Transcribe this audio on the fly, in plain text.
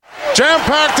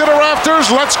Jam-packed to the rafters,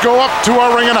 let's go up to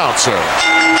our ring announcer.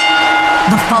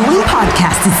 The following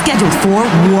podcast is scheduled for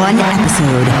one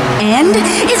episode and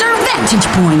is our Vantage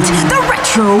Point, the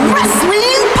Retro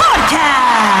Wrestling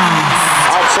Podcast.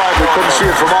 Outside, we couldn't see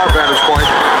it from our vantage point.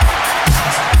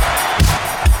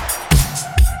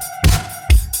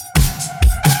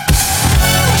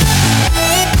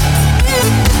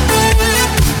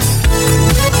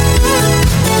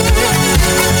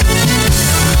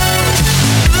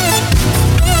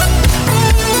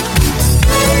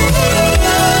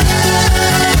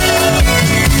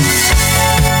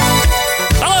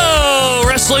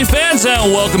 Fans,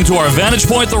 and welcome to our Vantage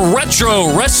Point, the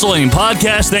Retro Wrestling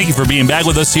Podcast. Thank you for being back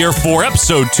with us here for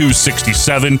episode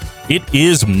 267. It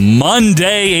is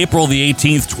Monday, April the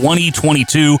 18th,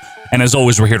 2022. And as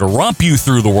always, we're here to romp you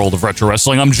through the world of retro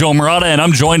wrestling. I'm Joe Murata, and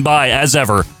I'm joined by, as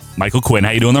ever, Michael Quinn.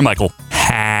 How you doing there, Michael?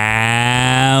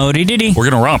 Howdy diddy. We're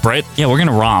going to romp, right? Yeah, we're going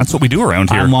to romp. That's what we do around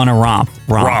here. I want to romp.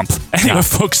 Anyway, Yeah.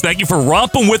 folks, thank you for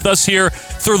romping with us here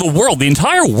through the world, the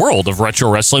entire world of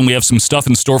retro wrestling. We have some stuff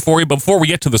in store for you. But before we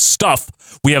get to the stuff,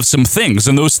 we have some things.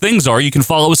 And those things are, you can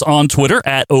follow us on Twitter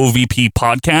at OVP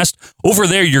Podcast. Over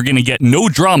there, you're going to get no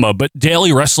drama, but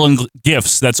daily wrestling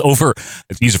gifts. That's over,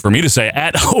 it's easy for me to say,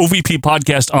 at OVP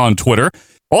Podcast on Twitter.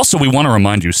 Also, we want to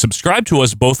remind you, subscribe to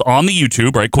us both on the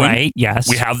YouTube, right, Quinn? Right, yes.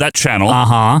 We have that channel.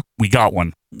 Uh-huh. We got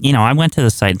one. You know, I went to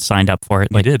the site and signed up for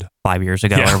it like 5 years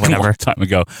ago or a whatever. long time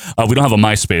ago. We don't have a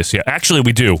MySpace yet. Actually,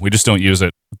 we do. We just don't use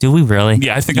it. Do we really?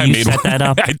 Yeah, I think I You made set one. that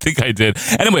up? I think I did.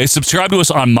 Anyway, subscribe to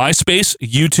us on MySpace,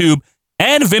 YouTube,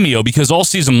 and Vimeo, because all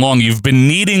season long you've been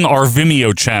needing our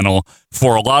Vimeo channel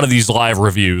for a lot of these live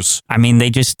reviews. I mean, they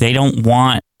don't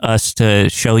want us to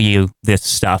show you this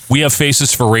stuff. We have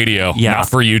faces for radio, not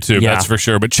for YouTube, that's for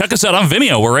sure. But check us out on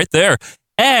Vimeo. We're right there.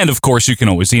 And, of course, you can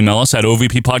always email us at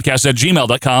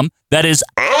ovppodcast@gmail.com. That is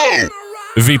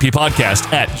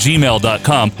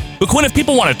ovppodcast@gmail.com. But, Quinn, if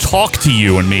people want to talk to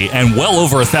you and me and well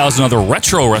over 1,000 other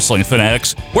retro wrestling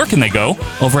fanatics, where can they go?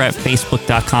 Over at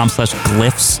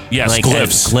facebook.com/glyphs. Yes, like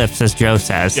glyphs. Glyphs, as Joe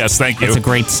says. Yes, thank you. It's a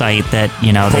great site that,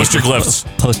 you know... Post your glyphs.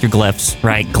 Post your glyphs,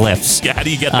 right, glyphs. Yeah, how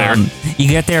do you get there? You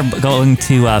get there going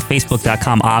to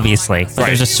facebook.com, obviously. But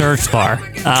there's a search bar.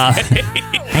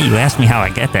 Hey, you asked me how I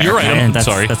get there. You're right, I'm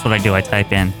sorry. That's what I do. I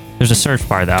type in. There's a search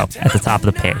bar, though, at the top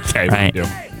of the page. Okay, right? you do.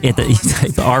 You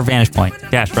type our Vantage Point,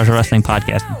 Retro Wrestling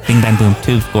Podcast, Bing Bang Boom,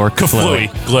 Tube Score, Kaflooey,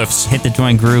 glyphs. Hit the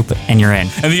join group, and you're in.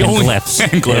 And the only glyphs.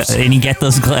 and glyphs. Yeah, and you get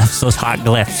those glyphs, those hot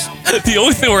glyphs. The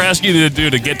only thing we're asking you to do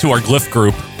to get to our glyph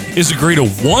group is agree to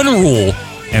one rule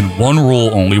and one rule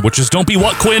only, which is don't be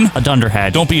what, Quinn? A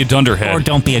dunderhead. Don't be a dunderhead. Or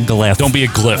don't be a glyph. Don't be a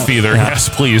glyph either. Yeah. Yes,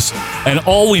 please. And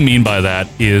all we mean by that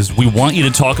is we want you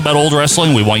to talk about old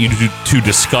wrestling. We want you to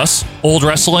discuss old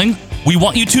wrestling. We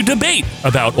want you to debate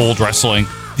about old wrestling.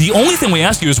 The only thing we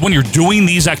ask you is when you're doing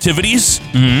these activities,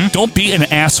 don't be an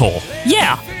asshole.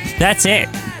 Yeah, that's it.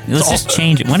 Let's just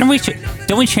change it. When are we?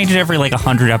 Don't we change it every like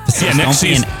 100 episodes? Yeah, next don't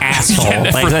be season. an asshole.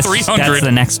 Yeah, like, for that's 300. That's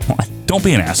the next one. Don't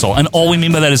be an asshole. And all we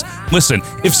mean by that is, listen,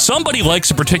 if somebody likes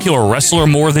a particular wrestler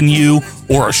more than you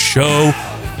or a show,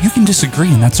 you can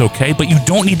disagree and that's okay, but you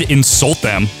don't need to insult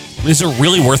them. Is it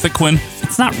really worth it, Quinn?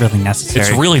 It's not really necessary.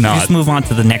 It's really not. You just move on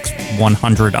to the next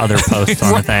 100 other posts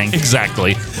on the thing.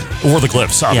 Exactly. Or the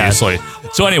glyphs, obviously. Yeah.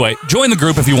 So anyway, join the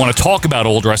group if you want to talk about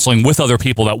old wrestling with other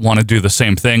people that want to do the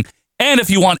same thing. And if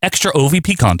you want extra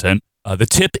OVP content, the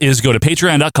tip is go to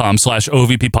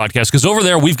patreon.com/OVP podcast, because over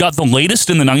there we've got the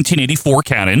latest in the 1984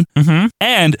 canon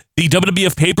and the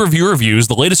WWF pay-per-view reviews.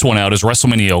 The latest one out is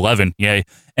WrestleMania 11. Yay.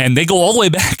 And they go all the way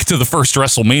back to the first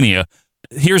WrestleMania.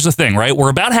 Here's the thing, right? We're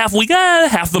about half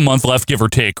the month left, give or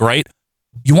take, right?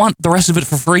 You want the rest of it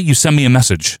for free? You send me a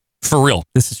message. For real.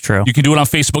 This is true. You can do it on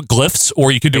Facebook Glyphs,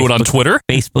 or you can do it on Twitter.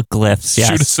 Facebook Glyphs, yes.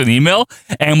 Shoot us an email,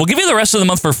 and we'll give you the rest of the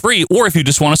month for free. Or if you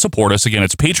just want to support us, again,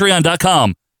 it's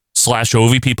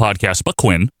patreon.com/OVP podcast. But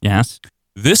Quinn, yes,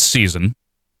 this season,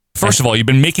 first of all, you've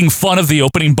been making fun of the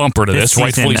opening bumper to this,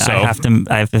 rightfully so. I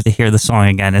have to hear the song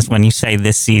again. Is when you say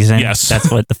this season, yes, that's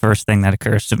what the first thing that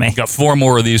occurs to me. We've got 4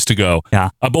 more of these to go. Yeah.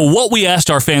 But what we asked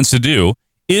our fans to do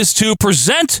is to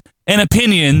present an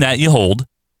opinion that you hold,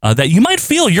 that you might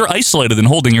feel you're isolated in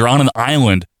holding. You're on an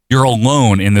island. You're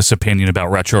alone in this opinion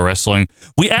about retro wrestling.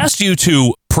 We asked you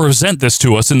to present this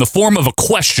to us in the form of a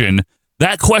question.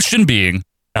 That question being,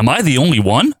 am I the only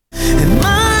one? Am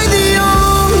I the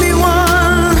only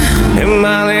one? Am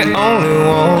I the only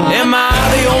one? Am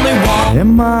I the only one?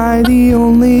 Am I the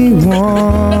only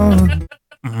one?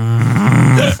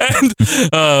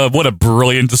 And what a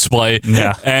brilliant display.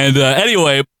 Yeah. And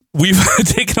anyway, we've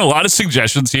taken a lot of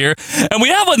suggestions here, and we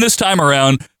have one this time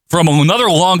around From another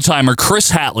long-timer,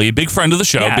 Chris Hatley, big friend of the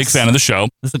show, Yes. big fan of the show.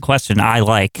 This is a question I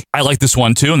like. I like this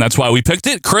one too, and that's why we picked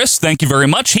it. Chris, thank you very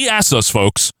much. He asked us,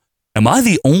 folks, am I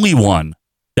the only one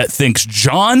that thinks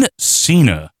John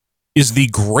Cena is the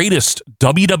greatest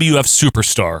WWF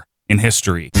superstar in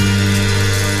history?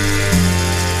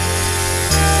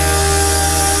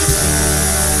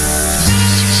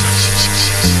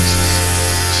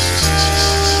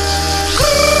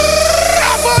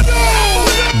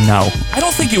 No. I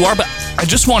don't think you are, but I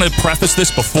just want to preface this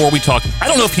before we talk. I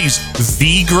don't know if he's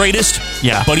the greatest,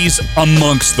 Yeah. but he's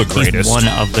amongst the greatest. He's one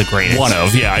of the greatest. One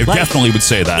of, yeah, I Like, definitely would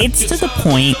say that. It's to the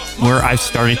point where I've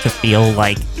started to feel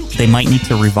like they might need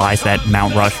to revise that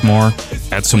Mount Rushmore.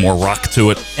 Add some more rock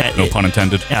to it, no pun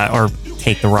intended. Or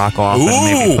take the Rock off and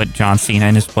maybe Ooh. put John Cena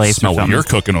in his place. Smell what you're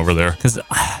cooking over there. Because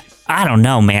I don't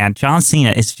know, man. John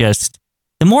Cena is just,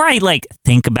 the more I like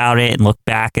think about it and look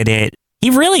back at it,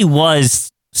 he really was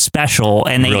special.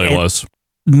 And It really was.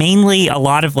 Mainly a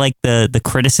lot of like the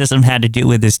criticism had to do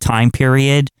with his time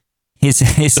period. The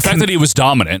fact that he was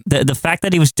dominant. The fact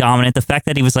that he was dominant, the fact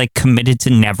that he was like committed to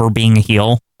never being a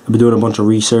heel. I've been doing a bunch of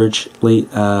research late,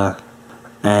 and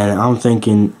I'm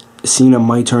thinking Cena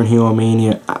might turn heel on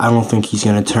Mania. I don't think he's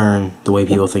going to turn the way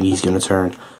people think he's going to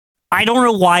turn. I don't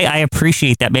know why I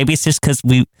appreciate that. Maybe it's just because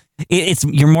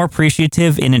you're more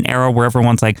appreciative in an era where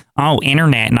everyone's like, oh,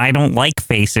 internet, and I don't like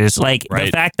faces. Like the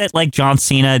fact that like John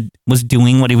Cena was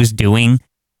doing what he was doing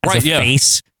as a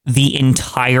face the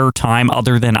entire time,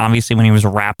 other than obviously when he was a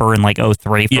rapper in like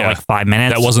 2003 for like 5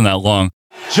 minutes. That wasn't that long.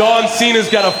 John Cena's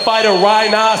got to fight a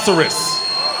rhinoceros.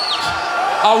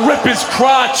 I'll rip his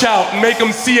crotch out and make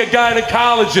him see a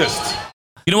gynecologist.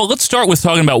 You know what? Let's start with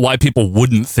talking about why people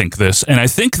wouldn't think this. And I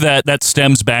think that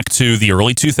stems back to the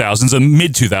early 2000s and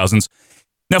mid 2000s.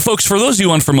 Now, folks, for those of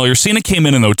you unfamiliar, Cena came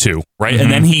in 2002, right? Mm-hmm.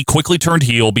 And then he quickly turned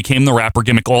heel, became the rapper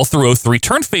gimmick all through 2003,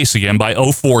 turned face again. By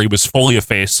 2004, he was fully a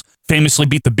face. Famously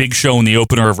beat the Big Show in the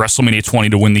opener of WrestleMania 20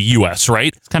 to win the U.S.,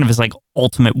 right? It's kind of his like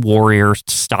Ultimate Warrior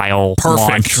style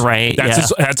launch, right?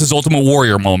 That's his Ultimate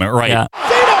Warrior moment, right? Yeah.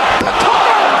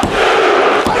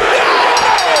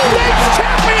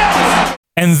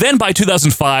 And then by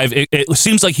 2005, it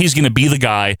seems like he's going to be the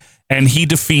guy, and he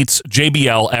defeats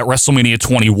JBL at WrestleMania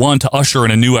 21 to usher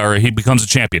in a new era. He becomes a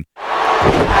champion.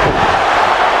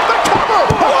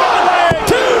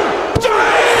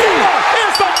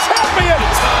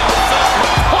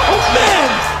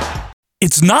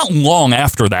 It's not long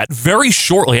after that, very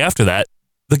shortly after that,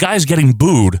 the guy's getting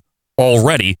booed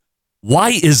already. Why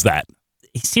is that?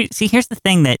 See, here's the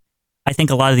thing that I think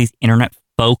a lot of these internet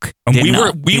folk, and we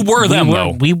were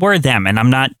them. We were them, and I'm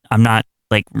not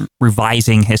like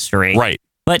revising history, right?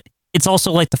 But it's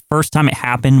also like the first time it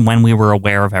happened when we were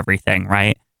aware of everything,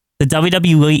 right? The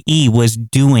WWE was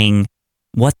doing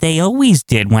what they always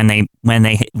did when they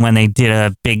did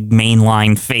a big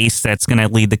mainline face that's going to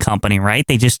lead the company, right?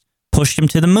 They just pushed him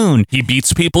to the moon. He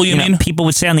beats people, you mean? People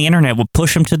would say on the internet, well,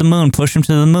 push him to the moon, push him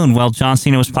to the moon. Well, John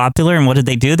Cena was popular, and what did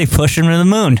they do? They pushed him to the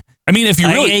moon. I mean, if you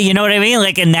really... You know what I mean?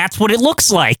 Like, and that's what it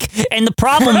looks like. And the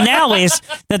problem now is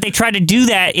that they try to do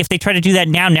that. If they try to do that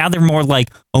now they're more like,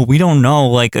 oh, we don't know.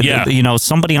 Like,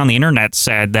 somebody on the internet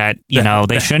said that,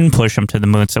 they shouldn't push him to the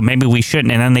moon, so maybe we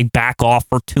shouldn't. And then they back off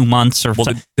for 2 months or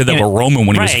something. Did that with Roman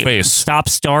when he was face. Stop,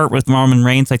 start with Roman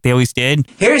Reigns like they always did.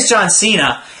 Here's John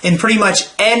Cena in pretty much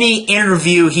any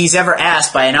interview he's ever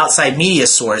asked by an outside media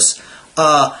source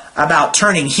about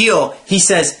turning heel. He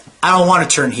says, I don't want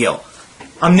to turn heel.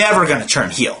 I'm never going to turn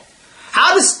heel.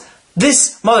 How does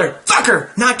this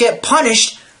motherfucker not get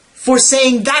punished for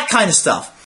saying that kind of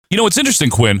stuff? You know, it's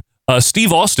interesting, Quinn.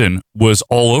 Steve Austin was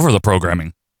all over the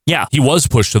programming. Yeah. He was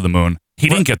pushed to the moon. He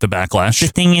didn't get the backlash. The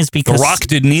thing is, because The Rock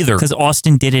didn't either. Because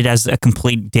Austin did it as a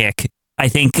complete dick. I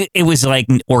think it was like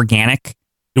organic.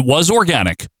 It was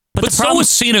organic. But so was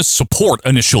Cena's support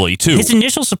initially, too. His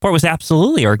initial support was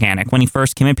absolutely organic. When he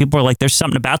first came in, people were like, there's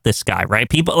something about this guy, right?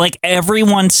 People, like,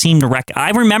 everyone seemed to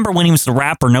I remember when he was the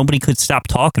rapper, nobody could stop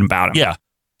talking about him. Yeah.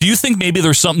 Do you think maybe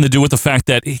there's something to do with the fact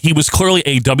that he was clearly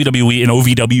a WWE and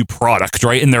OVW product,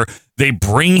 right? And they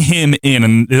bring him in,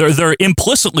 and they're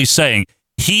implicitly saying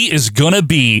he is going to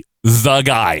be the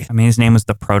guy. I mean, his name was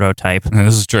the Prototype. And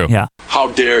this is true. Yeah.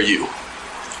 How dare you,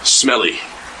 smelly,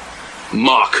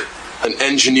 mock an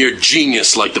engineered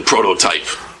genius like the Prototype.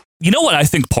 You know what I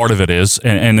think part of it is,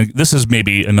 and this is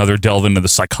maybe another delve into the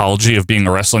psychology of being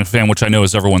a wrestling fan, which I know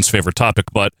is everyone's favorite topic,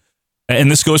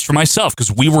 and this goes for myself,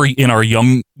 because we were in our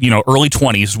young, early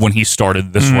 20s when he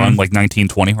started this run, like 19,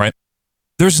 20, right?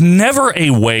 There's never a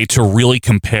way to really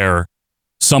compare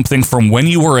something from when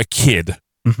you were a kid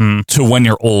to when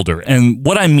you're older. And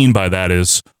what I mean by that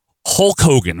is Hulk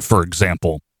Hogan, for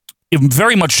example,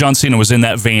 very much John Cena was in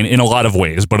that vein in a lot of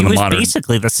ways, but in the modern,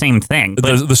 basically the same thing.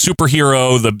 The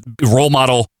superhero, the role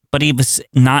model, but he was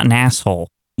not an asshole.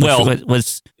 Well,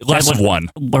 was less of one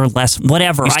or less,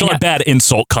 whatever. He still had bad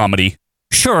insult comedy.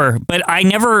 Sure, but I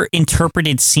never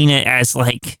interpreted Cena as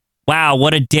like, wow,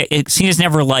 what a dick. Cena's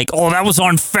never like, oh, that was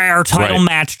unfair title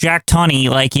match, Jack Tunney.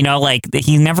 Like, you know, like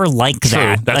he never liked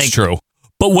that. That's like, true.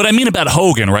 But what I mean about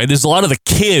Hogan, right, is a lot of the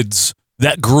kids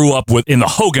that grew up in the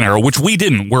Hogan era, which we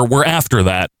didn't, we're after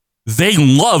that, they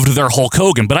loved their Hulk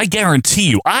Hogan. But I guarantee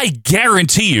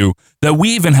you that we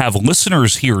even have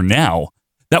listeners here now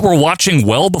that were watching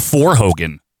well before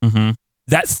Hogan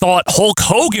that thought Hulk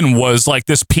Hogan was like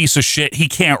this piece of shit. He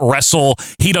can't wrestle.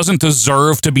 He doesn't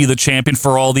deserve to be the champion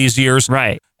for all these years.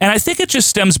 Right. And I think it just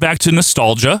stems back to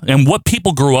nostalgia and what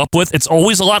people grew up with. It's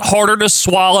always a lot harder to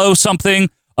swallow something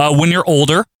when you're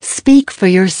older. Speak for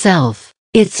yourself.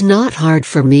 It's not hard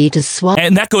for me to swallow.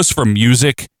 And that goes for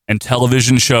music and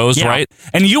television shows, right?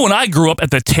 And you and I grew up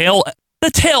at the tail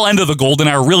end of the golden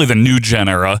era, really the new gen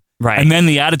era, right? And then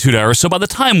the attitude era. So by the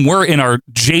time we're in our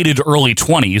jaded early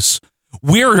 20s,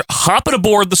 we're hopping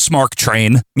aboard the Smark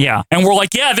train. Yeah. And we're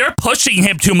like, yeah, they're pushing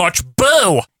him too much.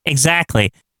 Boo!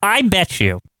 Exactly. I bet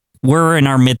you we're in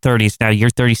our mid-30s now. You're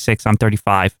 36, I'm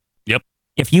 35. Yep.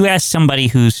 If you ask somebody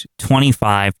who's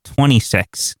 25,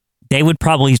 26, they would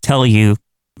probably tell you,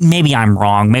 maybe I'm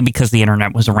wrong, maybe because the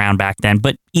internet was around back then,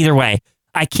 but either way,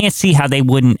 I can't see how they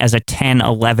wouldn't, as a 10,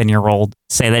 11-year-old,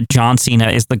 say that John Cena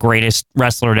is the greatest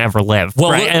wrestler to ever live.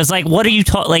 Well, right? It was like, what are you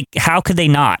talking? Like, how could they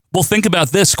not? Well, think about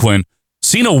this, Quinn.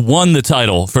 Cena won the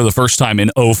title for the first time in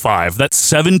 2005. That's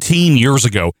 17 years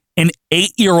ago. An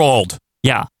 8-year-old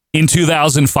in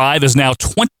 2005 is now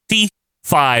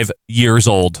 25 years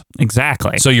old.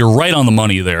 Exactly. So you're right on the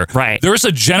money there. Right. There's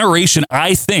a generation,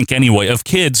 I think, anyway, of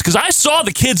kids, because I saw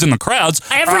the kids in the crowds.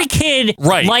 Every kid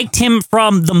liked him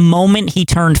from the moment he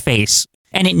turned face.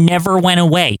 And it never went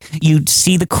away. You'd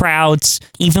see the crowds,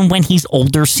 even when he's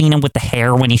older, Cena with the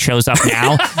hair when he shows up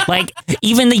now. Like,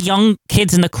 even the young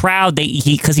kids in the crowd,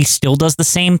 because he still does the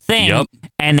same thing. Yep.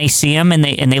 And they see him and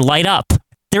they light up.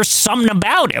 There's something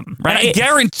about him, right? And I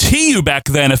guarantee you back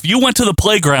then, if you went to the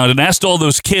playground and asked all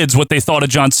those kids what they thought of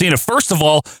John Cena, first of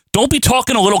all, don't be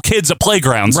talking to little kids at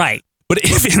playgrounds. Right. But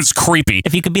if it's creepy.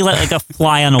 If you could be like a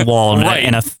fly on a wall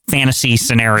in a fantasy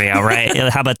scenario, right?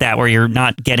 How about that, where you're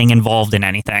not getting involved in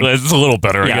anything? It's a little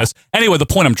better, I guess. Anyway, the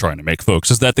point I'm trying to make, folks,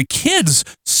 is that the kids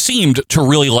seemed to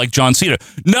really like John Cena.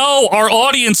 No, our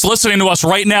audience listening to us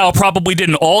right now probably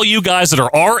didn't. All you guys that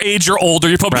are our age or older,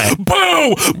 you're probably, boo,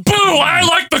 I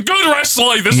like the good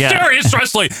wrestling, the serious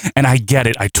wrestling. And I get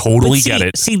it. I totally get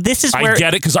it. See, this is where... I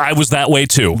get it because I was that way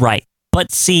too. Right.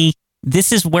 But see,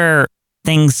 this is where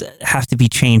things have to be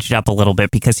changed up a little bit,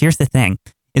 because here's the thing,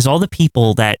 is all the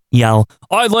people that yell,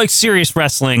 I like serious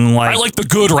wrestling, like I like the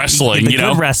good wrestling, the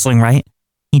good wrestling, right?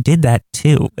 He did that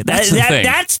too. That's the thing.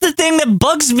 That's the thing that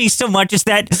bugs me so much, is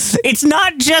that it's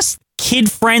not just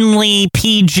kid-friendly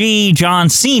PG John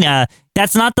Cena.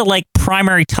 That's not the like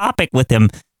primary topic with him.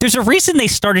 There's a reason they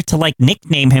started to like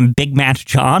nickname him Big Match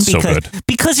John,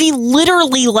 because he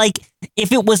literally, like,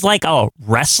 if it was like a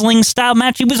wrestling style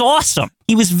match, he was awesome.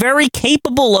 He was very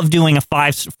capable of doing a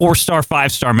 4-star,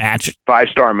 5-star match.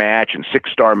 5-star match and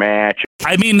 6-star match.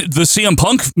 I mean, the CM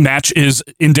Punk match is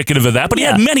indicative of that, but he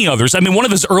had many others. I mean, one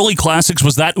of his early classics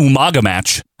was that Umaga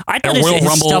match. I thought his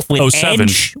stuff with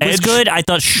Edge was good. I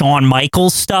thought Shawn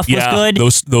Michaels' stuff was good.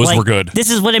 Those were good.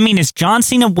 This is what I mean, is John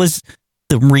Cena was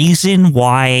the reason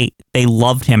why they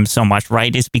loved him so much,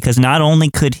 right? Is because not only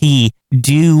could he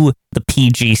do the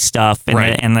PG stuff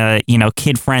and the you know,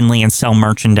 kid friendly and sell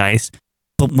merchandise,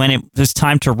 but when it was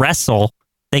time to wrestle,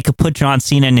 they could put John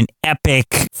Cena in an epic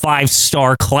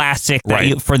 5-star classic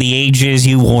that for the ages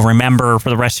you will remember for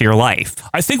the rest of your life.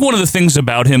 I think one of the things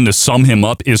about him, to sum him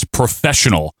up, is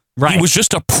professional. Right. He was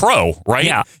just a pro, right?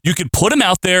 Yeah. You could put him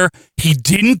out there. He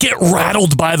didn't get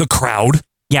rattled by the crowd.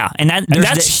 Yeah, and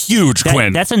that's huge,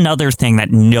 Quinn. That's another thing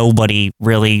that nobody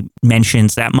really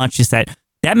mentions that much, is that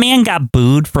man got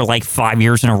booed for like 5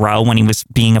 years in a row when he was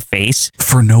being a face.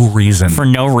 For no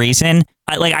reason.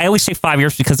 I always say 5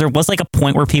 years because there was like a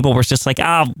point where people were just like,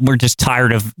 we're just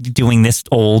tired of doing this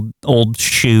old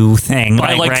shoe thing.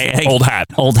 Old hat.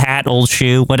 Old hat, old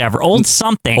shoe, whatever. Old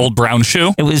something. Old brown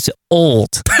shoe. It was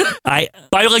old. By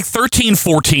like 13,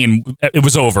 14, it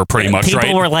was over pretty much, right?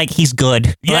 People were like, he's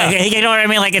good. Yeah. Like, you know what I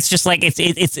mean? Like, it's just like,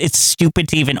 it's stupid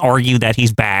to even argue that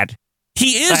he's bad.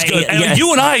 He is good. And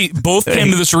you and I both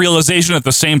came to this realization at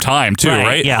the same time, too,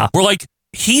 right? Yeah. We're like,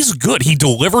 he's good. He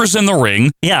delivers in the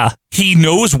ring. Yeah. He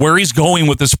knows where he's going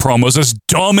with his promos, as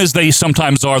dumb as they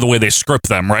sometimes are, the way they script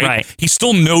them, right? Right. He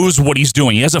still knows what he's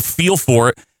doing. He has a feel for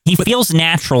it. He feels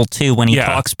natural, too, when he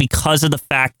talks because of the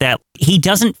fact that he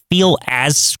doesn't feel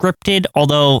as scripted,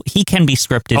 although he can be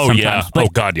scripted sometimes. Yeah.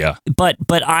 But, God, yeah. But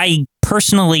I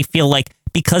personally feel like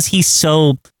because he's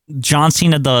so... John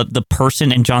Cena, the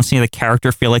person, and John Cena, the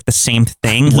character, feel like the same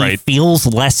thing. He feels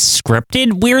less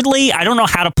scripted, weirdly. I don't know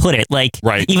how to put it. Like,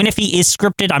 even if he is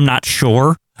scripted, I'm not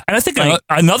sure. And I think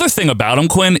another thing about him,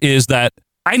 Quinn, is that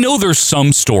I know there's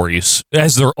some stories,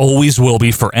 as there always will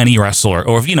be for any wrestler,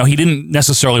 or if, he didn't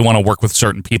necessarily want to work with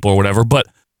certain people or whatever. But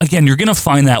again, you're going to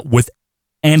find that with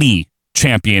any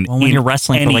champion when you're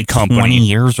wrestling for like company. 20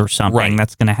 years or something,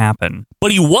 that's going to happen.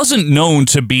 But he wasn't known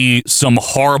to be some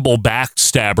horrible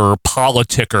backstabber,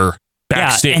 politicker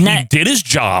backstage. And he did his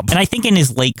job. And I think in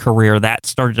his late career, that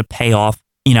started to pay off,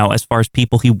 as far as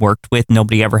people he worked with,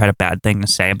 nobody ever had a bad thing to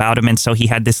say about him. And so he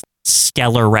had this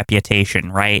stellar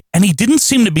reputation, right? And he didn't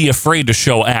seem to be afraid to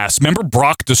show ass. Remember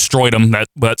Brock destroyed him that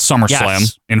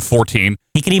SummerSlam in 14?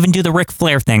 He could even do the Ric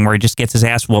Flair thing where he just gets his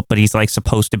ass whooped, but he's like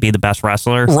supposed to be the best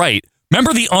wrestler. Right.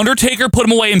 Remember The Undertaker put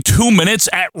him away in 2 minutes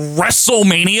at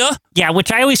WrestleMania? Yeah, which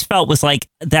I always felt was like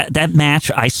that match,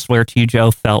 I swear to you,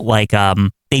 Joe, felt like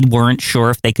they weren't sure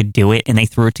if they could do it and they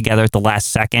threw it together at the last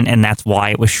second, and that's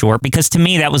why it was short. Because to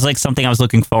me, that was like something I was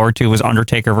looking forward to, was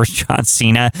Undertaker versus John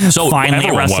Cena finally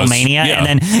at WrestleMania. Yeah.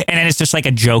 And then it's just like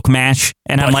a joke match.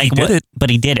 And I'm like, what? But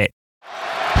he did it.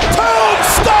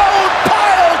 Tombstone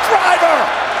pile driver!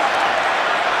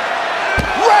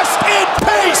 Rest in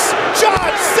peace,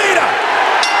 John Cena!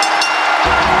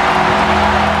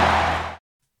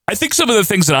 I think some of the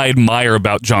things that I admire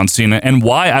about John Cena and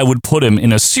why I would put him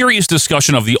in a serious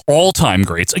discussion of the all-time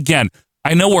greats. Again,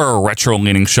 I know we're a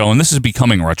retro-leaning show, and this is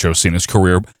becoming retro Cena's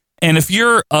career. And if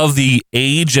you're of the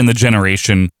age and the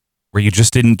generation where you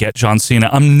just didn't get John Cena,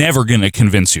 I'm never going to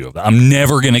convince you of that. I'm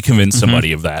never going to convince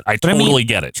somebody of that. I totally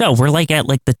get it. Joe, we're like at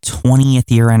like the 20th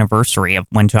year anniversary of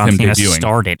when John Cena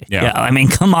started. Yeah. I mean,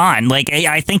 come on. Like,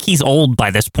 I think he's old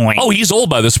by this point. Oh, he's old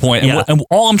by this point. And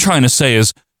all I'm trying to say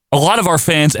is, a lot of our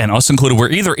fans, and us included, were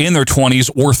either in their 20s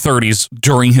or 30s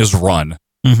during his run.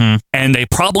 Mm-hmm. And they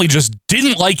probably just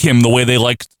didn't like him the way they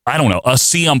liked, I don't know, a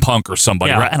CM Punk or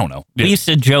somebody. Right? I don't know. We used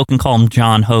to joke and call him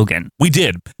John Hogan. We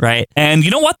did. Right. And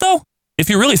you know what, though? If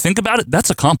you really think about it, that's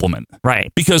a compliment.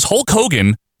 Right. Because Hulk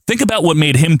Hogan, think about what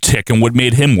made him tick and what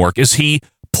made him work, is he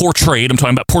portrayed, I'm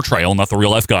talking about portrayal, not the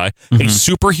real life guy, a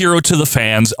superhero to the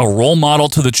fans, a role model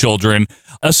to the children,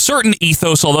 a certain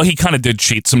ethos, although he kind of did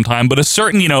cheat sometime, but a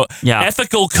certain,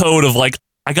 ethical code of like,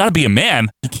 I got to be a man.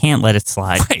 You can't let it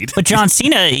slide. Right. But John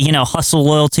Cena, hustle,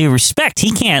 loyalty, respect.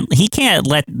 He can't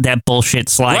let that bullshit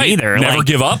slide either. Never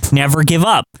give up. Never give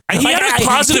up. He had a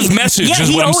positive message,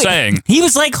 is what I'm saying. He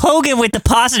was like Hogan with the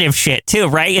positive shit too,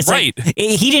 right? It's right. Like,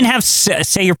 he didn't have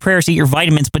say your prayers, eat your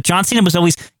vitamins, but John Cena was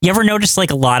always. You ever notice like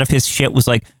a lot of his shit was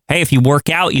like, hey, if you work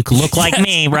out, you can look like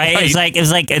me, right? It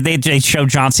was like they show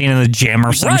John Cena in the gym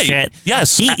or some shit.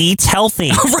 Yes, he eats healthy.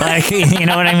 Like, you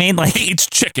know what I mean? Like, he eats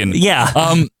chicken.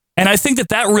 Yeah. And I think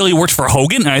that really worked for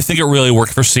Hogan, and I think it really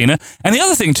worked for Cena. And the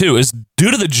other thing, too, is due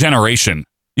to the generation,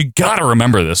 you got to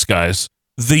remember this, guys.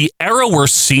 The era where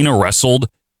Cena wrestled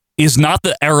is not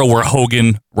the era where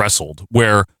Hogan wrestled,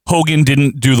 where Hogan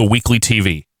didn't do the weekly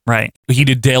TV. Right. He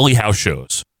did daily house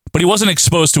shows. But he wasn't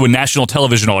exposed to a national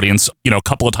television audience, a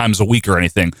couple of times a week or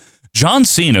anything. John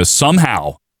Cena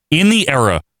somehow, in the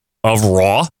era of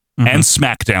Raw and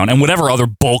SmackDown and whatever other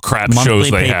bullcrap shows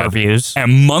they had,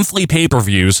 and monthly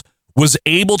pay-per-views, was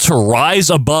able to rise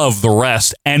above the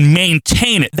rest and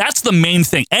maintain it. That's the main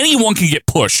thing. Anyone can get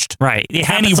pushed. Right. It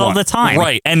happens all the time.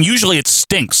 Right. And usually it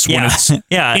stinks when it's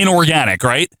inorganic,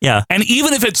 right? Yeah. And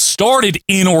even if it started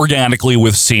inorganically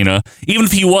with Cena, even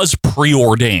if he was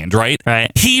preordained, right?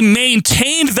 Right. He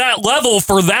maintained that level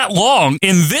for that long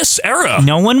in this era.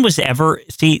 No one was ever...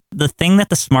 See, the thing that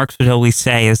the Smarks would always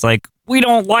say is like, we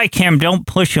don't like him, don't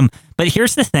push him. But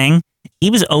here's the thing. He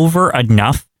was over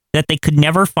enough that they could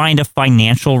never find a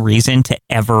financial reason to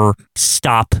ever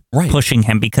stop pushing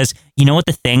him, because you know what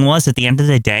the thing was? At the end of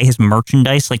the day, his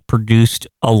merchandise produced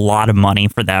a lot of money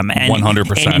for them, and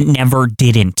 100%, and it never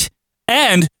didn't.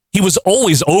 And he was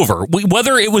always over.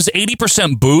 Whether it was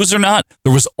 80% booze or not,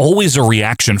 there was always a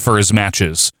reaction for his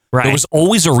matches. Right. There was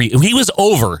always he was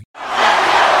over. I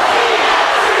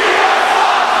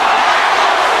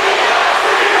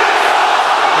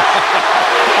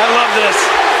love this.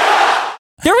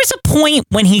 There was a point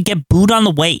when he'd get booed on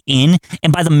the way in,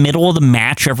 and by the middle of the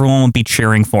match, everyone would be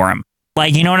cheering for him.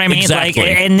 Like, you know what I mean? Exactly.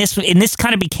 Like, and this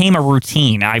kind of became a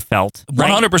routine, I felt.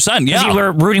 100%, yeah. You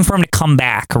were rooting for him to come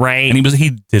back, right? And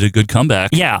he did a good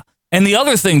comeback. Yeah. And the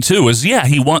other thing, too, is,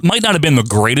 he might not have been the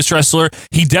greatest wrestler.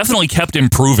 He definitely kept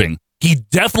improving he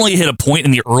definitely hit a point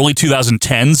in the early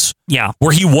 2010s. Yeah.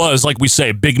 Where he was, like we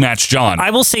say, big match John. I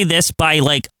will say this by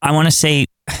I want to say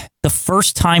the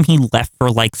first time he left for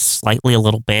slightly a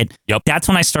little bit. Yep. That's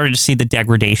when I started to see the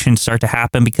degradation start to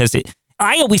happen because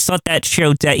I always thought that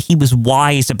showed that he was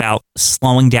wise about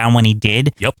slowing down when he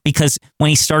did. Yep. Because when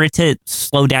he started to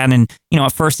slow down and,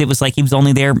 at first it was like he was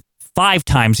only there 5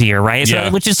 times a year, right?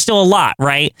 So, which is still a lot,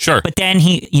 right? Sure. But then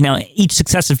he, each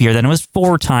successive year, then it was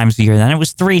 4 times a year, then it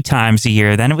was 3 times a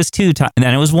year, then it was 2 times,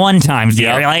 then it was 1 time a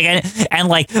year.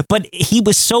 But he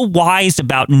was so wise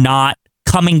about not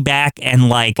coming back and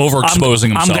overexposing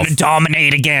himself. I'm going to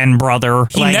dominate again, brother.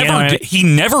 He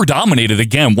never dominated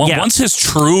again. Once his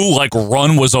true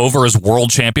run was over as world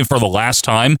champion for the last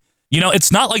time,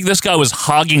 it's not like this guy was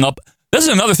hogging up. This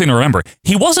is another thing to remember.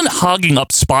 He wasn't hogging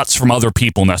up spots from other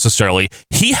people necessarily.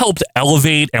 He helped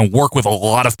elevate and work with a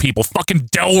lot of people. Fucking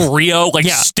Del Rio,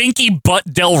 stinky butt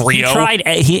Del Rio. He tried.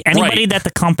 Anybody that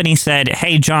the company said,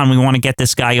 "Hey, John, we want to get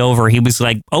this guy over," he was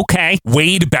like, "Okay."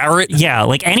 Wade Barrett. Yeah,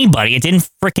 anybody. It didn't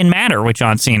freaking matter with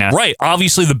John Cena. Right.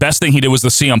 Obviously, the best thing he did was the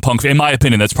CM Punk. In my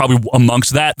opinion, that's probably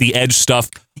amongst the Edge stuff.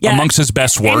 Yeah, amongst his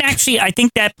best work. And actually, I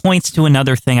think that points to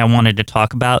another thing I wanted to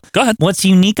talk about. Go ahead. What's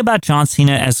unique about John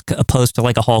Cena as opposed to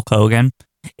a Hulk Hogan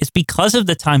is because of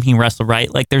the time he wrestled, right?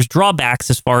 There's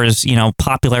drawbacks as far as,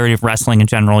 popularity of wrestling in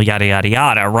general, yada, yada,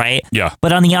 yada, right? Yeah.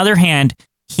 But on the other hand,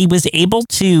 he was able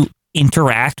to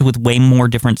interact with way more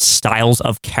different styles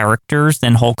of characters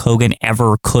than Hulk Hogan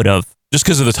ever could have. Just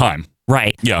because of the time.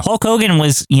 Right. Yeah. Hulk Hogan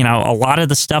was, a lot of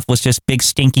the stuff was just big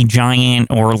stinky giant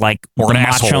or an Macho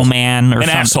asshole. Man or an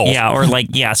something. asshole. Yeah, or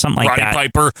something like Roddy that.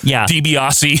 Piper. Yeah.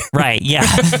 DiBiase. Right. Yeah.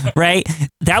 Right.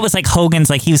 That was Hogan's.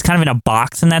 He was kind of in a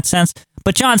box in that sense.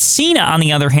 But John Cena, on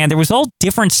the other hand, there was all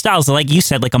different styles. Like you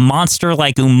said, a monster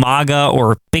like Umaga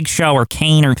or Big Show or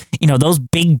Kane or those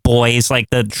big boys,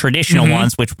 the traditional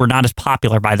ones, which were not as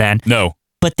popular by then. No.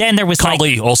 But then there was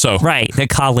Khali also. Right, the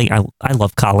Khali. I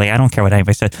love Khali. I don't care what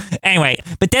anybody said. Anyway,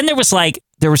 but then there was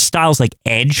styles like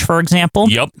Edge, for example.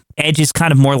 Yep. Edge is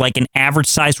kind of more like an average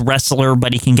sized wrestler,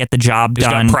 but he can get the job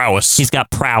done. He's got prowess. He's got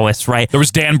prowess, right? There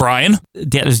was Dan Bryan.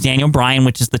 There's Daniel Bryan,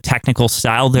 which is the technical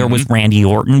style. There was Randy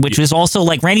Orton, which is also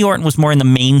Randy Orton was more in the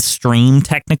mainstream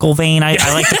technical vein. I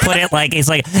like to put it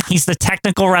he's the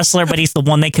technical wrestler, but he's the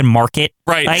one they can market.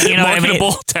 Right.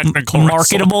 Marketable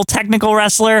technical technical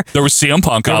wrestler. There was CM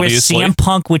Punk, obviously. There was CM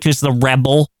Punk, which is the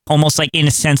rebel, almost in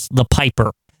a sense, the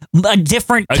Piper. A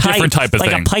different type of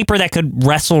thing. A Piper that could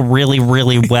wrestle really,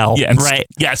 really well. Right?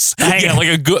 Yes. Yeah,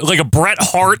 like a Bret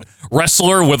Hart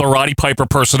wrestler with a Roddy Piper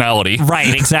personality.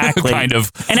 Right, exactly. Kind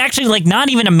of. And actually, not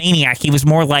even a maniac. He was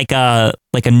more like a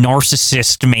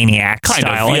narcissist maniac kind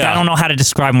style. Of, yeah. I don't know how to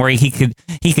describe him where he could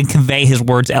convey his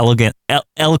words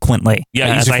eloquently.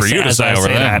 Yeah, easy for you to say over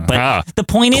there. But the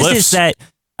point is that,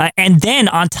 and then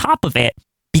on top of it,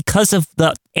 because of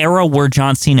the era where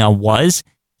John Cena was,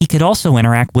 he could also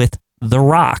interact with The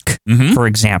Rock, for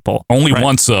example. Only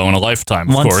once, though, in a lifetime,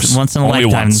 of course. Once in a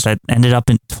lifetime. That ended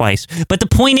up in twice. But the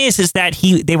point is that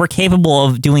they were capable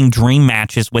of doing dream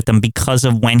matches with him because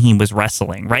of when he was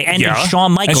wrestling, right? And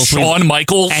Shawn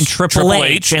Michaels. And Triple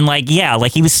H. And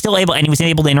he was still able, and he was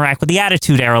able to interact with the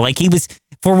Attitude Era. He was,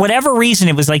 for whatever reason,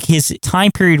 it was his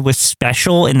time period was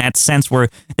special in that sense where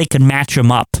they could match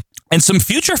him up. And some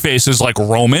future faces like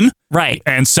Roman. Right.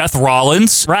 And Seth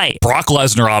Rollins. Right. Brock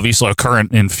Lesnar, obviously,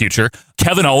 current and future.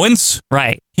 Kevin Owens.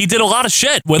 Right. He did a lot of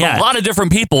shit with a lot of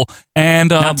different people. And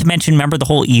not to mention, remember the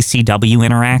whole ECW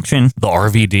interaction? The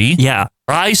RVD? Yeah.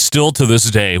 I still, to this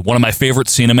day, one of my favorite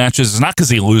Cena matches is not because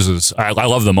he loses. I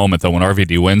love the moment, though, when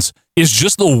RVD wins. Is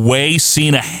just the way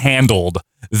Cena handled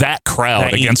that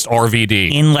crowd against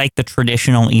RVD. In the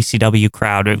traditional ECW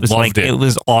crowd. It was it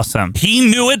was awesome.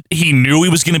 He knew it. He knew he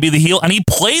was going to be the heel, and he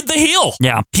played the heel.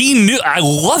 Yeah. He knew. I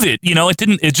love it.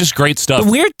 It's just great stuff.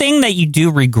 The weird thing that you do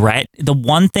regret, the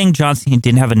one thing John Cena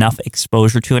didn't have enough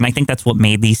exposure to, and I think that's what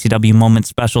made the ECW moment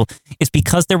special, is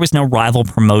because there was no rival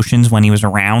promotions when he was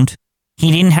around. He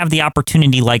didn't have the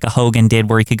opportunity like a Hogan did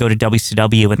where he could go to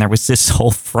WCW and there was this whole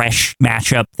fresh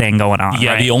matchup thing going on.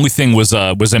 Yeah, right? The only thing was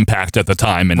Impact at the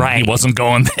time, and he wasn't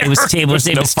going there. It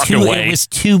was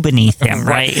too beneath him,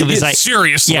 right? It was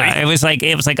seriously. Yeah, it was like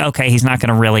okay, he's not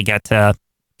going to really get to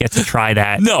try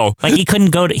that. No, he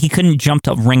couldn't jump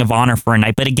to Ring of Honor for a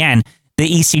night. But again, the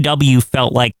ECW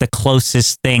felt like the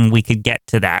closest thing we could get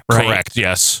to that. Right? Correct.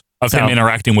 Yes. Of him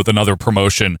interacting with another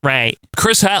promotion. Right.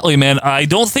 Chris Hatley, man, I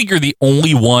don't think you're the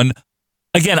only one.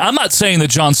 Again, I'm not saying that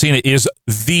John Cena is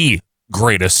the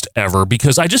greatest ever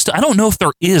because I don't know if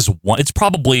there is one. It's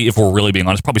probably, if we're really being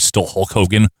honest, probably still Hulk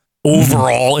Hogan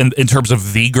overall in terms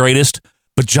of the greatest.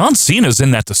 But John Cena's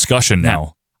in that discussion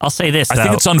now. I'll say this, I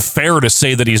think it's unfair to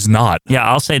say that he's not. Yeah,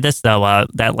 I'll say this, though.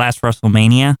 That last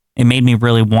WrestleMania, it made me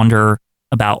really wonder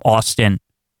about Austin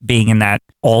being in that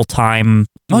all-time...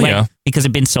 because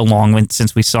it'd been so long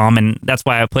since we saw him, and that's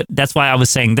why I was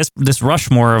saying this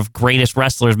Rushmore of greatest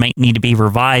wrestlers might need to be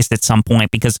revised at some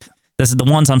point, because the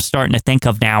ones I'm starting to think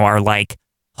of now are like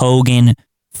Hogan,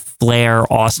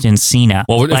 Flair, Austin, Cena.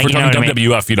 Well, if like, we're talking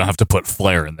WWF, you don't have to put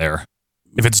Flair in there.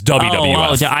 If it's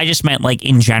WWF. I just meant like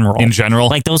in general. In general?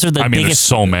 Like those are the biggest. There's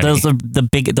so many. Those are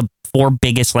the four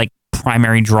biggest like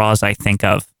primary draws I think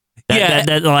of.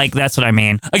 That's what I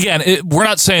mean. Again, we're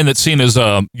not saying that Cena's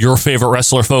your favorite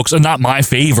wrestler, folks, and not my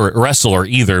favorite wrestler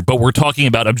either, but we're talking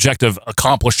about objective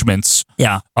accomplishments.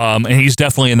 Yeah. And he's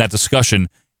definitely in that discussion.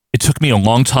 It took me a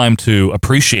long time to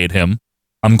appreciate him.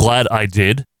 I'm glad I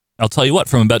did. I'll tell you what,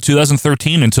 from about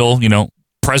 2013 until,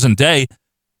 present day,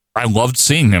 I loved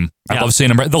seeing him. I love seeing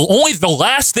him. The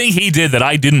last thing he did that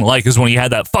I didn't like is when he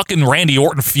had that fucking Randy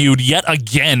Orton feud yet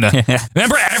again.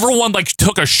 Remember, everyone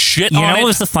took a shit on it. You know what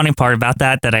was the funny part about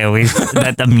that I always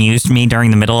that amused me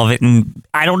during the middle of it, and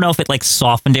I don't know if it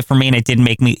softened it for me, and it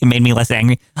made me less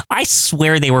angry. I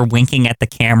swear they were winking at the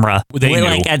camera. They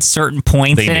knew. At certain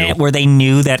points it where they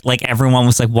knew that everyone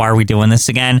was like, "Why are we doing this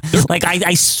again?"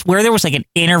 I swear there was an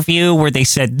interview where they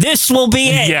said, "This will be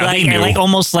it." Yeah, they knew.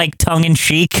 Almost tongue in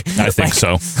cheek. I think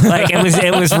so.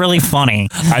 It was really funny.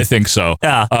 I think so.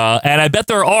 Yeah. And I bet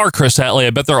there are, Chris Hatley,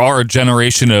 a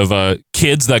generation of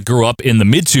kids that grew up in the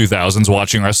mid-2000s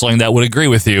watching wrestling that would agree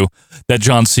with you that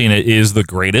John Cena is the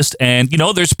greatest. And,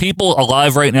 there's people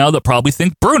alive right now that probably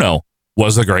think Bruno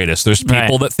was the greatest. There's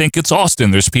people that think it's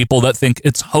Austin. There's people that think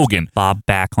it's Hogan. Bob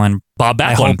Backlund.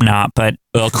 I hope not, but...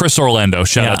 Chris Orlando.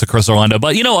 Shout out to Chris Orlando.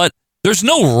 But you know what? There's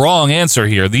no wrong answer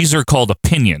here. These are called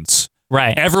opinions.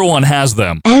 Right. Everyone has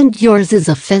them. And yours is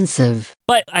offensive.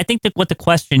 But I think that what the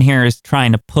question here is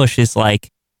trying to push is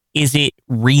is it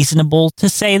reasonable to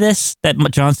say this, that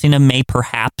John Cena may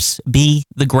perhaps be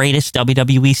the greatest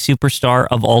WWE superstar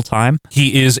of all time?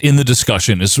 He is in the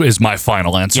discussion is my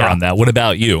final answer on that. What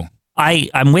about you?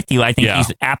 I'm with you. I think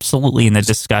he's absolutely in the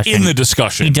discussion. In the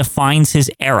discussion. He defines his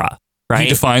era, right? He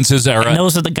defines his era. And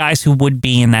those are the guys who would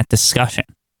be in that discussion.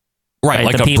 Right,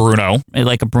 like a Bruno.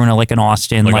 Like a Bruno, like an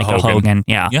Austin, like a Hogan.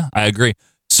 Yeah. Yeah, I agree.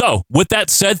 So, with that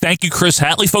said, thank you, Chris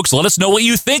Hatley. Folks, let us know what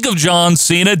you think of John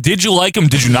Cena. Did you like him?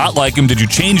 Did you not like him? Did you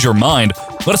change your mind?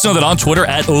 Let us know that on Twitter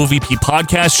at OVP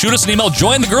Podcast. Shoot us an email.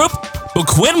 Join the group. But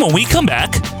Quinn, when we come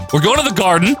back, we're going to the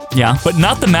Garden. Yeah. But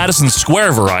not the Madison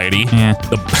Square variety. Yeah.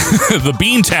 The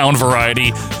Beantown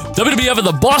variety. WWF at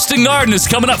the Boston Garden is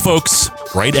coming up, folks,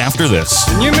 right after this.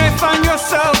 And you may find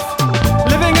yourself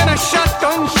living in a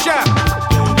shotgun shack.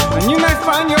 And you may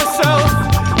find yourself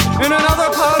in another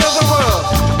part of the world.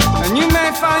 And you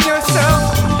may find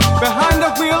yourself behind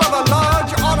the wheel of a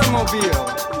large automobile.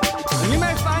 And you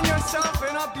may find yourself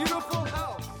in a beautiful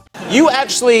house. You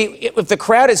actually, if the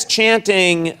crowd is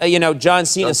chanting, John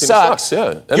Cena sucks.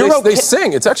 Yeah. And they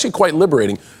sing. It's actually quite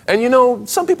liberating. And,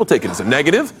 some people take it as a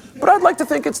negative, but I'd like to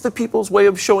think it's the people's way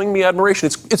of showing me admiration.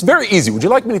 It's very easy. Would you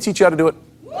like me to teach you how to do it?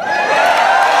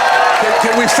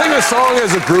 Can we sing a song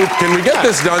as a group? Can we get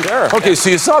this done? Sure. Okay, so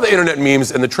you saw the internet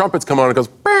memes and the trumpets come on and it goes...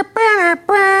 Bah, bah,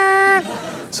 bah.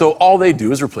 So all they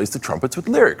do is replace the trumpets with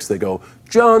lyrics. They go,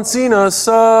 John Cena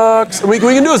sucks. And we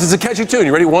can do this. It's a catchy tune.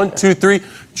 You ready? 1, 2, 3.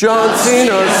 John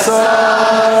Cena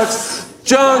sucks.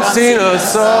 John Cena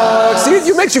sucks. See,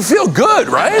 it makes you feel good,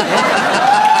 right?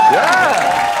 Yeah.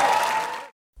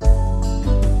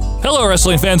 Hello,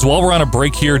 wrestling fans. While we're on a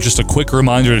break here, just a quick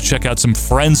reminder to check out some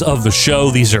friends of the show.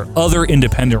 These are other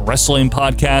independent wrestling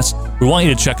podcasts. We want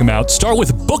you to check them out. Start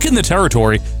with Booking the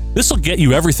Territory. This will get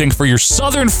you everything for your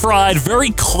southern fried, very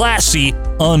classy,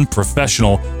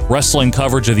 unprofessional wrestling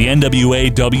coverage of the NWA,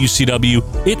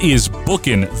 WCW. It is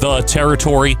Booking the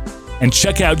Territory. And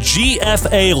check out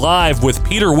GFA Live with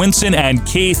Peter Winson and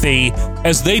Kathy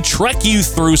as they trek you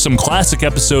through some classic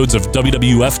episodes of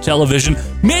WWF television,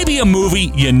 maybe a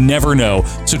movie, you never know.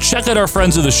 So check out our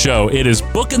friends of the show. It is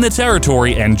Booking the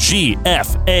Territory and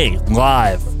GFA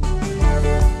Live.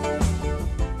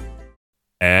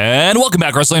 And welcome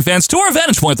back, wrestling fans, to our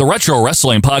Vantage Point, the Retro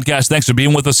Wrestling Podcast. Thanks for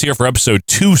being with us here for episode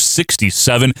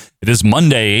 267. It is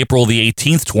Monday, April the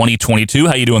 18th, 2022.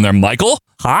 How you doing there, Michael?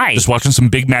 Hi. Just watching some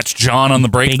Big Match John on the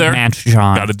break there. Big Match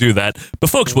John. Got to do that.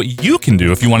 But folks, what you can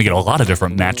do if you want to get a lot of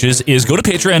different matches is go to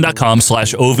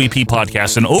patreon.com/OVP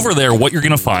Podcast. And over there, what you're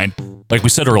going to find, like we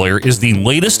said earlier, is the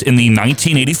latest in the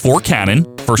 1984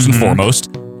 canon, first and foremost.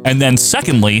 And then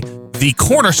secondly, the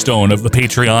cornerstone of the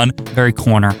Patreon. Very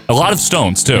corner. A lot of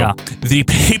stones, too. Yeah. The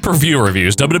pay-per-view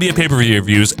reviews, WWF pay-per-view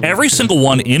reviews, every single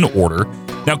one in order.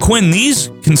 Now, Quinn, these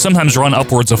can sometimes run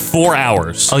upwards of 4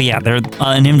 hours. Oh, yeah. They're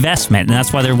an investment, and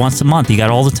that's why they're once a month. You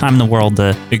got all the time in the world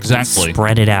to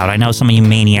spread it out. I know some of you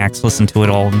maniacs listen to it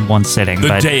all in one sitting.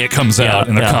 The day it comes out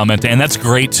in the comment, and that's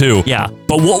great, too. Yeah.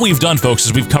 But what we've done, folks,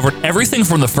 is we've covered everything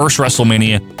from the first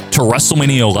WrestleMania to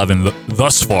WrestleMania 11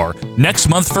 thus far. Next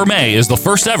month for May is the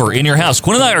first ever In Your House.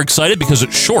 Quinn and I are excited because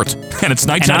it's short, and it's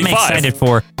 1995. And I'm excited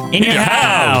for In Your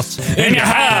House. In Your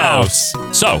House.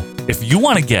 So, if you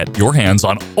want to get your hands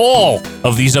on all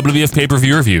of these WWF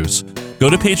pay-per-view reviews, go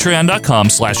to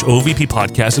patreon.com/OVP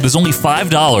podcast. It is only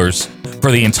 $5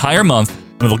 for the entire month,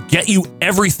 and it'll get you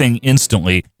everything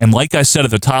instantly. And like I said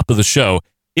at the top of the show,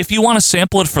 if you want to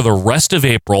sample it for the rest of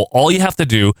April, all you have to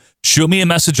do, shoot me a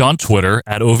message on Twitter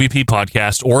at OVP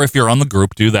Podcast, or if you're on the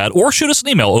group, do that, or shoot us an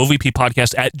email,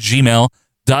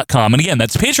 ovppodcast@gmail.com. And again,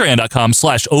 that's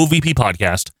patreon.com/OVP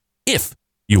Podcast if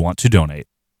you want to donate.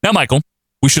 Now, Michael,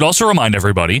 we should also remind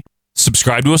everybody,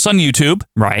 subscribe to us on YouTube.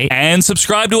 Right. And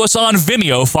subscribe to us on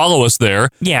Vimeo. Follow us there.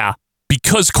 Yeah.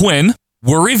 Because, Quinn,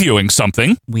 we're reviewing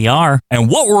something. We are. And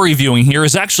what we're reviewing here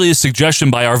is actually a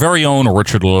suggestion by our very own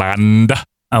Richard Land.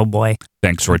 Oh, boy.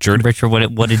 Thanks, Richard. Richard,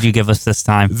 what did you give us this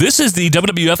time? This is the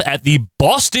WWF at the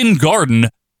Boston Garden,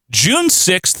 June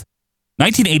 6th,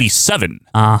 1987.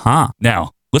 Uh-huh.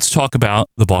 Now, let's talk about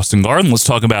the Boston Garden. Let's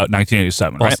talk about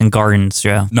 1987, Boston Gardens,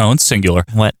 Joe. No, it's singular.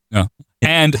 What? No.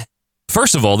 And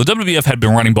first of all, the WWF had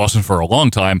been running Boston for a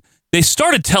long time. They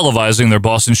started televising their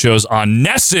Boston shows on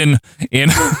Nessun in...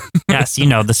 Yes,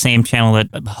 the same channel that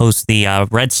hosts the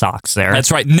Red Sox there.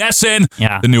 That's right, Nessun,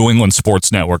 the New England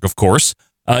Sports Network, of course.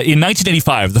 In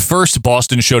 1985, the first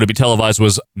Boston show to be televised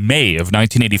was May of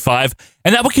 1985,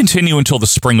 and that would continue until the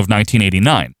spring of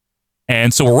 1989.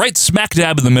 And so we're right smack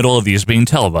dab in the middle of these being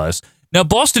televised. Now,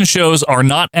 Boston shows are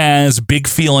not as big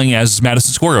feeling as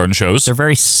Madison Square Garden shows. They're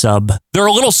very sub. They're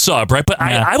a little sub, right? But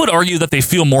I would argue that they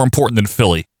feel more important than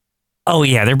Philly. Oh,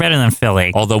 yeah, they're better than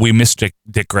Philly. Although we miss Dick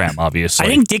Graham, obviously. I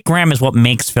think Dick Graham is what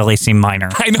makes Philly seem minor.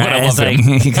 I know, I love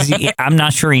him. Because I'm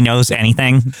not sure he knows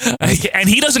anything. And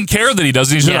he doesn't care that he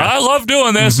does. He's like, I love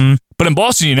doing this. Mm-hmm. But in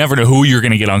Boston, you never know who you're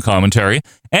going to get on commentary.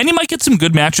 And you might get some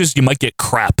good matches. You might get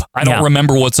crap. I don't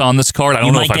remember what's on this card. I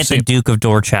don't know if I've seen. You might get the Duke of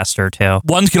Dorchester, too.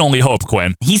 One can only hope,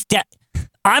 Quinn. He's dead.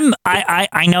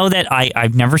 I know that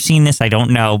I've never seen this. I don't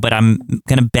know. But I'm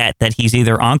going to bet that he's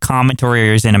either on commentary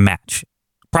or he's in a match.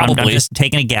 Probably. I'm just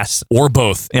taking a guess. Or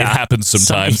both. Yeah. It happens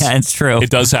sometimes. Yeah, it's true. It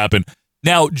does happen.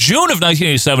 Now, June of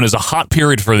 1987 is a hot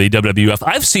period for the WWF.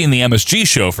 I've seen the MSG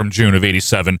show from June of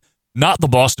 87, not the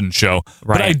Boston show.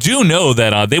 Right. But I do know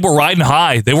that they were riding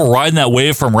high. They were riding that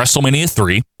wave from WrestleMania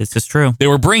 3. This is true. They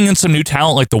were bringing in some new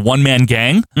talent like the One Man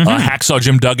Gang. Hacksaw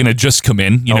Jim Duggan had just come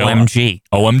in.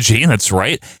 OMG, that's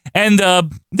right. And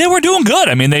they were doing good.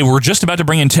 I mean, they were just about to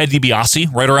bring in Ted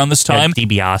DiBiase right around this time.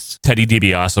 Teddy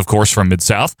DiBiase, of course, from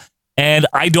Mid-South. And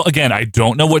I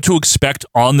don't know what to expect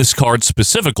on this card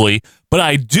specifically, but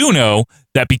I do know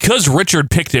that because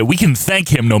Richard picked it, we can thank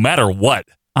him no matter what.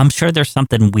 I'm sure there's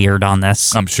something weird on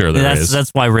this. I'm sure there is. That's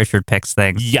why Richard picks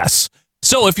things. Yes.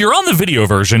 So if you're on the video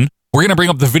version, we're going to bring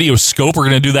up the video scope. We're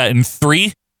going to do that in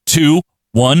 3, 2,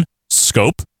 1,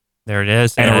 scope. There it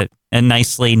is. And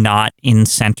nicely not in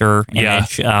center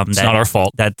image. It's not our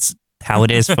fault. That's how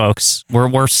it is, folks.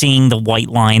 We're seeing the white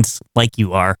lines like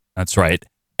you are. That's right.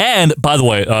 And by the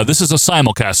way, this is a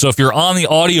simulcast. So if you're on the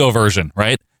audio version,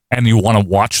 right, and you want to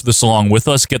watch this along with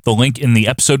us, get the link in the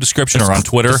episode description or on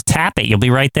Twitter. Just tap it. You'll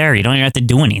be right there. You don't even have to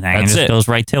do anything. That's it just goes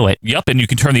right to it. Yep, and you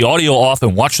can turn the audio off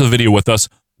and watch the video with us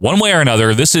one way or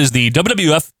another. This is the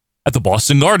WWF at the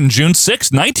Boston Garden, June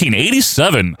 6,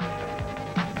 1987.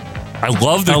 I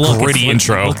love the gritty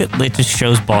intro. Look at it, just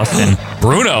shows Boston.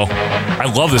 Bruno. I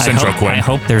love this intro, Quinn. I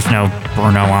hope there's no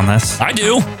Bruno on this. I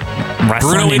do. Wrestling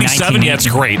Bruno 87, yeah, it's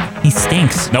great. He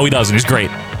stinks. No, he doesn't. He's great.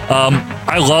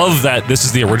 I love that this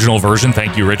is the original version.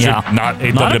 Thank you, Richard. Yeah. Not a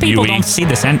WWE. A lot of people don't see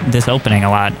this opening a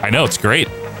lot. I know, it's great.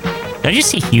 Did you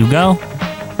see Hugo?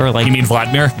 Or like, you mean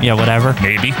Vladimir? Yeah, whatever.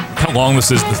 Maybe. How long this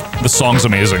is, the song's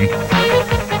amazing.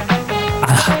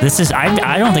 This is,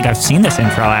 I don't think I've seen this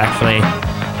intro, actually.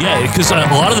 Yeah, because a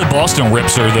lot of the Boston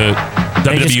rips are the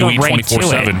WWE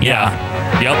 24/7.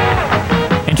 Yeah. Yep.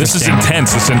 This is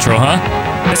intense, this intro, huh?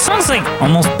 This sounds like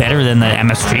almost better than the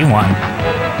MSG one.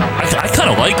 I kind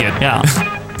of like it. Yeah.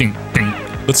 Ding, ding.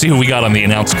 Let's see who we got on the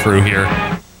announce crew here.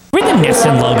 Where the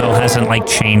Nissan logo hasn't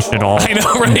changed at all. I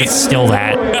know, right? It's still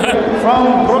that.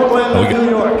 From Brooklyn, New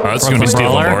York. Oh, that's going to be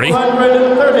Steve Lombardi.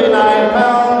 139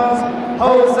 pounds,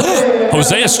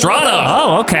 Jose Estrada.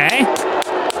 Oh, okay.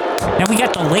 Now we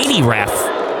got the lady ref.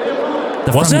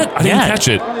 Was it? I didn't catch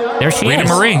it. There she Rita is.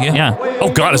 Marie, yeah.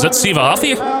 Oh, God, is that Steve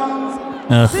Aoki?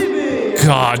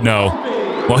 God, no.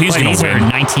 Well, he's going to win.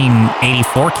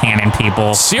 1984 canon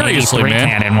people. Seriously, 83 man.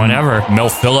 canon, whatever. Mel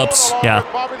Phillips. Yeah.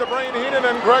 Bobby the Brain Heenan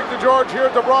and Greg DeGeorge here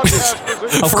at the broadcast.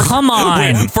 Oh, come on.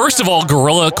 Wait, first of all,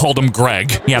 Gorilla called him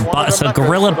Greg. Yeah, so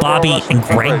Gorilla, Bobby, and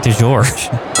Greg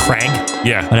DeGeorge. Craig?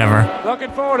 Yeah. Whatever.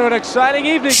 Looking forward to an exciting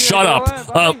evening. Shut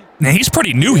up. He's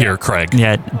pretty new here, Craig.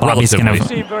 Yeah, Bobby's going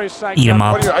to eat him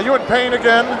up. Are you in pain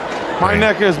again? My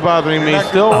neck is bothering me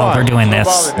still. Oh, we're doing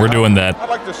this. We're doing that. I'd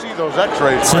like to see those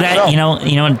x-rays. So that, you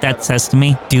know what that says to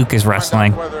me? Duke is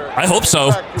wrestling. I hope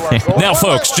so. Now,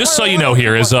 folks, just so you know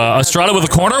here is Estrada with a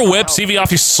corner whip. CV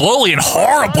Aoki slowly and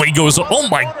horribly goes, oh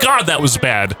my God, that was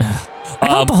bad. I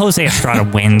hope Jose Estrada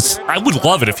wins. I would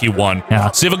love it if he won. Yeah.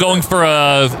 Siva going for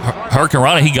Hurricane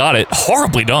Rana. He got it.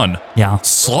 Horribly done. Yeah.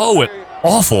 Slow and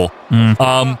awful.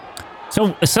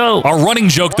 So our running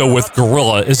joke, though, with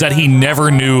Gorilla is that he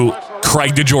never knew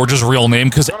Craig DeGeorge's real name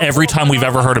because every time we've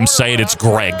ever heard him say it, it's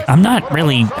Greg. I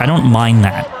don't mind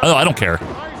that. Oh, I don't care.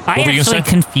 I What were you actually gonna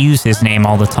say? confuse his name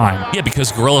all the time. Yeah,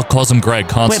 because Gorilla calls him Greg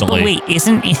constantly. Wait,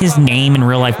 isn't his name in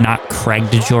real life not Craig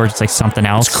DeGeorge? It's like something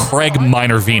else? It's Craig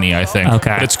Minervini, I think.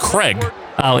 Okay. But it's Craig.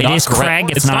 Oh, it not is Craig?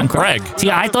 It's not Greg.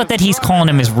 See, I thought that he's calling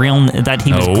him his real, that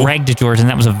he was Greg DeGeorge, and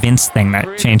that was a Vince thing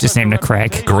that changed his name to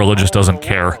Craig. Gorilla just doesn't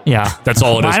care. Yeah. That's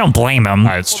all it is. I don't blame him.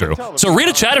 It's true. So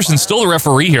Rita Chatterson's still the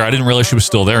referee here. I didn't realize she was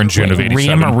still there in June of 87.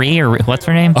 Rita Marie, or what's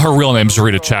her name? Her real name's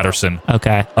Rita Chatterson.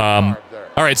 Okay.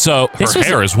 All right, so her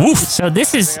hair is woof. So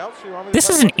this is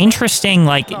an interesting,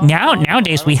 like,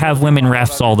 nowadays we have women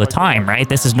refs all the time, right?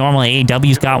 This is normally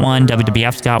AEW's got one,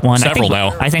 WWF's got one. Several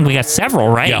now. I think we got several,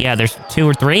 right? Yeah. There's 2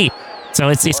 or 3. So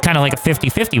it's kind of like a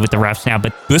 50-50 with the refs now,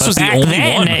 but This was the back only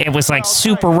then, one. It was like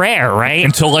super rare, right?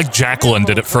 Until like Jacqueline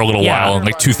did it for a little while in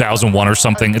like 2001 or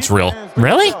something. It's real.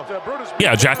 Really?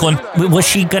 Yeah, Jacqueline. Was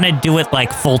she gonna do it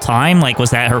like full time? Like,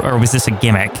 was that her, or was this a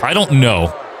gimmick? I don't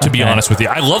know, to be honest with you.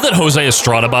 I love that Jose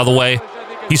Estrada, by the way.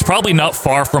 He's probably not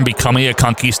far from becoming a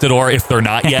conquistador if they're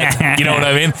not yet. You know what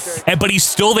I mean? But he's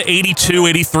still the 82,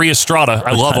 83 Estrada.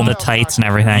 I love him. The tights and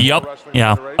everything. Yep.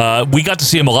 Yeah. We got to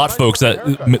see him a lot, folks, that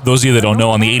those of you that don't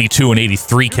know, on the 82 and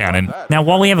 83 canon. Now,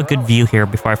 while we have a good view here,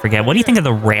 before I forget, what do you think of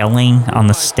the railing on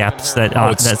the steps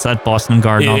that's at Boston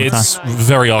Garden all the time? It's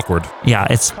very awkward. Yeah,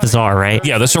 it's bizarre, right?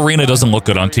 Yeah, this arena doesn't look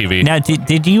good on TV. Now,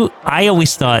 did you? I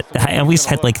always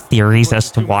had like theories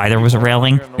as to why there was a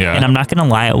railing. Yeah. And I'm not gonna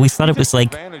lie, I always thought it was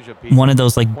like one of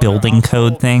those like building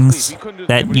code things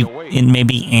that you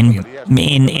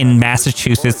in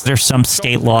Massachusetts there's some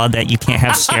state law that you can't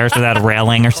have stairs without a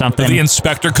railing or something. The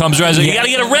inspector comes around and says, you gotta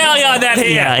get a railing on that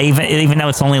here. Yeah, even though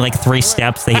it's only like 3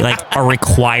 steps, they like are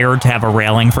required to have a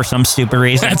railing for some stupid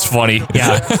reason. That's funny.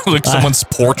 Yeah. Like someone's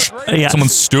porch,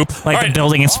 someone's stoop. Like the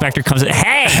building inspector comes in,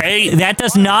 hey, that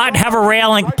does not have a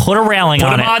railing. Put a railing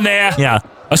on it. Put him on there. Yeah.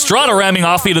 Estrada ramming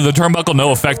Aoki to the turnbuckle,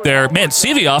 no effect there. Man,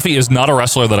 CV Aoki is not a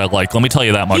wrestler that I like. Let me tell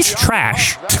you that much. He's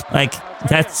trash. Like,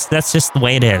 that's just the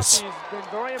way it is.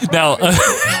 Now,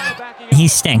 he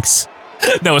stinks.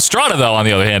 No, Estrada, though, on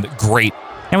the other hand, great.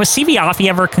 Now, was CV Aoki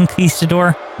ever a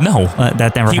conquistador? No.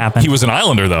 That never happened. He was an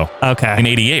Islander, though. Okay. In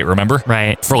 88, remember?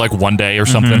 Right. For like one day or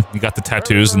something. He got the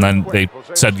tattoos, and then they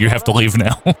said, you have to leave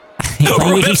now.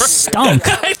 He stunk.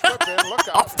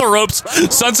 Off the ropes.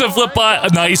 Sunset flip by,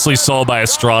 nicely sold by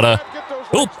Estrada.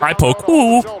 Oop, eye poke.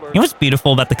 Ooh. You know what's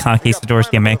beautiful about the Conquistadors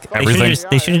gimmick? Everything.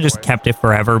 They should have just kept it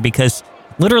forever, because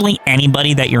literally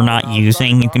anybody that you're not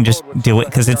using, you can just do it,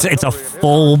 because it's a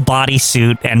full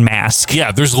bodysuit and mask.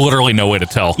 Yeah, there's literally no way to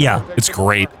tell. Yeah. It's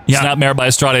great. Yeah. Snap mare by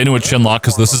Estrada into a chin lock,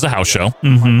 because this is a house show.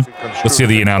 Mm-hmm. Let's see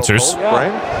the announcers.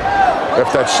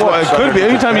 If that's it could be.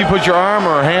 Anytime you put your arm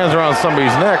or hands around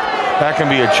somebody's neck, that can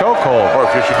be a chokehold. Or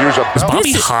if you should use a... Is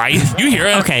Bobby high? You hear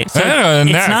it? Okay, so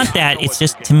it's not that. It's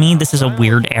just, to me, this is a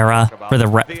weird era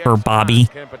for Bobby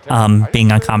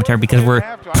being on commentary, because we're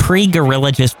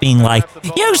pre-Gorilla just being like,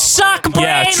 you suck, Brain!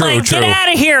 Yeah, true. Get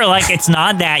out of here! Like, it's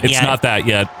not that yet. It's not that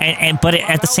yet. But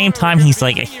at the same time, he's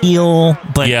like a heel,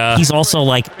 but he's also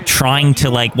like trying to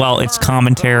like, well, it's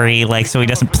commentary, like, so he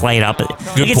doesn't play it up.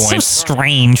 It's so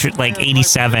strange, like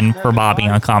 87 for Bobby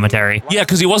on commentary. Yeah,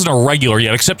 because he wasn't a regular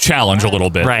yet, except Challenge a little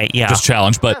bit. Right, yeah. Just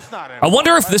Challenge. But I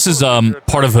wonder if this is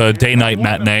part of a day-night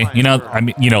matinee. You know, I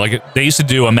mean, like they used to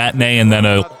do a matinee and then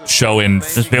a show in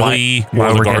Philly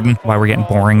or the Garden. Why we're getting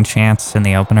boring chants in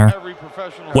the opener?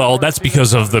 Well, that's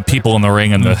because of the people in the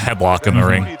ring and the headlock in the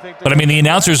ring. But I mean, the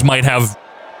announcers might have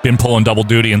been pulling double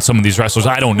duty in some of these wrestlers.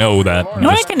 I don't know that. You know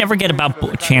what I can never get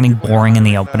about chanting boring in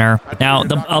the opener? Now,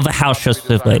 of a house show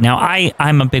specifically. Now,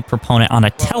 I'm a big proponent on a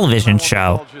television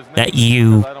show that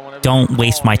you don't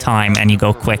waste my time and you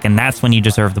go quick, and that's when you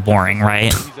deserve the boring,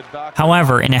 right?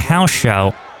 However, in a house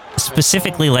show,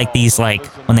 specifically like these, like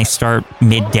when they start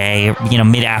midday,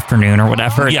 mid-afternoon or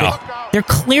whatever, they're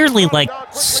clearly like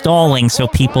stalling so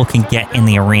people can get in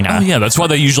the arena. Oh yeah, that's why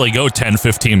they usually go 10,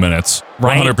 15 minutes.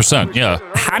 Right? 100%, yeah.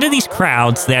 How do these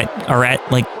crowds that are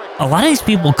at, like, a lot of these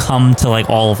people come to like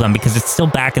all of them because it's still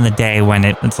back in the day when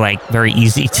it's like very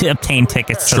easy to obtain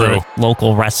tickets to the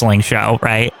local wrestling show,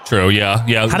 right? True, yeah.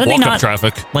 How do they not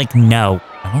traffic? Like, no.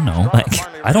 I don't know.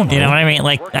 Like, I don't know. You know what I mean?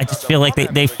 Like, I just feel like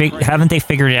haven't they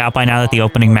figured it out by now that the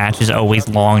opening match is always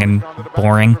long and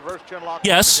boring?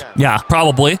 Yes. Yeah.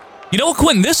 Probably. You know what,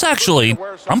 Quentin? This actually,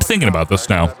 I'm thinking about this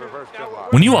now.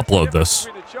 When you upload this,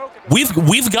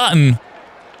 we've gotten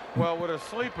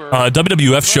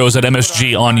WWF shows at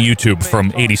MSG on YouTube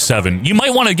from '87. You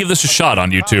might want to give this a shot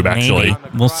on YouTube, actually.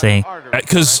 Maybe. We'll see.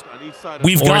 Because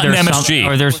we've gotten MSG.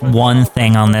 Or there's one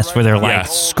thing on this where they're like,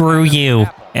 screw you.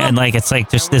 And like, it's like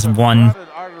just this one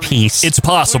piece. It's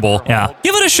possible. Yeah.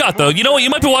 Give it a shot, though. You know what? You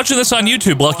might be watching this on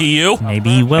YouTube. Lucky you. Maybe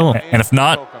you will. And if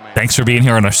not, thanks for being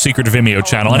here on our secret Vimeo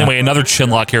channel. Anyway, another chin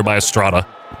lock here by Estrada.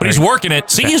 But he's working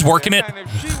it. See, he's working it.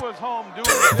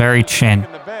 Very chin.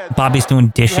 Bobby's doing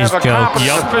dishes jokes.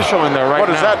 Official in there right now. What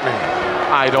does that mean?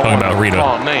 I don't Talking want about to Rita.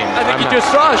 call names. I think you just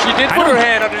saw she did put her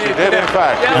hand underneath. She did, in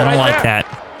fact. I don't like that.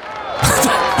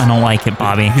 I don't like it,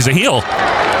 Bobby. He's a heel.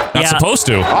 Not supposed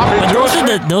to.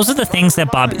 But those are the things that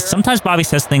Bobby. Sometimes Bobby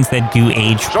says things that do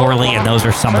age poorly, and those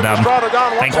are some of them.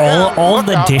 Like all of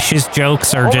the dishes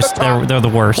jokes are just they're the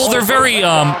worst. Well, they're very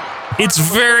it's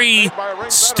very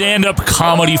stand-up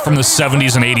comedy from the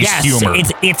 70s and 80s humor.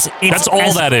 It's that's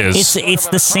all that is. It's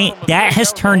the same. That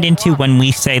has turned into when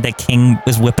we say that King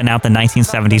was whipping out the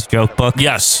 1970s joke book.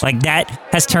 Yes. Like that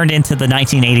has turned into the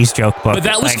 1980s joke book. But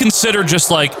that was considered just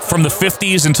like from the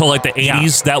 50s until like the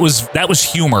 80s. Yeah. That was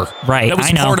humor. Right. That was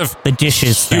I know. Part of the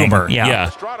dishes humor. Thing. Yeah.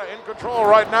 in control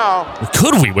right now.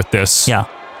 Could we with this? Yeah.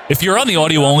 If you're on the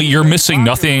audio only, you're missing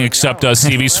nothing except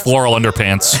CV's floral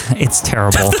underpants. It's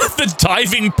terrible. The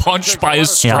diving punch by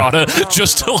Estrada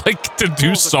just to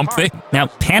do something. Now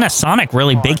Panasonic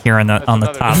really big here on the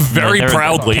top. Very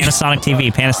proudly. Panasonic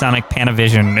TV, Panasonic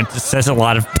Panavision. It just says a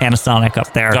lot of Panasonic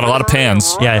up there. Got a lot of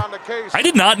pans. Yeah. I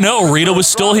did not know Rita was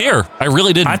still here. I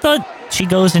really didn't. I thought she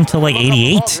goes until like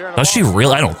 88. Does she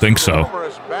really? I don't think so.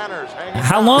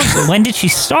 How long? When did she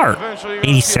start?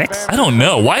 86? I don't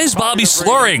know. Why is Bobby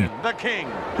slurring? Let him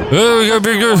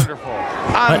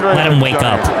wake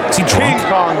up. Is he drunk? King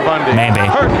Kong Bundy. Maybe.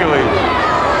 Hercules.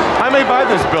 I may buy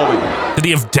this building. Did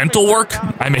he have dental work?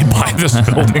 I may buy this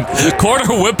building.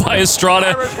 Corner whip by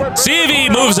Estrada. CV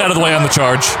moves out of the way on the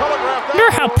charge. I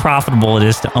wonder how profitable it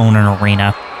is to own an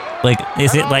arena. Like,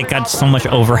 is it like got so much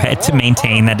overhead to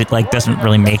maintain that it like doesn't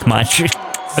really make much?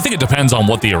 I think it depends on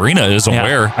what the arena is and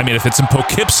where. I mean, if it's in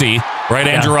Poughkeepsie, right?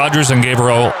 Andrew Rogers and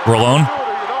Gabriel Rolón,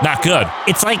 not good.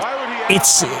 It's like,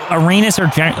 arenas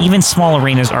are, even small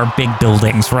arenas are big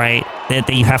buildings, right? That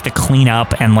you have to clean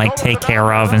up and like take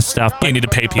care of and stuff. But you need to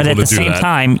pay people to do that. But at the same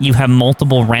time, you have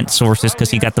multiple rent sources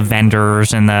because you got the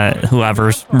vendors and the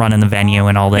whoever's running the venue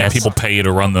and all this. Yeah, people pay you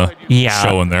to run the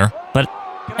show in there. But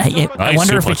I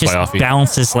wonder if it just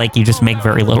balances, like you just make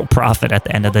very little profit at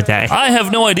the end of the day. I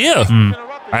have no idea.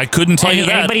 I couldn't tell you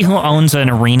that. Anybody who owns an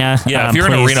arena, if you're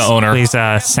an arena owner, please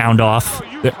sound off.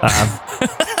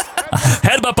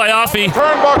 Headbutt by Offie.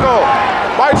 Turnbuckle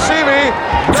by CV.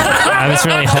 I was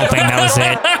really hoping that was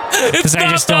it. Because I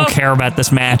just don't care about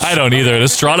this match. I don't either.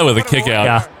 Estrada with a kick out.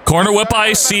 Yeah. Corner whip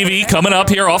by CV coming up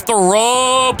here off the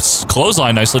ropes.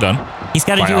 Clothesline, nicely done. He's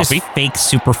got to do his fake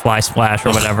Superfly splash or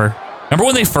whatever. Remember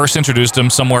when they first introduced him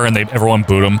somewhere and everyone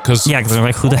booed him? Because they're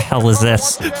like, who the hell is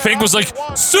this? Fink was like,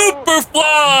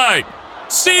 Superfly!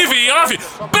 CV,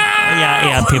 Offie, bam!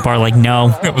 Yeah, people are like,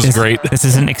 no. It was great. This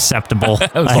isn't acceptable.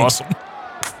 That was awesome.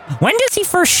 When does he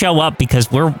first show up?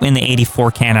 Because we're in the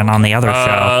 84 canon on the other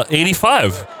show.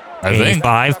 85, I think.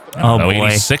 85? Oh, boy.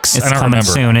 86? It's I don't coming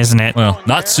remember. soon, isn't it? Well,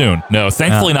 not soon. No,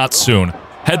 thankfully not soon.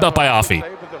 Headbutt by Offie.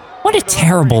 What a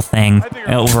terrible thing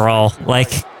overall.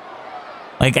 Like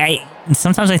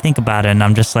sometimes I think about it and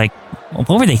I'm just like, what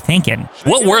were they thinking?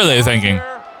 What were they thinking?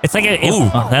 It's like,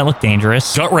 that looked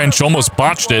dangerous. Gut wrench almost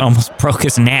botched it. Almost broke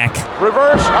his neck.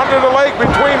 Reverse under the leg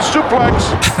between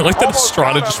suplex. I like that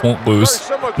Estrada just won't lose.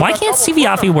 Why can't CV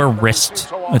Offie wear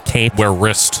wrist tape? Wear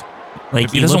wrist.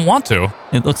 Like he doesn't want to.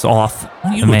 It looks off.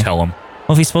 You would tell him.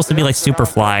 Well, if he's supposed to be like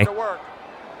Superfly,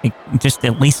 just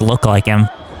at least look like him.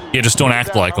 Yeah, just don't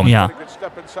act like him. Yeah.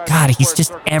 God, he's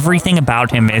just, everything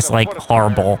about him is like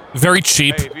horrible. Very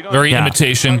cheap, very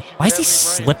imitation. Why is he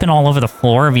slipping all over the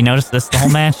floor? Have you noticed this the whole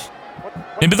match?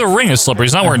 Maybe the ring is slippery.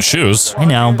 He's not wearing shoes. I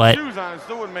know, but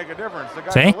wouldn't make a difference. The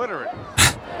guy's See? illiterate.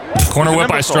 Corner whip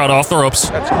by Estrada off the ropes.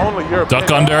 That's only your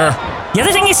Duck under. The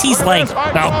other thing is he's like,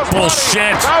 Now,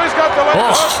 bullshit. Now he's got the leg.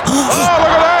 Oh. Oh, look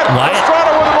at that. What?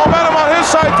 Estrada with the momentum on his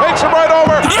side takes him right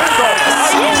over.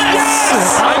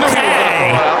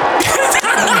 okay.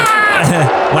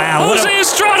 Wow. Jose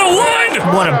Estrada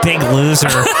won. What a big loser.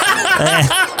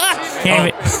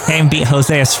 Can't even beat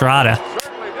Jose Estrada.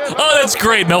 Oh, that's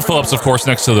great. Mel Phillips, of course,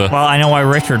 next to the... Well, I know why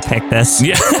Richard picked this.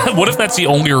 Yeah, what if that's the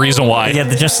only reason why? Yeah,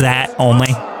 just that only.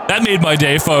 That made my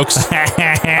day, folks.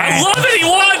 I love it. He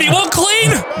won. He won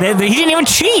clean. He didn't even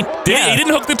cheat. Did he? He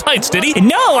didn't hook the tights, did he?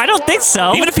 No, I don't think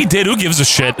so. Even if he did, who gives a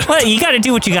shit? Well, you got to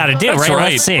do what you got to do, That's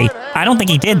right? Let's see. I don't think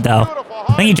he did, though.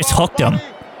 I think he just hooked him.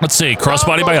 Let's see.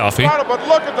 Crossbody by Offie. But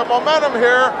look at the momentum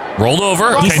here. Rolled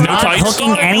over. He's Okay, no not tights.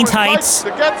 hooking any tights. To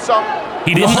get some.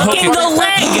 He didn't hook Hooking it. the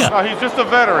leg. No, he's just a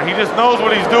veteran. He just knows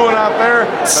what he's doing out there.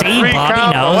 See, the 3 Bobby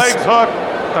count, knows. The legs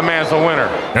hooked. The man's the winner.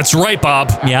 That's right,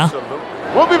 Bob. Yeah.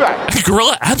 We'll be back.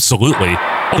 Gorilla, absolutely.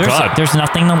 Oh, God. There's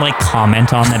nothing to like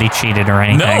comment on that he cheated or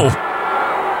anything. No.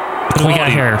 What do we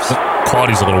got here?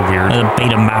 Quality's a little weird.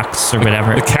 Betamax or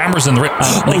whatever. The camera's in the...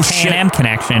 The Can-Am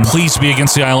connection. Please be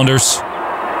against the Islanders.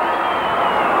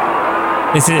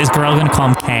 Is Gorilla going to call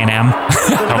him Can-Am?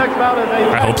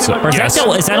 I hope so. Or is, Yes.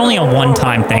 is that only a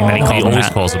one-time thing that he calls He him always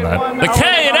that? calls him that. The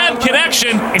K&M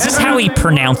connection. Is this how he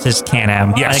pronounces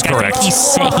Can-Am? Yes, like, correct. I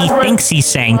think he thinks he's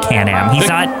saying Can-Am. He's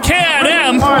not...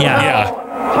 K&M.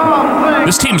 Yeah.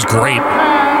 This team's great.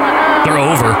 They're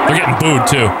over. They're getting booed,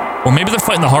 too. Or maybe they're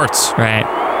fighting the Hearts. Right.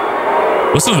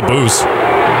 Listen to the boos.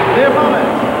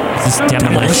 This is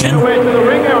Demolition.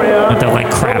 With the, like,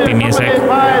 crappy music.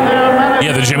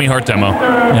 Yeah, the Jimmy Hart demo.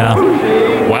 Yeah.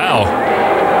 Wow.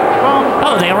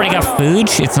 Oh, they already got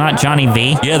Fuge? It's not Johnny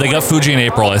V? Yeah, they got Fuji in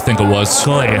April, I think it was.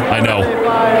 Good. I know.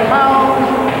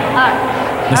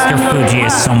 Mr. Fuji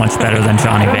is so much better than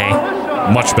Johnny V.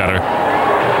 Much better.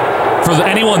 For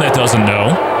anyone that doesn't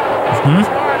know,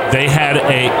 they had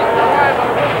a...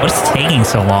 What's taking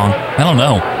so long? I don't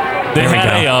know. They There we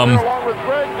had go.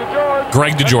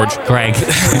 Greg DeGeorge. Greg.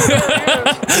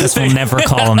 This will never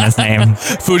call him his name.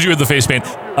 Fuji with the face paint.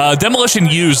 Demolition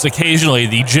used occasionally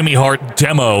the Jimmy Hart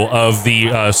demo of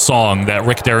the song that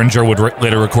Rick Derringer would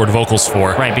later record vocals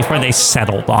for. Right, before they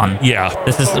settled on. Yeah.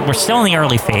 We're still in the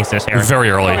early phases here. Very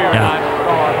early.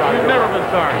 Yeah. You've never been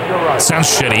sorry. You're right. Sounds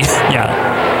shitty.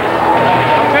 Yeah.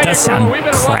 Does sound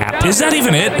crap. Is that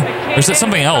even it? Or is it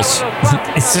something else?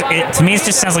 To me, it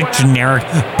just sounds like generic.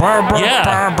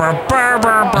 Yeah.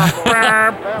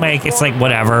 Like, it's like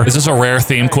whatever. Is this a rare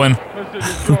theme, Quinn?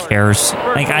 Who cares?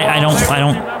 Like, I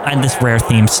don't this rare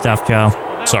theme stuff, Joe.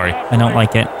 Sorry. I don't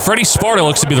like it. Freddie Sparta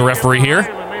looks to be the referee here.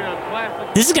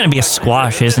 This is going to be a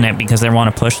squash, isn't it? Because they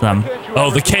want to push them.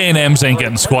 Oh, the K&Ms ain't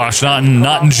getting squashed. Not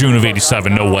in June of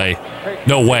 '87. No way.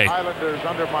 No way.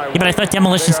 Yeah, but I thought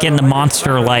Demolition's getting the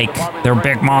monster, like, they're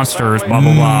big monsters, blah,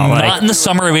 blah, blah. Like, Not in the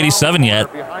summer of '87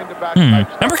 yet. Remember,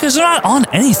 because they're not on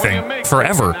anything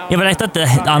forever. Yeah, but I thought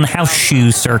on the house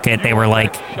shoe circuit, they were,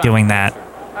 like, doing that.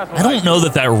 I don't know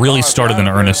that really started in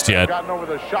earnest yet.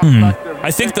 I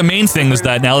think the main thing is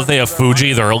that now that they have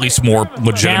Fuji, they're at least more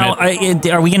legitimate.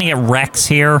 Now, are we going to get Rex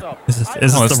here? Is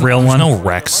this No, the real one? No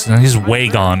Rex. He's way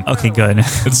gone. Okay, good.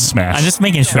 It's Smash. I'm just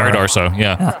making sure. Barry Darso,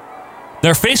 yeah.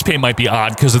 Their face paint might be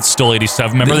odd because it's still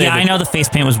 '87. Remember? I know the face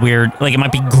paint was weird. Like, it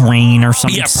might be green or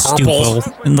something. Yeah, purple.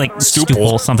 Stupid. Like,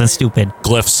 stupid. Something stupid.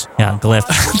 Glyphs. Yeah, glyphs.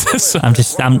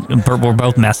 We're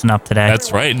both messing up today.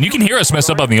 That's right. And you can hear us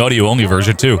mess up on the audio-only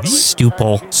version, too.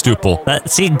 Stupid. See,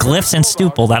 glyphs and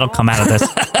stupid, that'll come out of this.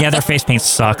 Yeah, their face paint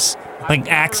sucks.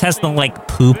 Like, Axe has the, like,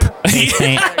 poop face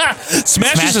paint.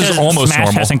 Smash is almost Smash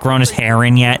normal. hasn't grown his hair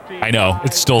in yet. I know.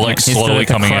 It's still, like, He's slowly like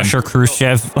coming in. Crusher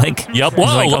Khrushchev, like, Yep. he's,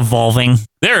 Whoa. like, evolving.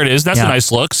 There it is. That's a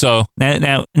nice look. So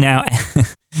Now,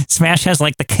 Smash has,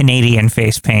 like, the Canadian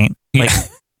face paint. Like,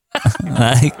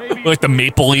 like the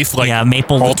Maple Leaf, like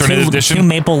Maple alternate edition. Two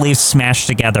Maple Leafs smashed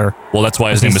together. Well, that's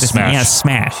why his name is Smash. Yeah,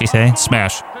 Smash, you say?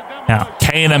 Smash. Yeah.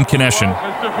 K&M Connection.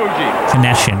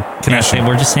 Connection.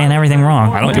 We're just saying everything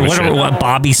wrong. I don't give a shit. What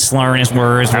Bobby's slurring his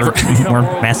words.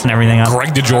 We're messing everything up.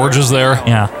 Greg DeGeorge is there.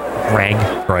 Yeah. Greg.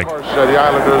 The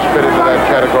Islanders fit into that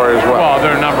category as well. Well,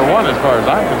 they're number one as far as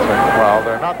I'm concerned. Well,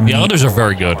 they're not. The Islanders are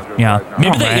very good. Yeah.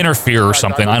 Maybe they interfere or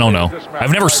something. I don't know.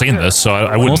 I've never seen this, so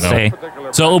I wouldn't know. See.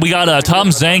 So we got Tom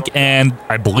Zenk, and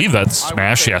I believe that's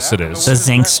Smash. Yes, it is. The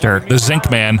Zinkster. The Zink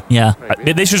Man. Yeah.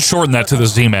 They should shorten that to the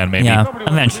Z-Man, maybe. Yeah,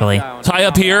 eventually. Tie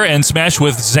up here and Smash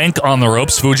with Zenk on the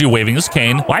ropes. Fuji waving his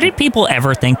cane. Why did people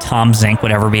ever think Tom Zink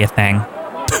would ever be a thing?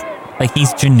 Like,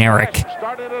 he's generic.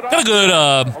 Got a good,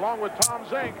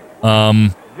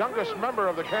 youngest member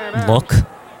of the look,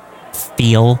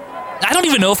 feel. I don't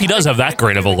even know if he does have that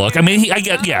great of a look. I mean,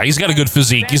 he's got a good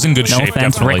physique. He's in good No shape,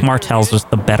 offense, definitely. Rick Martel's just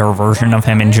the better version of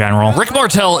him in general. Rick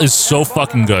Martel is so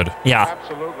fucking good. Yeah.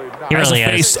 He really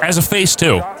is. As a face,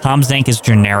 too. Tom Zank is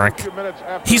generic.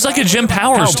 He's like a Jim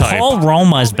Powers type. Paul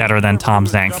Roma is better than Tom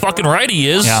Zank. Fucking right he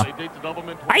is. Yeah.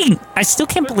 I still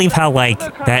can't believe how, like,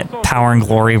 that Power and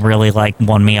Glory really, like,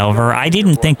 won me over. I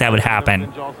didn't think that would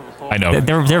happen. I know.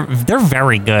 They're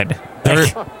very good.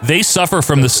 They suffer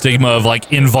from the stigma of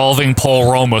like involving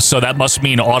Paul Roma, so that must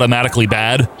mean automatically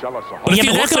bad. But if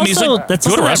you look at him, he's a that's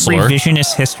good also wrestler. that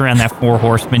revisionist history on that Four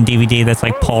Horsemen DVD that's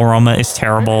like Paul Roma is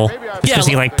terrible because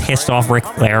he like pissed off Ric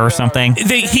Flair or something.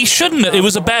 He shouldn't. It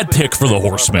was a bad pick for the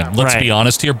Horsemen. Let's be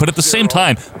honest here. But at the same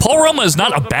time, Paul Roma is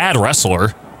not a bad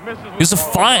wrestler. He's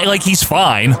he's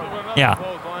fine.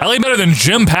 Yeah. I like him better than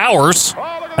Jim Powers.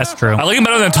 That's true. I like him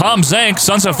better than Tom Zank.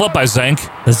 Sunset Flip by Zank.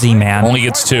 The Z-Man. Only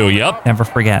gets 2, yep. Never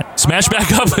forget. Smash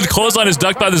back up and clothesline is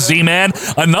ducked by the Z-Man.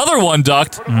 Another one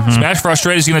ducked. Smash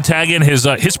frustrated. He's going to tag in his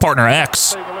partner,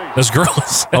 X. This girl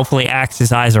is... Hopefully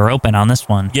Ax's eyes are open on this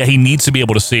one. Yeah, he needs to be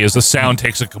able to see as the sound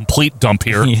takes a complete dump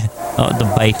here.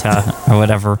 The beta or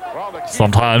whatever.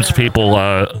 Sometimes people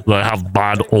they have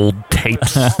bad old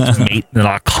tapes, mate, and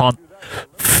I can't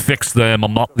fix them.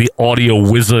 I'm not the audio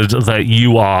wizard that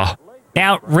you are.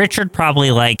 Now, Richard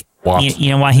probably like, What? you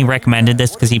know why he recommended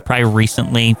this? Because he probably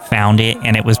recently found it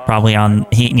and it was probably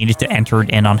he needed to enter it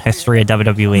in on History of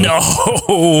WWE.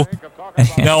 No!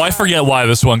 No, I forget why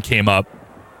this one came up.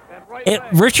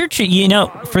 Richard should,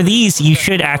 for these, you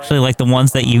should actually, like the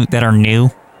ones that are new,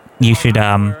 you should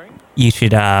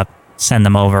send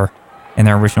them over in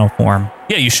their original form.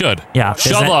 Yeah, you should. Yeah.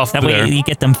 Shove off that there. way you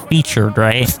get them featured,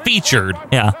 right? Featured.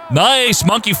 Yeah. Nice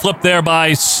monkey flip there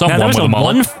by someone Now, with there a was a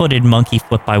mullet. one-footed monkey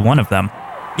flip by one of them.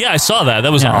 Yeah, I saw that.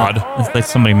 That was odd. It's like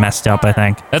somebody messed up, I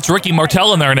think. That's Ricky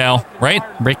Martel in there now, right?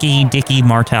 Ricky Dicky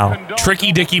Martel.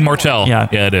 Tricky Dicky Martel. Yeah.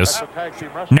 Yeah, it is.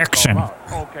 Nixon.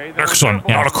 Nixon,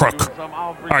 not a crook.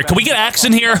 All right, can we get Axe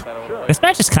in here? This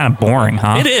match is kind of boring,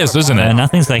 huh? It is, isn't it?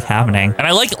 Nothing's like happening. And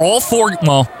I like all four.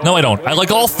 Well, no, I don't. I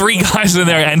like all 3 guys in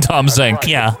there and Tom Zank.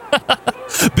 Yeah.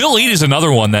 Bill Eade is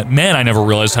another one that, man, I never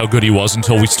realized how good he was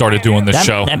until we started doing this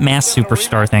show. That Mass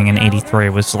Superstar thing in '83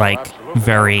 was like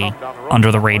very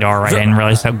under the radar. I didn't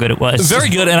realize how good it was. Very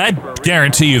good, and I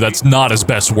guarantee you that's not his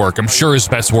best work. I'm sure his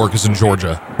best work is in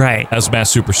Georgia. Right. As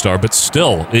Mass Superstar, but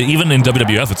still, even in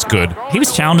WWF, it's good. He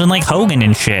was challenging like Hogan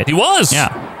and shit. He was. Yeah.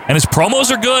 And his promos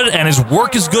are good, and his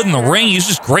work is good in the ring. He's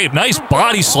just great. Nice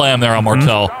body slam there on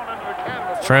Martel.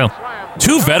 True.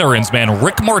 2 veterans, man.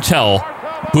 Rick Martel,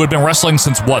 who had been wrestling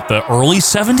since, what, the early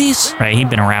 70s? Right, he'd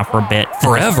been around for a bit.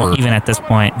 Forever. Even at this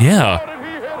point. Yeah.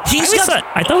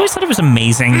 I always thought it was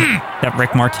amazing that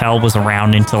Rick Martel was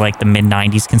around until like the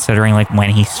mid-90s, considering like when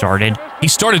he started. He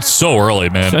started so early,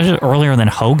 man. Started earlier than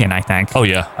Hogan, I think. Oh,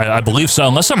 yeah. I believe so,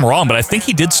 unless I'm wrong, but I think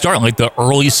he did start in like the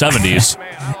early 70s.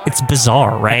 It's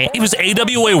bizarre, right? He was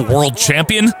AWA World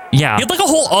Champion. Yeah. He had like a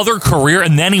whole other career,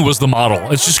 and then he was the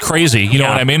model. It's just crazy. You know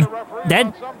what I mean?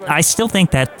 I still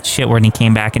think that shit when he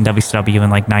came back in WCW in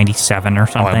like 97 or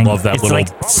something. I love that little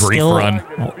brief run.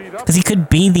 Because he could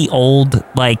be the old,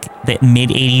 like, the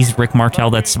mid-80s Rick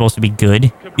Martel that's supposed to be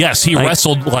good. Yes, he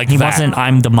wrestled like he that. wasn't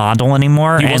I'm the model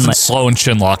anymore. He wasn't like, slow and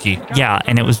chin-locky. Yeah,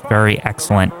 and it was very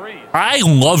excellent. I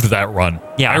loved that run.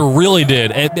 Yeah. I really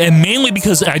did. And mainly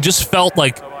because I just felt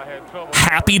like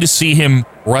happy to see him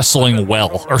wrestling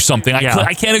well or something.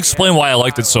 I can't explain why I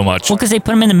liked it so much. Well, because they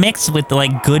put him in the mix with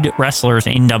like good wrestlers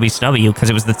in WCW because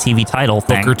it was the TV title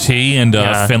thing. Booker T and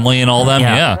Finlay and all them.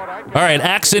 Yeah. All right,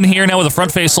 Axe in here now with a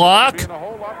front face lock.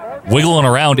 Wiggling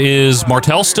around is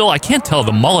Martel still? I can't tell.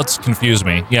 The mullets confuse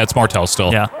me. Yeah, it's Martel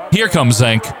still. Yeah. Here comes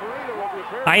Zank.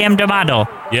 I am D'Amato.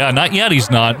 Yeah, not yet. He's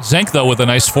not. Zank, though, with a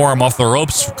nice forearm off the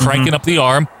ropes, cranking up the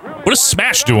arm. What is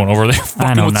Smash doing over there?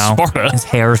 I don't know. Sparta? His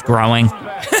hair's growing.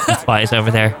 That's why he's over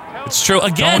there. It's true.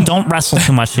 Again, don't wrestle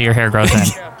too much so your hair grows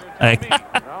in. Like,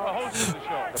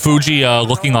 Fuji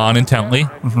looking on intently.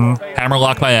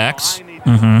 Hammerlock by Axe.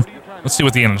 Let's see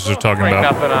what the innings are talking about.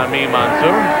 Nothing on me,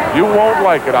 Monsoon. You won't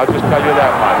like it. I'll just tell you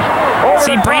that much.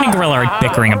 See, Brain and Gorilla are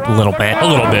bickering a little bit. A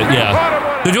little bit,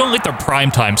 yeah. They're doing like their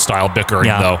primetime style bickering,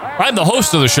 though. I'm the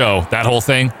host of the show. That whole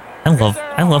thing. I love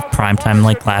primetime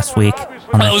like last week.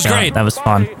 That was great. That was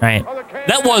fun, right?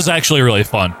 That was actually really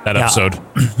fun, that episode.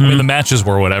 I mean, the matches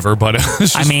were whatever, but it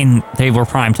was just, I mean, they were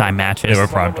primetime matches. They were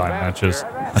primetime matches.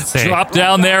 Let's see. Drop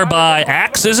down there by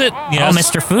Axe, is it? Yes. Oh,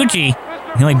 Mr. Fuji.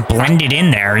 He like blended in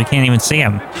there. You can't even see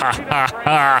him.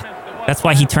 That's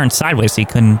why he turned sideways. So he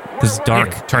couldn't, because it's dark.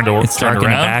 It's dark in the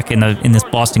back. In this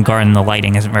Boston Garden, the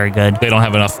lighting isn't very good. They don't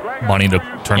have enough money to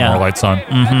turn more lights on.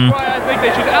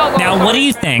 Now, what do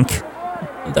you think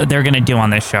they're going to do on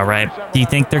this show, right? Do you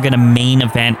think they're going to main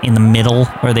event in the middle,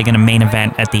 or are they going to main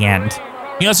event at the end?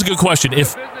 Yeah, that's a good question.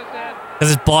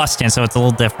 Because it's Boston, so it's a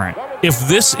little different. If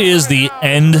this is the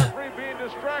end,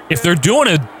 if they're doing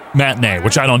a matinee,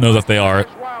 which I don't know that they are,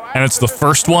 and it's the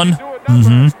first one,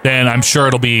 then I'm sure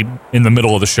it'll be in the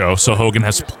middle of the show, so Hogan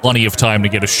has plenty of time to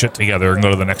get his shit together and go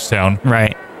to the next town.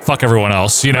 Right. Fuck everyone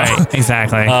else, you know? Right,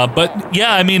 exactly. But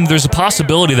yeah, I mean, there's a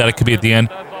possibility that it could be at the end.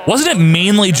 Wasn't it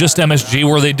mainly just MSG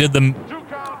where they did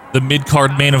the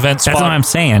mid-card main event spot? That's what I'm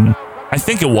saying. I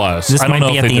think it was. This I don't might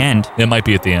know be if at they the did. end. It might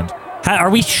be at the end.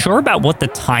 Are we sure about what the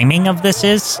timing of this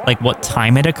is? Like, what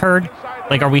time it occurred?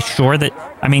 Like, are we sure that...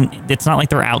 I mean, it's not like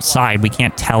they're outside. We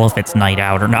can't tell if it's night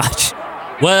out or not.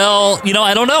 Well,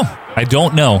 I don't know. I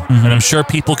don't know. And I'm sure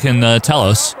people can tell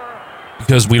us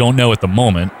because we don't know at the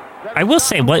moment. I will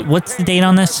say, what's the date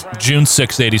on this? June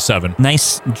 6th, 87.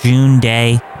 Nice June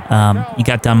day. You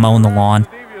got done mowing the lawn.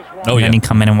 Oh, and then you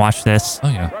come in and watch this. Oh,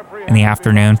 yeah. In the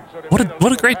afternoon.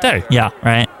 What a great day. Yeah,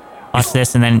 right. Watch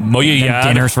this, and then,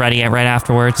 dinner's ready right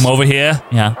afterwards. Come over here.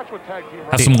 Yeah.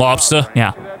 Have some lobster.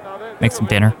 Yeah. Make some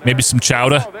dinner. Maybe some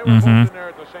chowder.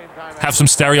 Mm-hmm. Have some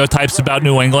stereotypes about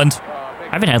New England. I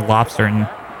haven't had lobster in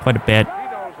quite a bit.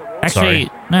 Actually,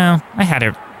 no, I had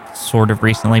it sort of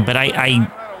recently, but I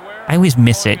always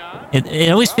miss it. It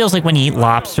always feels like when you eat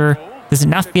lobster, does it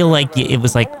not feel like it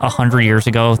was like 100 years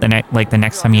ago, the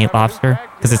next time you ate lobster?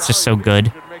 Because it's just so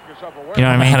good. You know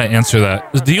what I mean? How to answer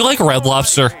that. Do you like Red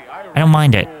Lobster? I don't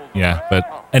mind it. Yeah,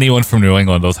 but anyone from New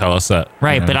England will tell us that.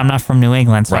 Right, but I'm not from New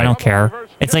England, so Right. I don't care.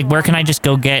 It's like, where can I just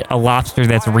go get a lobster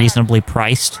that's reasonably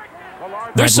priced?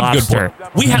 There's some good.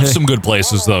 We have some good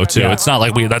places though too. Yeah. It's not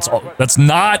like that's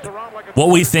not what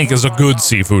we think is a good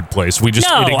seafood place. We just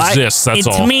it exists. That's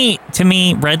all. To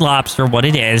me, Red Lobster, what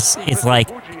it is like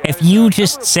if you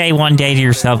just say one day to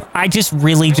yourself, I just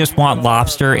really just want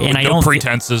lobster, and I don't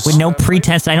pretenses. With no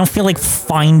pretense, I don't feel like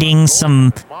finding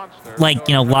some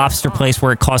lobster place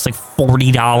where it costs like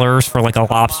 $40 for like a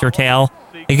lobster tail.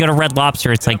 You go to Red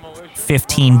Lobster, it's like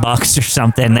 $15 or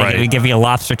something. They give you a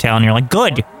lobster tail, and you're like,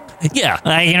 good.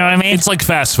 Yeah. You know what I mean? It's like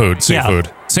fast food, seafood.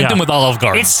 Yeah. Same thing with Olive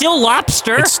Garden. It's still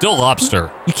lobster. It's still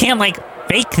lobster. You can't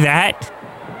fake that.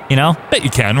 You know? Bet you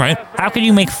can, right? How could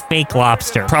you make fake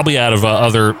lobster? Probably out of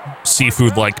other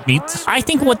seafood-like meats. I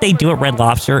think what they do at Red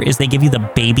Lobster is they give you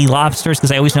the baby lobsters,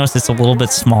 because I always notice it's a little bit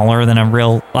smaller than a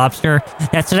real lobster.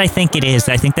 That's what I think it is.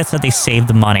 I think that's how they save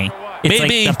the money. It's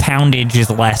Maybe. like the poundage is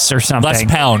less or something. Less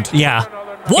pound. Yeah.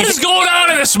 What is going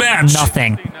on in this match?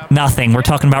 Nothing. We're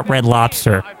talking about Red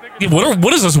Lobster. What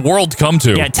does this world come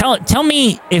to? Yeah, tell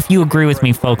me if you agree with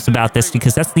me, folks, about this,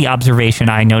 because that's the observation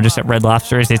I noticed at Red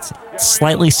Lobster is it's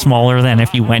slightly smaller than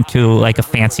if you went to like a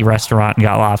fancy restaurant and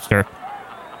got lobster.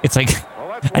 It's like,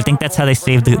 I think that's how they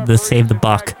save the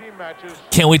buck.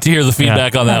 Can't wait to hear the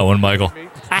feedback on that one, Michael.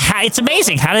 It's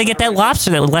amazing. How do they get that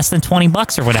lobster that was less than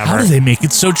 $20 or whatever? How do they make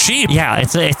it so cheap? Yeah,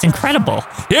 it's incredible.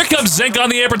 Here comes Zink on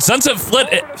the apron. Sunset flip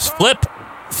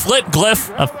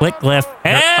glyph. A flick glyph.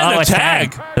 And a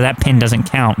tag. So that pin doesn't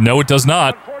count. No, it does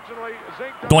not.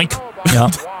 Doink.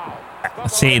 Yep.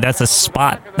 See, that's a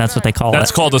spot. That's what they call it.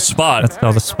 That's called a spot. That's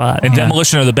called a spot. And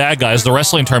Demolition are the bad guys. The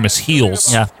wrestling term is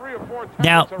heels. Yeah.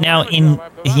 Now,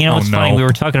 it's funny. We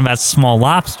were talking about small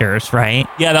lobsters, right?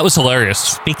 Yeah, that was hilarious.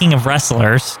 Speaking of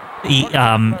wrestlers,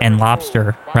 and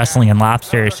lobster, wrestling and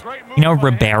lobsters,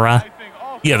 Ribera?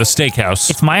 Yeah, the steakhouse.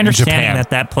 It's my understanding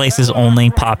that place is only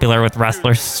popular with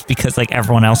wrestlers because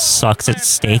everyone else sucks at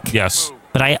steak. Yes.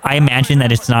 But I imagine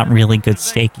that it's not really good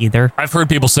steak either. I've heard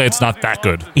people say it's not that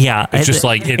good. Yeah. It's just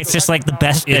like the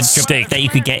best steak that you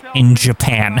could get in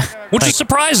Japan. Which is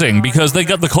surprising because they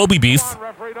got the Kobe beef.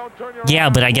 Yeah,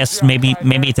 but I guess maybe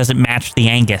it doesn't match the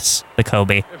Angus, the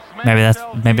Kobe.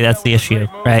 Maybe that's the issue,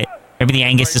 right? Maybe the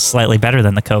Angus is slightly better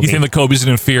than the Kobe. You think the Kobe's an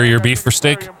inferior beef for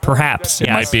steak? Perhaps, It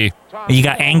might be. You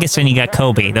got Angus and you got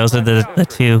Kobe. Those are the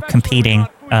two competing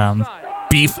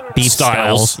beef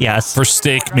styles. Yes, for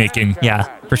steak making. Yeah,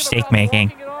 for steak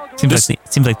making.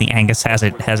 Seems like the Angus has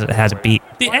it beat.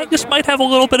 The Angus might have a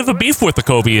little bit of a beef with the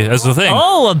Kobe as the thing.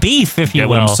 Oh, a beef, if you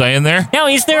will. Get what I'm saying there? Now,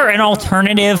 is there an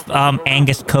alternative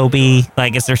Angus Kobe?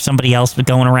 Like, is there somebody else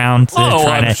going around to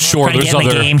I'm sure try to there's get in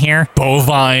other the game here?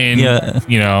 Bovine,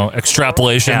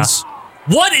 extrapolations. Yeah.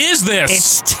 What is this?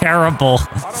 It's terrible.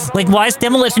 Like, why is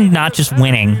Demolition not just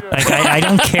winning? Like, I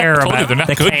don't care about they're not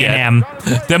the good K&M.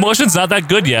 Yet. Demolition's not that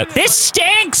good yet. This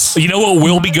stinks. You know what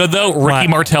will be good though? Ricky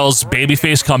Martel's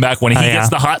babyface comeback when he gets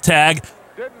the hot tag.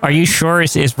 Are you sure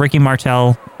is Ricky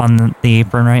Martel on the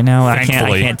apron right now? I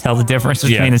can't tell the difference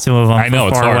between the two of them. I know,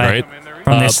 it's far hard, away. right?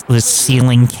 From this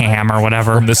ceiling cam or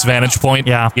whatever. From this vantage point?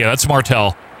 Yeah. Yeah, that's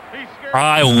Martel.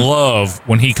 I love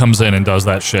when he comes in and does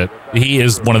that shit. He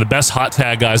is one of the best hot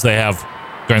tag guys they have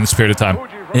during this period of time.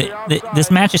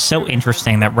 This match is so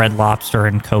interesting that Red Lobster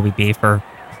and Kobe Beef are.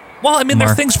 Well, I mean, there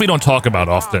are things we don't talk about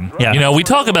often. Yeah. You know, we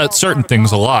talk about certain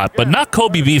things a lot, but not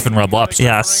Kobe Beef and Red Lobster.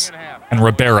 Yes. And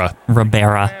Ribera.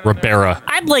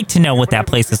 I'd like to know what that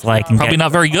place is like. And Probably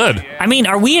not very good. I mean,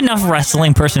 are we enough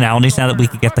wrestling personalities now that we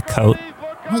could get the coat?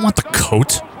 I don't want the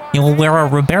coat. Yeah, we'll wear our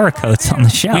Ribera coats on the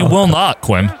show. We will not,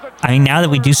 Quinn. I mean, now that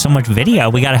we do so much video,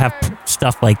 we got to have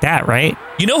stuff like that, right?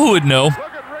 You know who would know?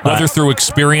 Whether through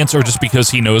experience or just because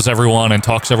he knows everyone and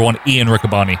talks to everyone, Ian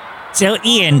Riccaboni. So,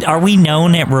 Ian, are we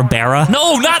known at Ribera?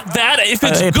 No, not that. If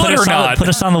it's good or not. Put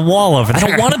us on the wall over there. I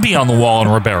don't want to be on the wall in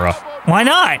Ribera. Why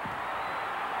not?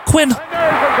 Quinn. Here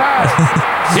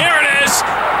it is.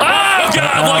 Oh,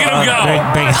 God, look at him go.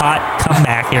 Big hot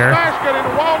comeback here.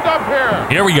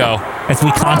 Here we go. As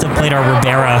we contemplate our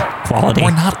Ribera quality.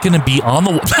 We're not going to be on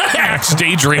the wall. X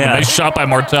daydreaming. Yeah. Nice shot by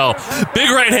Martel. Big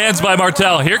right hands by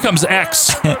Martel. Here comes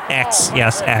X. X,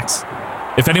 yes, X.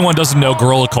 If anyone doesn't know,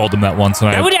 Gorilla called him that once.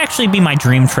 And that would actually be my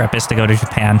dream trip, is to go to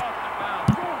Japan.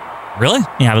 Really?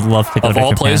 Yeah, I would love to go to Japan. Of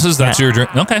all places, that's your dream?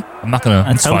 Okay. I'm not going to.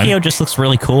 And Tokyo just looks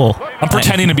really cool. I'm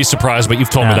pretending to be surprised, but you've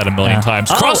told me that a million times.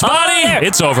 Crossbody!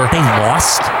 It's over. They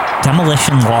lost.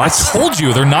 Demolition lost. I told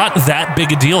you, they're not that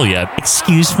big a deal yet.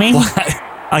 Excuse me?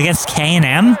 Against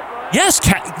K&M? Yes,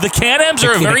 the Can-Ams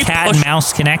are a very the cat and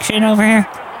mouse connection over here.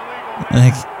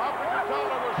 Like,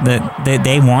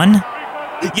 they won.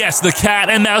 Yes, the cat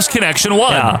and mouse connection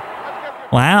won. Yeah.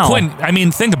 Wow. Quinn, I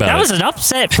mean, think about it. That was an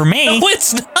upset for me. No,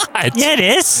 it's not. Yeah, it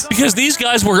is. Because these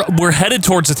guys were headed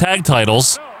towards the tag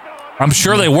titles. I'm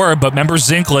sure they were, but remember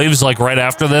Zink leaves like right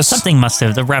after this?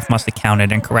 The ref must have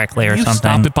counted incorrectly or something.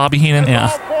 Stop it, Bobby Heenan. Yeah.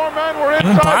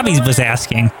 Even Bobby was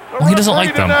asking. Well, he doesn't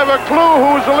like them. Didn't have a clue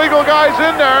who's the legal guys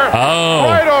in there. Oh.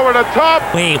 Right over the top.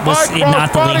 Wait, was it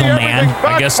not the legal man?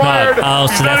 I guess not. Oh,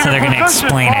 so that's how they're going to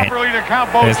explain it.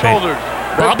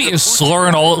 Bobby is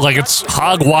slurring all like it's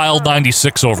Hog Wild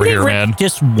 96 over here, man.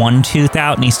 Just one tooth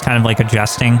out and he's kind of like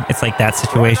adjusting. It's like that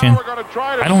situation.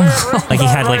 I don't know. Like he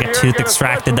had like a tooth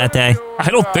extracted that day. I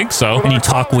don't think so. And you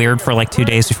talk weird for like 2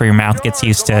 days before your mouth gets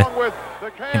used to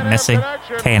missing.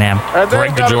 K&M. And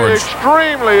Greg they've got to be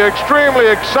extremely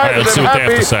excited let's see and what they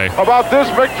have happy to say. about this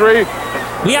victory.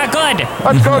 We are good.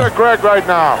 Let's go to Greg right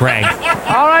now. Greg.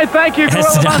 All right, thank you,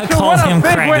 Let's Gorilla not Monster. call What a him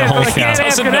big Craig win the whole for the show. Can-Am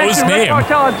Doesn't know his Connection. Rick name.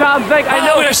 Martel and Tom Zink. I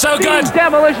know we're so good.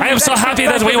 Demolition I am so happy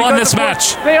that we won this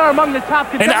match. They are among the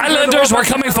top And contenders. Islanders were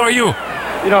coming for you.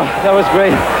 You know, that was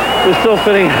great. We're still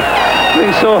feeling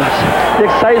so, the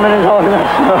excitement is all in us.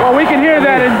 Well, we can hear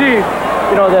that indeed.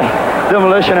 You know, the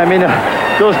Demolition, I mean,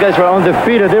 those guys were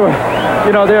undefeated. They were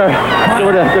the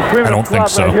premier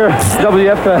squad right here,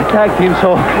 WF tag team.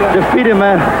 So defeated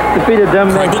them.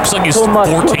 Greg looks like he's so much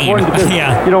 14. Because,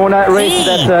 Yeah. you know, when I raced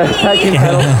that tag team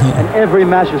title, and every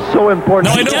match is so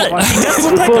important. No, I know. He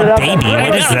does look like a baby.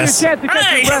 What is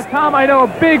this? Tom, I know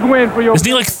a big win for your. Isn't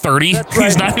he like 30?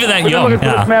 He's not even that We've been young. looking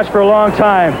for this match for a long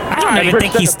time. I don't even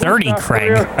think he's 30,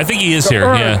 Craig. I think he is here.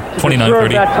 Yeah, 29, deserve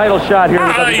 30. that title shot here in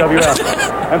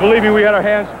WWF. And believe me, we had our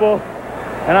hands full.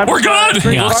 And I'm We're good.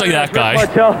 He looks like that guy.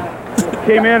 Martel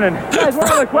came in and Guys, one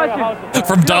other question.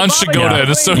 From Don Shigota and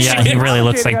Associates. Yeah, he really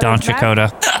looks like Don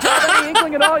Shikota. Any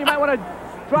inkling at all? You might want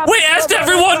to drop. We asked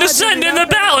everyone to send in the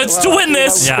ballots to win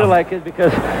this. I feel like it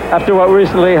because after what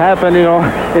recently happened, you know,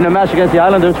 in the match against the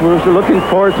Islanders, we're looking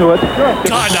forward to it.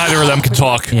 God, neither of them can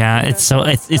talk. Yeah, it's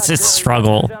a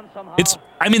struggle.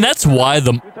 I mean, that's why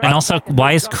And also,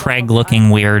 why is Craig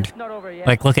looking weird?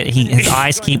 Like, look at his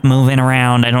eyes keep moving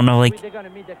around. I don't know, like,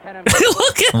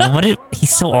 look at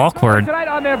he's so awkward.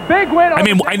 I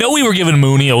mean, I know we were giving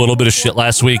Mooney a little bit of shit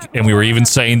last week, and we were even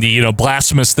saying the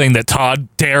blasphemous thing that Todd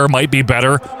Dare might be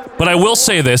better. But I will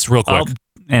say this real quick.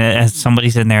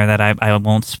 Somebody's in there that I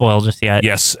won't spoil just yet.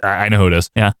 Yes, I know who it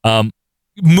is. Yeah.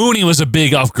 Mooney was a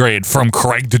big upgrade from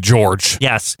Craig to George.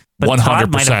 Yes, but 100%.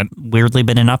 Todd might have weirdly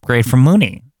been an upgrade from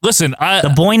Mooney. Listen,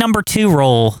 the boy number 2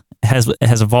 role has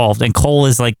evolved, and Cole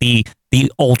is like the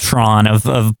Ultron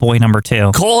of boy number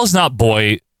 2. Cole is not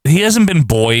boy. He hasn't been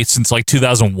boy since like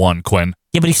 2001, Quinn.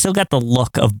 Yeah, but he's still got the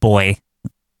look of boy.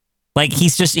 Like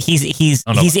he's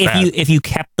if you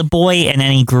kept the boy and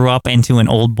then he grew up into an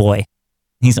old boy.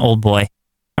 He's an old boy.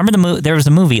 Remember there was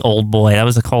a movie Old Boy. That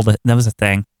was a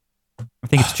thing. I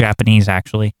think it's Japanese,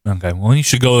 actually. Okay, well, you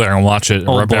should go there and watch it at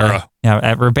Ribera. Yeah,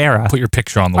 at Ribera. Put your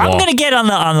picture on the wall. I'm gonna get on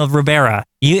the Ribera.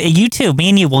 You too. Me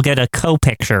and you will get a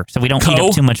co-picture, so we don't eat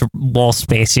up too much wall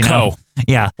space. You know.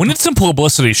 Yeah. We need some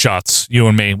publicity shots, you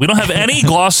and me. We don't have any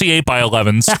glossy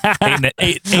 8x11s.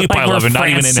 8 by 11, not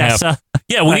even 8.5.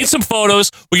 Yeah, we need some photos.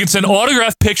 We can send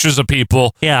autographed pictures of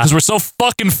people. Yeah. Because we're so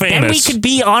fucking famous. Then we could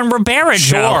be on Ribera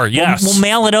Joe. Sure, yes. We'll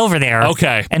mail it over there.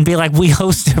 Okay. And be like, we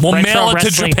host a We'll retro mail it to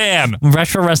wrestling- Japan.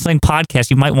 Retro Wrestling Podcast.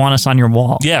 You might want us on your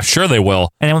wall. Yeah, sure they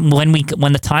will. And then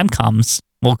when the time comes,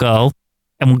 we'll go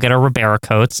and we'll get our Ribera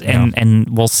coats and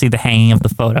we'll see the hanging of the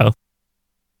photo.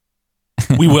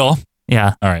 We will.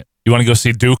 Yeah. All right. You want to go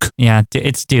see Duke? Yeah,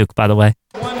 it's Duke, by the way.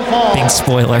 Big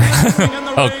spoiler.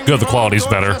 Oh, good. The quality's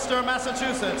better.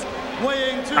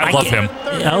 I love him.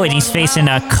 Oh, and he's facing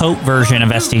a coat version of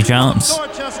SD Jones.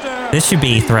 This should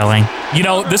be thrilling. You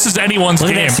know, this is anyone's Look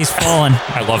game. at this. He's falling.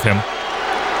 I love him.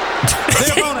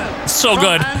 So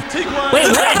good. Wait.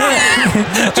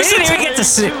 We didn't even get to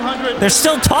see. They're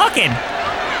still talking.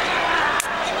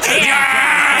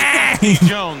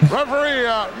 Referee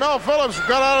Mel Phillips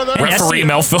got out of there. Referee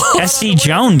Mel Phillips. SD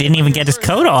Jones didn't even get his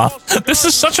coat off. This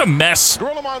is such a mess.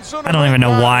 I don't even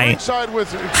know why.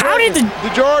 How did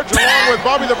the George along with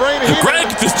Bobby the Brain Heenan? Greg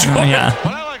DeGeorge.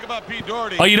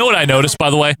 Yeah. Oh, you know what I noticed, by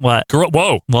the way? What?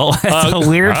 Whoa. Well, that's a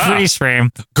weird freeze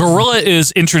frame. Gorilla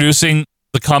is introducing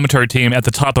the commentary team at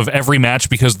the top of every match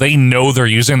because they know they're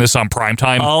using this on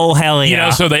primetime. Oh, hell yeah. You know,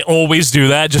 so they always do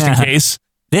that just in case.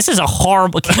 This is a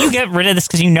horrible. Can you get rid of this?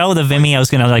 Because you know the Vimeo's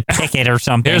going to like pick it or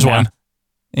something. Here's one.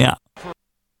 Yeah.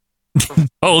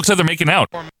 Oh, looks like they're making out.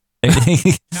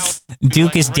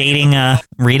 Duke is dating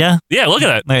Rita. Yeah, look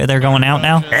at that. They're going out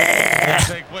now.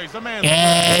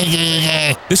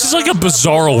 This is like a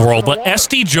bizarro world, but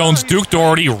SD Jones, Duke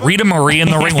Doherty, Rita Marie in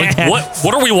the ring. Like,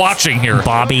 what are we watching here?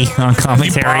 Bobby on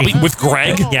commentary. Bobby with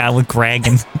Greg? Yeah, with Greg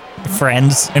and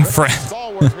friends.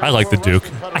 I like the Duke.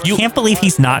 I can't believe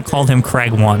he's not called him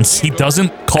Craig once. He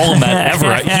doesn't call him that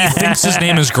ever. He thinks his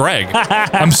name is Greg.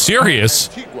 I'm serious.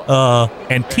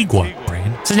 Antigua,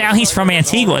 Brain. So now he's from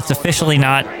Antigua. It's officially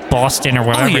not Boston or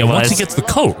whatever it was. Once he gets the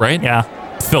coat, right? Yeah.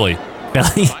 Philly.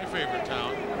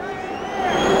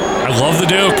 I love the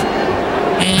Duke.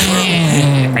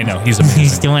 I know, he's amazing.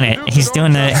 He's doing it. He's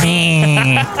doing the...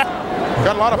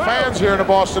 Got a lot of fans here in the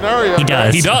Boston area. He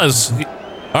does. He does.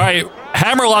 All right.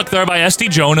 Hammerlock there by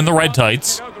SD Jones in the red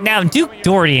tights. Now, Duke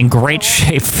Doherty in great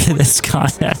shape for this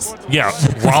contest. Yeah,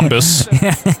 Rhombus.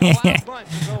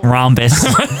 Rhombus.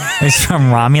 It's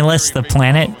from Romulus, the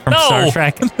planet from Star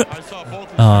Trek.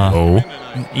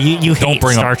 You Don't hate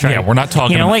bring Star up. Trek. Yeah, we're not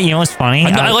talking. You know about, what? You know what's funny?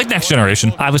 I like Next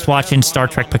Generation. I was watching Star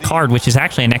Trek Picard, which is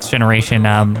actually a Next Generation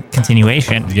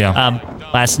continuation. Yeah.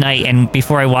 Last night, and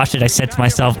before I watched it, I said to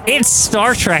myself, "It's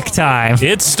Star Trek time."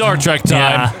 It's Star Trek time.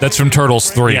 Yeah. That's from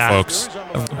Turtles 3, folks.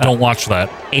 Don't watch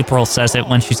that. April says it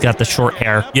when she's got the short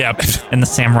hair. Yeah. And the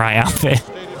samurai outfit.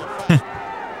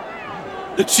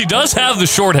 She does have the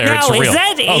short hair. Now, It's real. is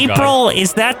that April?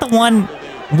 Is that the one?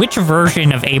 Which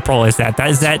version of April is that?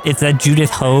 Is that Judith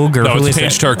Hogue or No, who it's is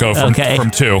Paige that? Turco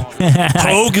from 2.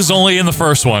 Hogue is only in the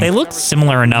first one. They look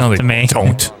similar enough to me.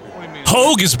 Don't.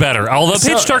 Hogue is better, although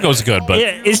Paige Turco is good. But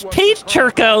is Paige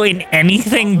Turco in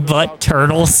anything but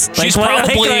Turtles? She's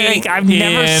probably I've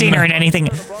never in seen her in anything.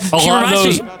 a lot of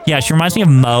those. She reminds me of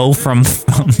Mo from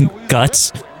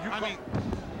Guts.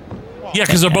 Yeah,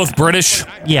 because they're both British.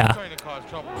 Yeah.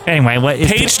 Anyway, what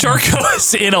is Paige Turco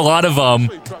is in a lot of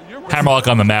Hammerlock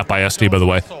on the Map by SD, by the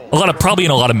way. Probably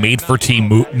in a lot of made for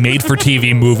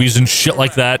TV movies and shit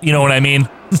like that. You know what I mean?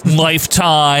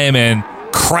 Lifetime and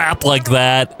crap like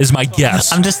that is my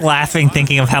guess. I'm just laughing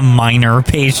thinking of how minor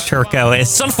Paige Turco is.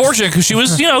 It's unfortunate because she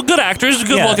was, good actress,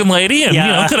 good looking lady, and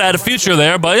could have had a future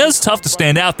there. But it's tough to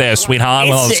stand out there, sweetheart,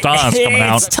 with all the stars coming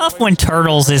out. It's tough when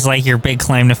Turtles is like your big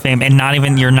claim to fame, and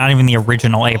you're not even the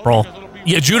original April.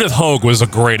 Yeah, Judith Hogue was a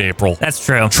great April. That's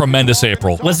true. Tremendous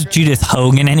April. Was Judith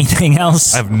Hogue in anything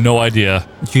else? I have no idea.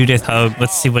 Judith Hogue.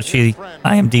 Let's see what she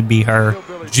IMDb her.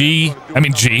 Judith,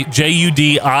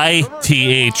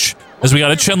 as we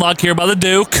got a chinlock here by the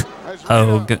Duke.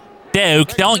 Hogue. Duke,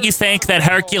 don't you think that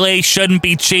Hercules shouldn't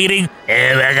be cheating?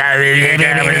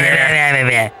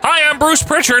 Hi, I'm Bruce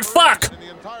Pritchard. Fuck.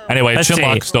 Anyway,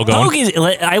 chinlock still going. Hogue is,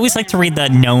 I always like to read the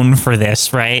known for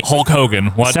this, right? Hulk Hogan.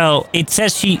 What? So it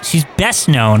says she's best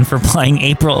known for playing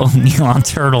April O'Neil on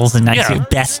Turtles in 19.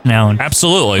 Best known.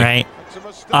 Absolutely. Right.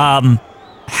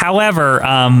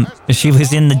 However, she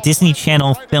was in the Disney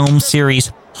Channel film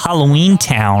series Halloween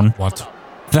Town. What?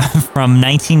 From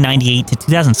 1998 to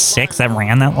 2006. That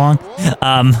ran that long.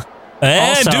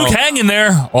 And Duke hanging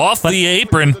there off the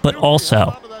apron. But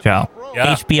also, Joe,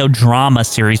 HBO drama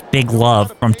series Big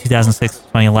Love from 2006 to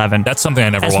 2011. That's something I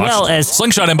never watched. As well as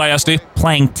Slingshot in by SD.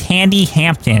 Playing Tandy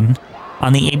Hampton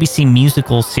on the ABC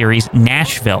musical series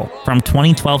Nashville from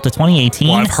 2012 to 2018.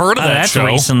 Well, I've heard of that that's show.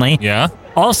 recently. Yeah.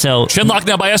 Also, Chinlock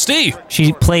now by SD.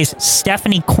 She plays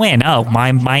Stephanie Quinn. Oh,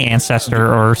 my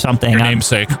ancestor or something. Your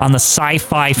namesake. On the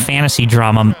sci-fi fantasy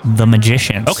drama The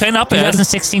Magicians. Okay, not bad.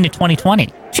 2016 to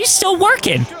 2020. She's still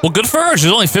working. Well, good for her. She's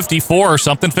only 54 or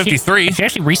something, 53. She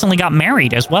actually recently got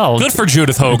married as well. Good for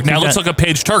Judith Hogue. Now let's look at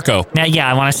Paige Turco. Now, yeah,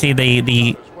 I want to see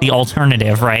the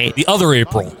alternative, right? The other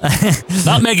April.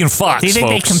 Not Megan Fox, Do you think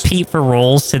folks. they compete for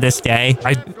roles to this day?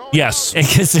 Yes.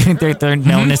 Because they're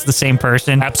known as the same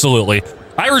person? Absolutely.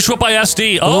 Irish Whip by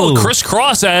SD. Oh, Ooh. Chris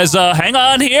Cross as, hang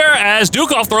on here, as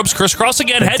Duke off the ropes. Chris Cross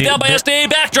again. Head down by SD.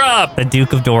 Backdrop. The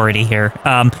Duke of Doherty here.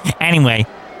 Anyway,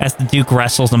 as the Duke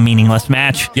wrestles a meaningless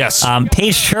match. Yes.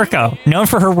 Paige Turco, known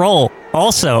for her role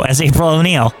also as April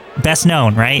O'Neil. Best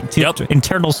known, right? In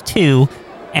Turtles 2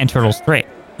 and Turtles 3.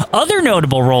 Other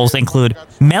notable roles include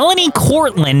Melanie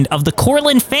Cortland of the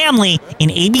Cortland Family in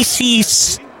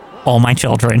ABC's All My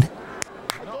Children.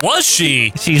 Was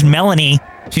she? She's Melanie.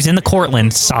 She's in the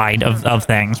Cortland side of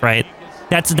things, right?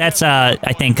 That's I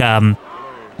think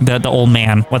the old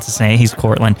man. What's his name? He's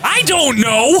Cortland. I don't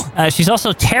know. She's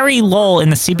also Terry Lowell in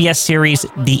the CBS series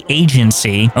The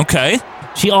Agency. Okay.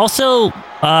 She also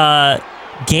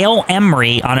Gail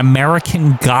Emery on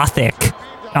American Gothic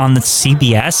on the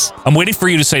CBS. I'm waiting for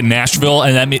you to say Nashville,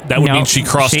 and that would mean she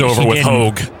crossed over with didn't.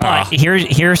 Hogue. But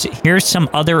here's some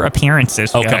other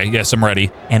appearances. Joe. Okay, yes, I'm ready.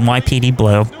 NYPD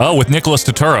Blue. Oh, with Nicholas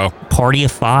Turturro. Party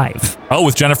of Five. Oh,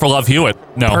 with Jennifer Love Hewitt.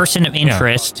 No. Person of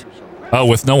Interest. Yeah. Oh,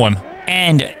 with no one.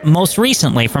 And most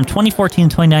recently, from 2014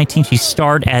 to 2019, she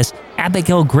starred as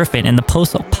Abigail Griffin in the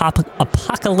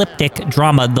post-apocalyptic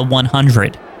drama The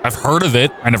 100. I've heard of it.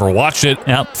 I never watched it.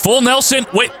 Yep. Full Nelson.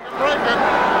 Wait.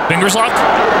 Fingers locked.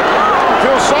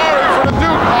 Feel sorry for the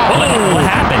Duke. What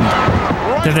happened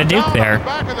to the Duke there?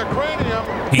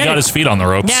 He got his feet on the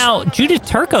ropes. Now, Judith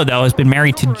Turco, though, has been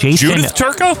married to Jason... Judith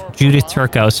Turco? Judith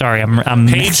Turco. Sorry, I'm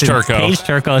Paige mixing. Turco. Paige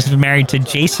Turco has been married to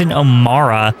Jason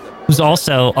O'Mara, who's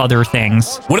also other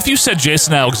things. What if you said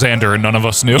Jason Alexander and none of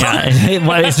us knew? Yeah,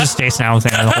 it's just Jason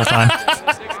Alexander the whole time.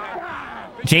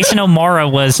 Jason O'Mara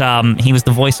was he was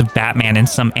the voice of Batman in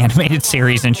some animated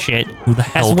series and shit. Who the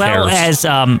hell as well cares?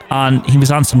 as he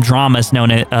was on some dramas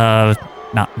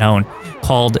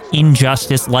called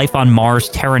Injustice, Life on Mars,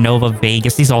 Terra Nova,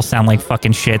 Vegas. These all sound like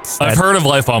fucking shits. I've heard of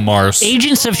Life on Mars.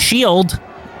 Agents of S.H.I.E.L.D.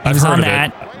 He was on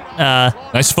that.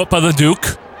 Nice foot by the Duke.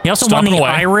 He also won the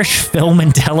Irish Film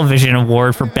and Television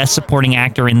Award for Best Supporting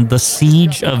Actor in The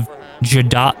Siege of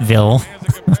Jadotville.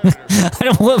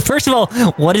 First of all,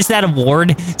 what is that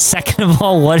award? Second of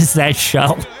all, what is that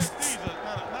show?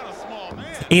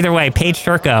 Either way, Paige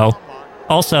Turco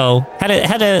also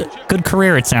had a good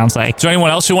career, it sounds like. Is there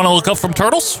anyone else you want to look up from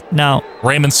Turtles? No.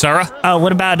 Raymond Serra? Oh,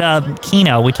 what about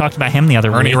Keno? We talked about him the other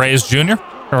week. Ernie Reyes Jr.?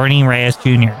 Ernie Reyes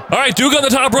Jr. All right, Duke on the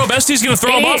top rope. Sty's going to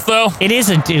throw him off, though. It is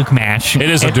a Duke match. It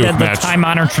is a Duke match. The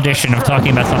time-honored tradition of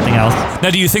talking about something else.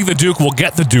 Now, do you think the Duke will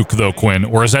get the Duke, though, Quinn?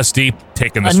 Or is SD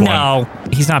taking this one? No,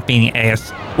 he's not being AS.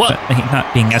 What? He's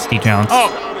not being SD Jones. Oh,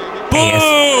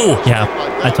 boo! Yeah,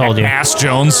 I told you. Ass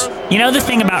Jones. You know the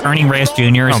thing about Ernie Reyes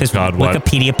Jr. is his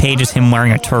Wikipedia page is him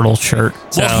wearing a turtle shirt.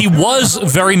 So. Well, he was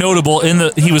very notable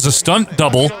he was a stunt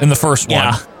double in the first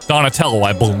one. Donatello,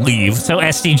 I believe. So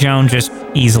SD Jones just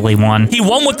easily won. He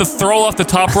won with the throw off the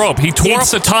top rope. He tore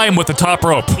off the time with the top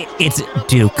rope. It's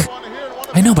Duke.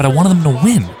 I know, but I wanted them to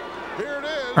win.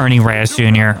 Ernie Reyes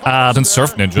Jr. And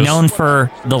Surf Ninjas. Known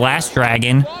for The Last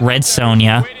Dragon, Red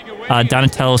Sonja,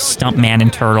 Donatello's Stuntman in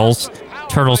Turtles,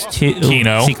 Turtles 2,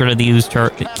 Keno. Secret of the Ooze,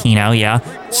 Keno, yeah.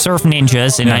 Surf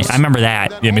Ninjas, and I remember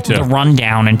that. Yeah, me too. The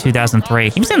Rundown in 2003.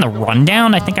 He was in The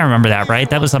Rundown? I think I remember that, right?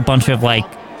 That was a bunch of, I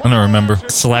don't remember.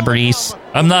 Celebrities.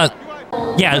 I'm not...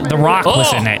 Yeah, The Rock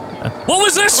was in it. What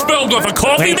was this filmed with? A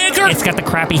coffee maker? It's got the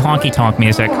crappy honky-tonk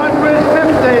music.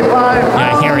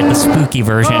 Yeah, I hear it, the spooky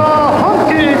version. You're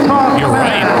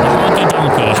right. The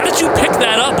honky-donkey. How did you pick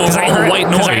that up over all the white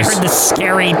noise? I heard the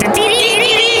scary...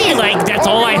 Like, that's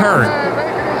all I heard.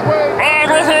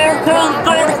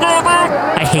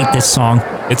 I hate this song.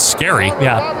 It's scary.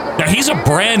 Yeah. Now, he's a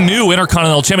brand new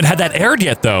Intercontinental Champion. Had that aired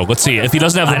yet, though? Let's see. If he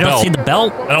doesn't have the belt. I don't see the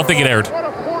belt. I don't think it aired.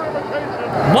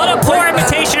 What a poor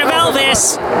imitation of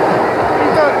Elvis.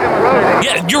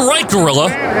 Yeah, you're right, Gorilla.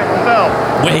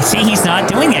 Wait, see, he's not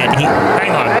doing it.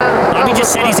 Hang on. Bobby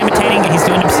just said he's imitating it. He's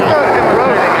doing himself.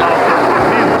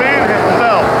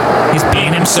 He's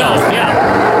being himself, yeah.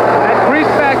 That grease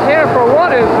back hair for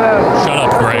what is Shut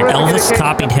up, Greg. Elvis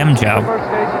copied him, Joe.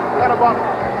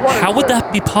 How would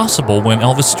that be possible when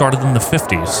Elvis started in the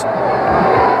 50s?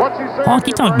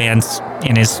 Honky Tonk Man's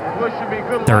in his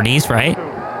 30s, right?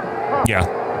 Yeah,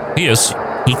 he is.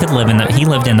 He could live he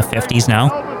lived in the 50s now.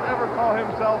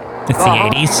 It's the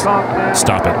 80s.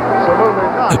 Stop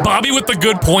it. Bobby with the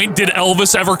good point. Did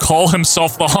Elvis ever call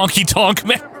himself the Honky Tonk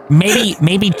Man?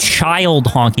 Maybe child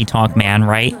Honky Tonk Man,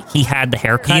 right? He had the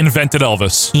haircut. He invented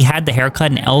Elvis. He had the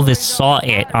haircut, and Elvis saw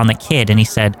it on the kid, and he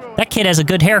said, "That kid has a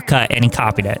good haircut," and he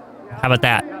copied it. How about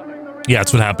that? Yeah,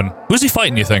 that's what happened. Who's he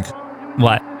fighting, you think?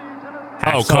 What?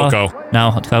 Oh, Hacksaw? Coco.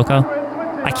 No, Coco?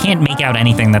 I can't make out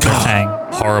anything that they're saying.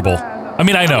 Horrible. I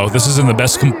mean, I know this isn't the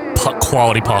best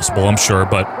quality possible, I'm sure,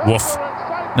 but woof.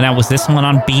 Now, was this one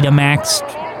on Betamax,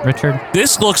 Richard?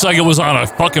 This looks like it was on a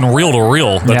fucking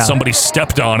reel-to-reel that somebody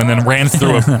stepped on and then ran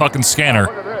through a fucking scanner.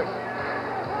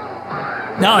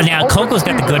 No, now Coco's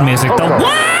got the good music, though.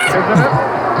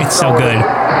 What? It's so good.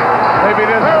 Maybe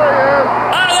this.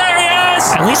 Oh, there he is!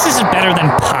 At least this is better than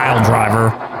Pile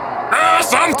Driver.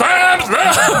 Sometimes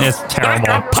it's terrible.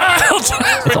 Like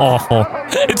it's awful.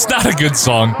 It's not a good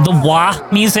song. The wah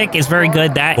music is very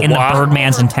good. That and the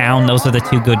Birdman's in Town. Those are the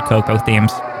two good Coco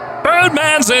themes.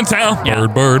 Birdman's in Town. Yeah.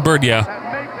 Bird, yeah.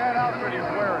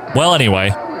 Well,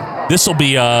 anyway, this will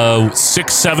be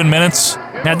 6-7 minutes.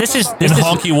 Now this is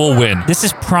Honky will win. This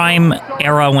is prime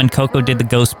era when Coco did the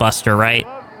Ghostbuster, right?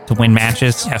 To win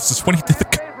matches. Yes, this is when he did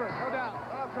the.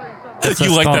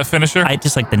 You like that finisher? I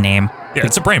just like the name. Yeah,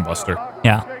 it's a brainbuster.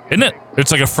 Yeah. Isn't it?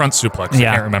 It's like a front suplex.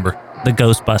 Yeah. I can't remember. The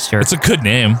Ghostbuster. It's a good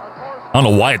name. I don't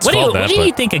know why it's called that. What do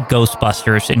you think of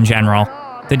Ghostbusters in general?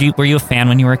 Were you a fan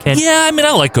when you were a kid? Yeah, I mean,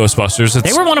 I like Ghostbusters.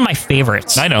 They were one of my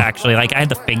favorites. I know. Actually, like I had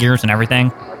the figures and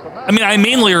everything. I mean, I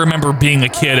mainly remember being a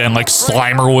kid and like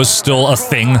Slimer was still a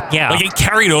thing. Yeah. Like it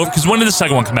carried over because when did the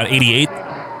second one come out? 88?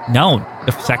 No,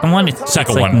 the second one. It's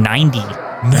like 90. No.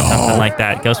 Something like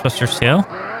that. Ghostbusters 2.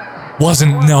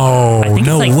 Wasn't no. I think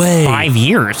no it's like way. 5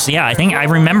 years. Yeah, I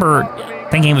remember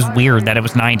thinking it was weird that it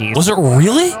was 90s. Was it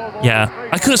really? Yeah.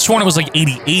 I could have sworn it was like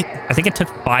 88. I think it took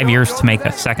 5 years to make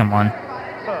a second one.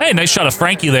 Hey, nice shot of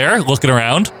Frankie there, looking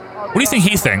around. What do you think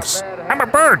he thinks? I'm a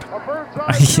bird.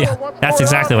 Yeah, that's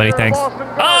exactly what he thinks.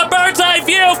 Oh, bird's eye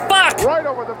view, fuck!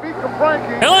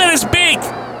 Hey, look at his beak!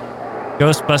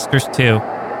 Ghostbusters 2.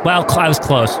 Well, I was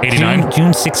close. 89?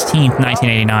 June 16th,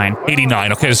 1989.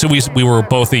 89, okay, so we were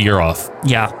both a year off.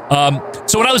 Yeah.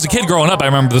 So when I was a kid growing up, I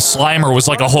remember the Slimer was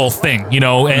like a whole thing, you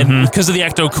know, and because of the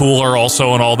Ecto Cooler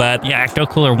also and all that. Yeah, Ecto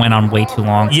Cooler went on way too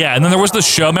long. Yeah, and then there was the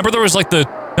show. Remember there were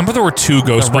two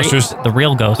Ghostbusters? The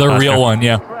real Ghostbuster. The real one,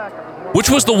 yeah. Which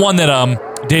was the one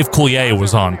that Dave Coulier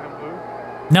was on?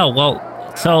 No, well,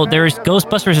 so there's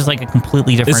Ghostbusters is like a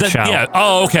completely different show. Yeah.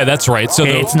 Oh, okay, that's right. So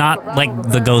it's not like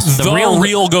the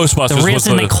real Ghostbusters. The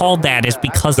reason they called that is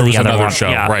because of the other one. Show.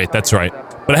 Yeah. Right, that's right.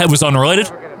 But it was unrelated?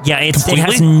 Yeah, it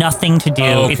has nothing to do.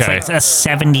 Oh, okay. It's like a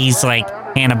 70s like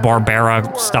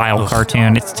Hanna-Barbera style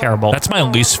cartoon. It's terrible. That's my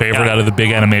least favorite out of the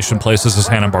big animation places is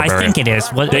Hanna-Barbera. I think it is.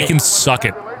 They can suck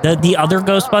it. The other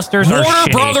Ghostbusters are Warner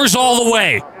shitty. Brothers all the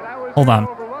way. Hold on.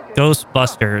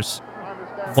 Ghostbusters.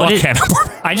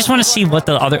 I just want to see what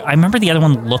the other. I remember the other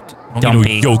one looked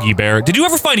dumpy. Yogi Bear. Did you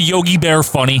ever find Yogi Bear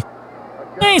funny?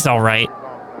 Yeah, he's all right.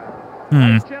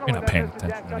 You're not paying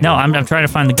attention. Anymore. No, I'm trying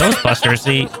to find the Ghostbusters.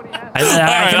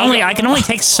 I can only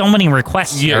take so many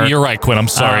requests. Yeah, you're right, Quinn. I'm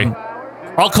sorry.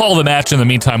 I'll call the match in the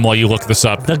meantime while you look this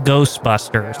up. The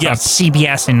Ghostbusters. Yes. On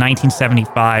CBS in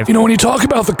 1975. You know, when you talk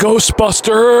about the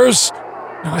Ghostbusters,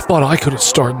 I thought I could have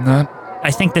started that. I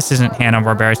think this isn't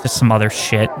Hanna-Barbera. It's just some other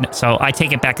shit. So I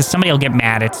take it back because somebody will get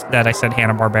mad that I said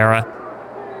Hanna-Barbera.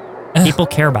 People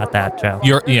care about that, Joe.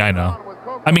 Yeah, I know.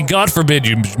 I mean, God forbid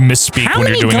you misspeak when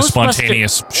you're doing a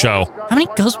spontaneous show. How many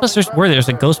Ghostbusters were there? There's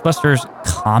a Ghostbusters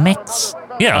comics?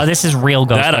 Yeah. Oh, this is real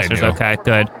Ghostbusters. That I knew. Okay,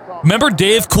 good. Remember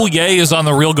Dave Coulier is on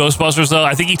the real Ghostbusters, though?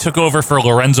 I think he took over for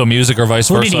Lorenzo Music or vice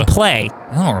versa. Who did he play?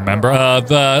 I don't remember.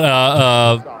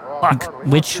 Fuck.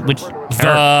 Which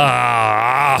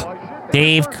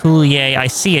Dave Coulier. I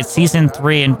see it. Season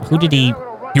 3. And who did he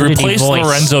replaced voice?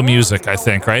 Lorenzo Music, I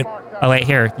think, right? Oh, wait,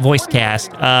 here. Voice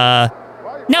cast.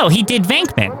 No, he did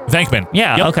Venkman. Venkman.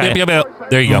 Yeah, yep, okay. Yep.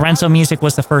 There you go. Lorenzo Music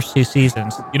was the first 2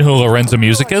 seasons. You know who Lorenzo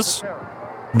Music is?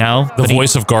 No. The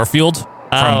voice of Garfield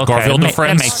from Garfield and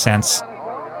Friends. That makes sense.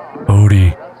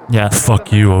 Odie. Yeah.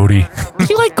 Fuck you, Odie. Did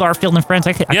you like Garfield and Friends?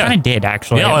 I kind of did,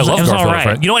 actually. Yeah, I love Garfield and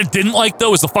Friends. You know what I didn't like,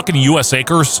 though, is the fucking U.S.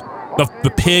 Acres.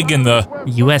 The pig and the...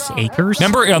 U.S. Acres?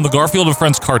 Remember on the Garfield and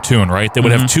Friends cartoon, right? They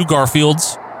would have 2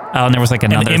 Garfields. Oh, and there was like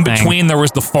another and in between, there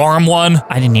was the farm one.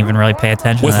 I didn't even really pay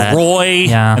attention with to that. Roy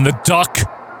and the duck.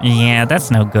 Yeah, that's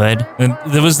no good. And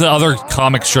there was the other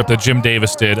comic strip that Jim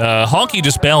Davis did. Honky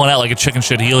just bailing out like a chicken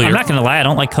shit heel. I'm not going to lie. I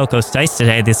don't like Coco's Dice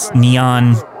today. This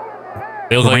neon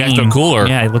They look like Ecto Cooler.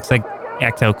 Yeah, it looks like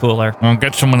Ecto Cooler. I'll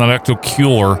get some of that Ecto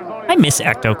Cooler. I miss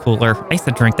Ecto Cooler. I used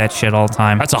to drink that shit all the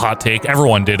time. That's a hot take.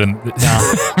 Everyone did. And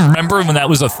remember when that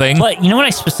was a thing? But you know what I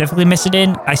specifically miss it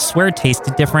in? I swear it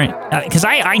tasted different. Because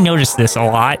I noticed this a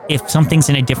lot. If something's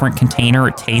in a different container,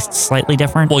 it tastes slightly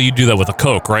different. Well, you do that with a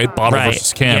Coke, right? Bottle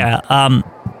versus can. Yeah.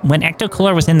 When Ecto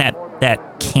Cooler was in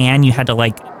that can, you had to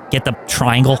like get the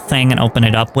triangle thing and open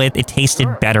it up with. It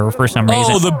tasted better for some reason.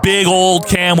 Oh, the big old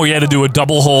can where you had to do a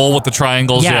double hole with the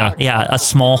triangles. Yeah, a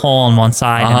small hole on one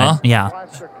side.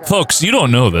 Folks, you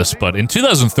don't know this, but in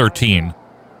 2013,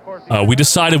 we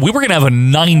decided we were going to have a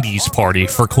 90s party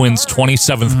for Quinn's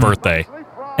 27th birthday.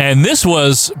 And this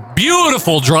was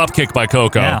beautiful dropkick by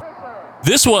Coco. Yeah.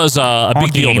 This was a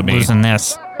big deal to me. Losing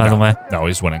this, by the way. No,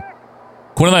 he's winning.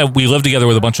 Quinn and I, we lived together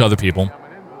with a bunch of other people.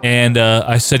 And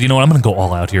I said, you know what, I'm going to go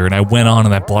all out here. And I went on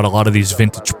and I bought a lot of these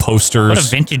vintage posters. What a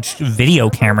vintage video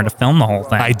camera to film the whole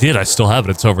thing. I did. I still have it.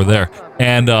 It's over there.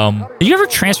 And did you ever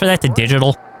transfer that to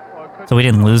digital so we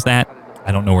didn't lose that?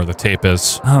 I don't know where the tape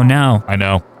is. Oh, no. I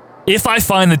know. If I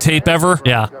find the tape ever,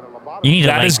 you need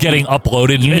that is getting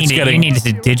uploaded. You need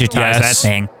to digitize that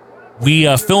thing.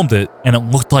 We filmed it, and it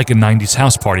looked like a 90s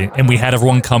house party, and we had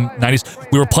everyone come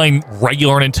 90s. We were playing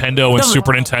regular Nintendo and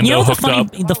Super Nintendo hooked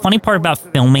up. The funny part about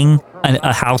filming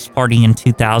a house party in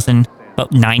 2000, but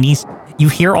 90s, you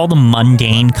hear all the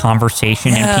mundane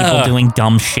conversation and people doing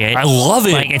dumb shit. I love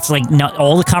it. Like, it's like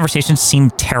all the conversations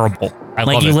seem terrible. I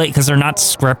love it. Because they're not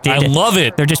scripted. I love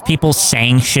it. They're just people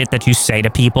saying shit that you say to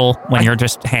people when you're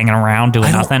just hanging around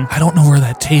doing nothing. I don't know where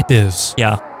that tape is.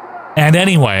 Yeah. And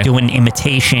anyway, doing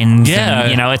imitations. Yeah.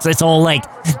 And, it's all like,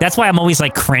 that's why I'm always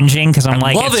like cringing because I'm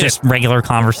like, it's just regular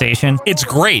conversation. It's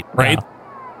great, right?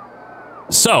 Yeah.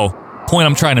 So, point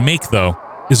I'm trying to make though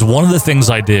is one of the things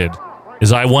I did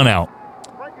is I went out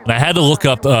and I had to look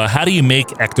up how do you make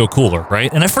Ecto Cooler, right?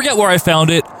 And I forget where I found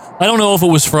it. I don't know if it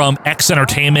was from X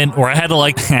Entertainment or I had to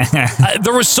like.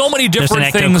 There were so many different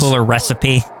things. There's an Ecto Cooler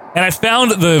recipe. And I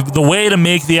found the way to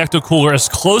make the Ecto Cooler as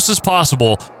close as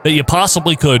possible that you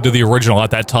possibly could to the original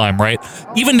at that time, right?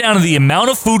 Even down to the amount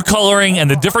of food coloring and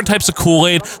the different types of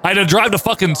Kool-Aid. I had to drive to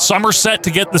fucking Somerset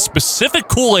to get the specific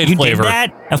Kool-Aid flavor. You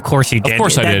did that? Of course you did. Of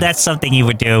course I did. That's something you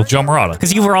would do. Joe Morata.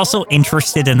 Because you were also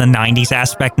interested in the 90s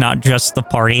aspect, not just the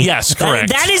party. Yes,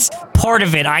 correct. That is part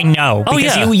of it, I know.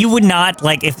 Because you would not,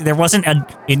 like, if there wasn't a...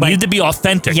 It needed to be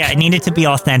authentic. Yeah, it needed to be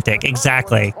authentic.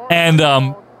 Exactly.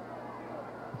 And,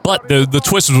 but the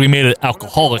twist was we made an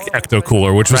alcoholic Ecto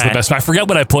Cooler, which was the best. I forget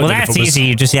what I put in it. Well, that's easy.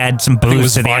 You just add some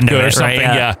booze to the end of it, right?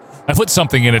 Yeah. I put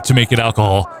something in it to make it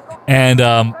alcohol. And,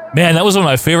 man, that was one of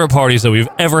my favorite parties that we've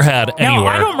ever had anywhere. No,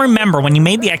 I don't remember. When you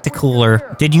made the Ecto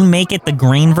Cooler, did you make it the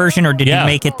green version or did you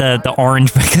make it the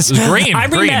orange? Because it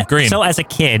was green. So as a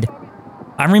kid,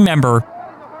 I remember,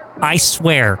 I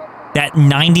swear, that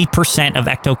 90% of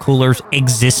Ecto Cooler's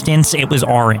existence, it was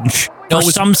orange. For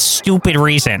some stupid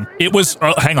reason. It was,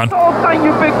 hang on. Oh, thank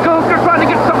you, big goose. You're trying to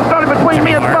get something started between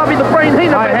me and Bobby the Brain.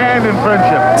 My hand in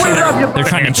friendship. They're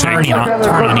trying to turn on each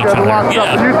other.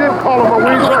 Yeah. You did call him a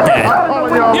weasel.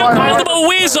 You called him a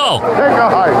weasel. Take a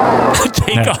hike.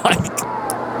 Take a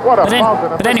hike. What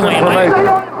a but anyway,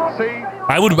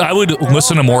 I would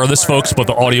listen to more of this, folks, but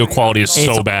the audio quality is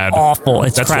so bad. Awful.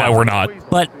 That's crap. why we're not.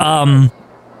 But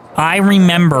I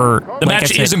remember the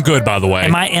match isn't good, by the way.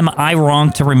 Am I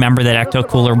wrong to remember that Ecto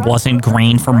Cooler wasn't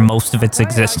green for most of its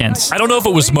existence? I don't know if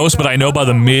it was most, but I know by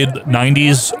the mid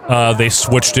 '90s they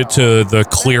switched it to the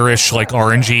clearish, like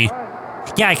orangey.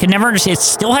 Yeah, I could never understand. It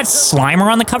still had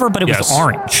Slimer on the cover, but it was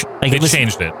orange. Like they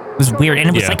changed it. It was weird, and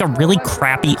it was like a really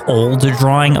crappy old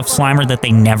drawing of Slimer that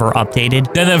they never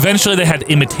updated. Then eventually they had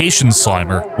imitation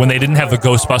Slimer when they didn't have the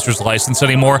Ghostbusters license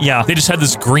anymore. Yeah, they just had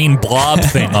this green blob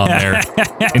thing on there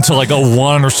until like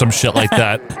 01 or some shit like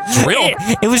that. It's real.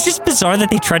 It was just bizarre that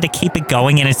they tried to keep it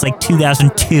going, and it's like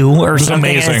 2002 or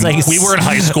something. Amazing. It's like, we were in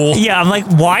high school. Yeah, I'm like,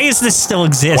 why is this still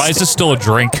exist? Why is this still a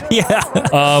drink? Yeah.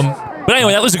 But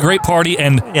anyway, that was a great party,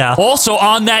 and also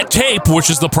on that tape, which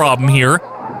is the problem here,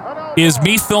 is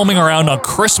me filming around on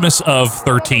Christmas of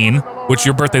 13, which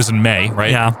your birthday's in May, right?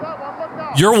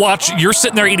 Yeah. You're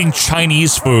sitting there eating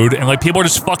Chinese food, and like people are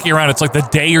just fucking around. It's like the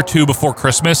day or two before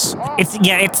Christmas.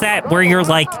 It's that where you're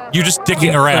like you're just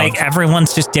dicking around. Like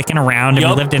everyone's just dicking around, and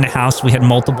we lived in a house. We had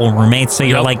multiple roommates, so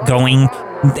you're like going.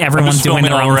 Everyone's doing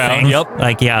their own thing. Yep.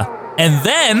 Like yeah. And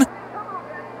then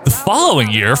the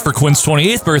following year, for Quinn's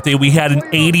 28th birthday, we had an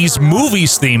 80s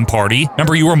movies theme party.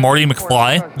 Remember, you were Marty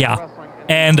McFly? Yeah.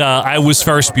 And I was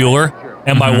Ferris Bueller,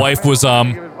 and my wife was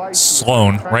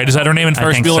Sloane, right? Is that her name in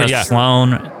Ferris Bueller? So, yeah.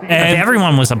 Sloane. And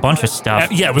everyone was a bunch of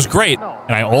stuff. Yeah, it was great.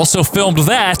 And I also filmed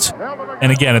that.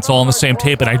 And again, it's all on the same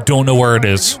tape, and I don't know where it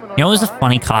is. You know, it was a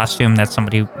funny costume that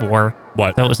somebody wore.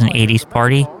 What? That was an 80s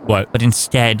party. What? But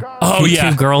instead,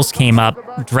 two girls came up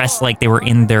dressed like they were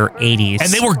in their 80s. And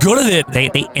they were good at it. They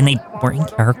were in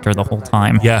character the whole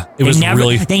time. Yeah,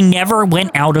 They never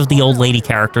went out of the old lady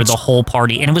character the whole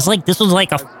party. And it was like, this was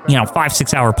like a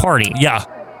 5-6 hour party. Yeah.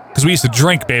 Because we used to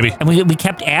drink, baby. And we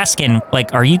kept asking,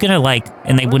 like, are you going to like,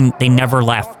 and they never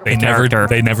left They never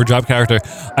dropped character.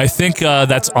 I think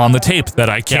that's on the tape that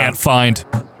I can't find.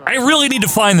 I really need to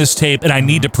find this tape, and I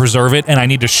need to preserve it, and I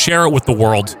need to share it with the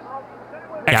world.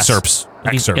 Excerpts.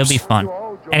 It'll be fun.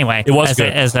 Anyway, it was as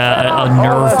good. As a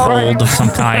nerve hold of some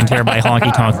kind here by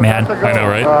Honky Tonk Man. I know,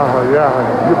 right?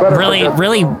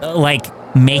 Really, like,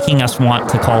 making us want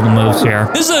to call the moves here.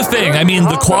 This is the thing. I mean,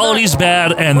 the quality's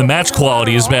bad, and the match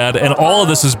quality is bad, and all of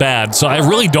this is bad, so I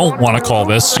really don't want to call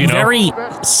this, I'm very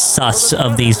sus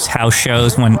of these house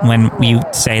shows when you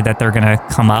say that they're going to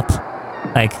come up.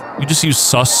 Like, you just use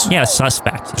sus? Yeah,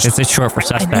 suspect. It's short for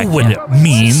suspect. I know what it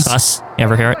means. Sus. You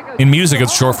ever hear it? In music,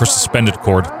 it's short for suspended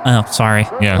chord. Oh, sorry.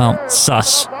 Yeah. Well,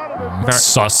 sus.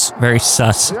 Sus. Very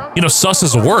sus. Sus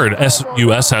is a word.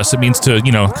 S-U-S-S. It means to,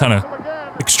 kind of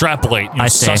extrapolate. I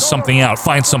see. Suss something out.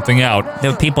 Find something out.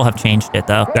 The people have changed it,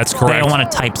 though. That's correct. They don't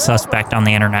want to type suspect on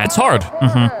the internet. It's hard.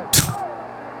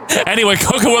 Mm-hmm. Anyway,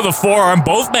 Coco with a forearm.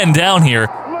 Both men down here.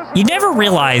 You never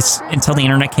realize until the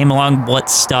internet came along what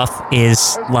stuff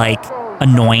is, like,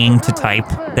 annoying to type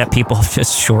that people have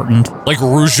just shortened. Like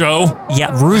Rougeau?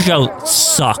 Yeah, Rougeau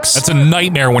sucks. That's a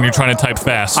nightmare when you're trying to type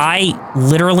fast. I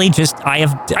literally I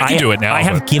can do it now. I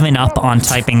have given up on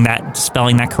typing that,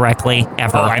 spelling that correctly,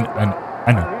 ever.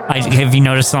 I know. Have you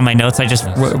noticed on my notes? I just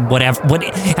whatever.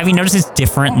 Have you noticed it's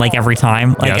different like every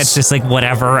time? Like It's just like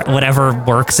whatever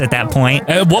works at that point.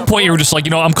 At one point, you were just like,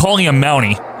 I'm calling him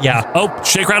Mountie. Yeah. Oh,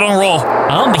 shake, rattle, and roll.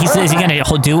 Oh, is he gonna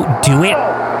do it?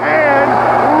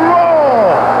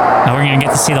 Now we're gonna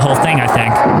get to see the whole thing, I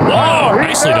think. Whoa,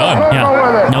 nicely done.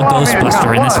 Yeah. No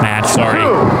Ghostbuster in this match. Sorry.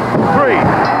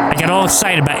 I got all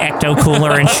excited about Ecto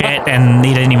Cooler and shit, and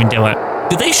he didn't even do it.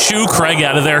 Did they shoo Craig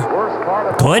out of there?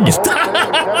 Good.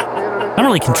 Not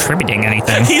really contributing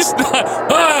anything. He's not.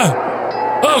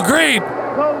 Oh, great.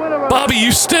 Bobby,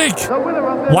 you stink.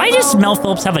 Why does Mel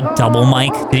Phillips have a double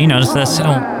mic? Did you notice this? I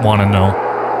don't want to know.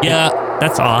 Yeah,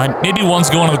 that's odd. Maybe one's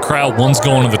going to the crowd, one's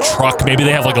going to the truck. Maybe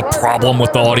they have like a problem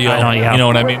with the audio. I don't, yeah. You know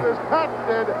what I mean?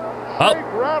 Oh.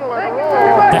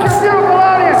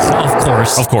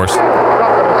 Of course.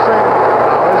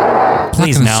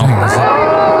 Please no.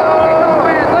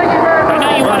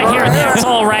 That's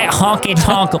all right, honky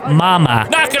tonk mama.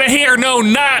 Not gonna hear no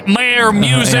nightmare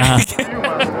music.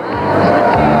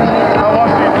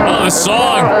 Oh, the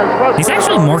song. He's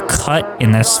actually more cut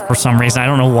in this for some reason. I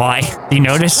don't know why. Do you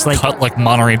notice? Like cut like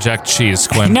Monterey Jack cheese,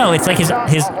 Quinn. No, it's like his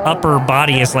upper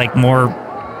body is like more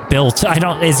built.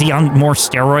 Is he on more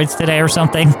steroids today or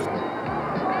something?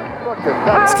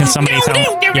 Can somebody tell me?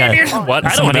 Yeah. What?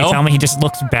 I don't know. Tell me he just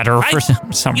looks better for some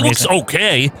reason. He looks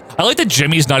okay. I like that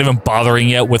Jimmy's not even bothering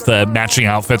yet with the matching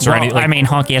outfits or anything. I mean,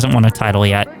 Honky hasn't won a title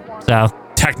yet, so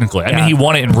technically, I mean, he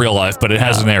won it in real life, but it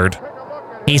hasn't aired.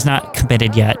 He's not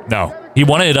committed yet. No, he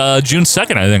won it June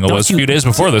 2nd, I think it was, a few days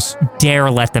before this. Dare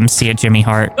let them see a Jimmy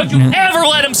Hart. Don't you ever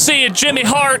let him see a Jimmy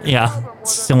Hart? Yeah,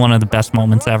 it's still one of the best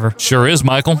moments ever. Sure is,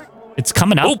 Michael. It's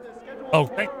coming up. Oh,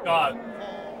 thank God.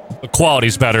 The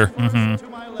quality's better.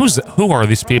 Mm-hmm. Who are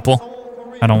these people?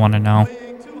 I don't want to know.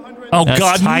 Oh, that's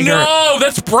God, Tiger. No!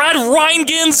 That's Brad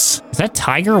Reingans! Is that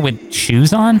Tiger with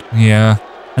shoes on? Yeah.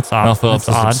 That's odd. Mel Phillips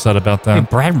is upset about that. Wait,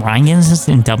 Brad Reingans is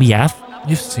in WF?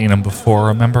 You've seen him before,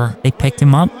 remember? They picked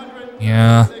him up?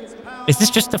 Yeah. Is this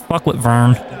just to fuck with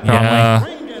Vern? Probably? Yeah.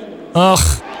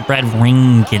 Ugh. Brad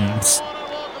Reingans.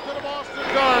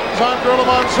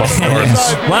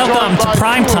 Welcome to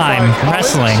Primetime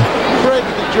Wrestling. Craig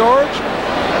George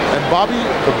and Bobby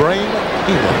the Brain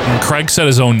Heenan. And Craig said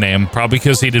his own name, probably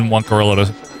because he didn't want Gorilla to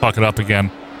fuck it up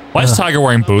again. Why is Tiger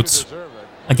wearing boots?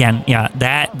 Again, yeah,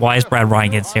 why is Brad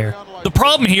Reingans here? The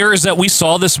problem here is that we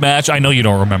saw this match. I know you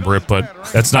don't remember it, but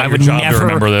that's not your job to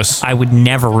remember this. I would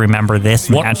never remember this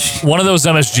match. One of those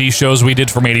MSG shows we did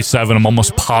from '87, I'm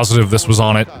almost positive this was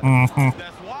on it.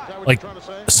 Mm-hmm. Like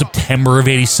September of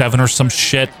 '87 or some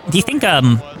shit. Do you think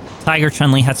Tiger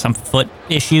Chun-Li had some foot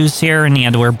issues here and he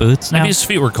had to wear boots now? Maybe his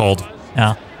feet were cold.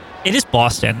 Yeah. It is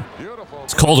Boston.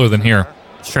 It's colder than here.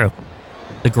 It's true.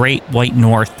 The Great White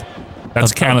North.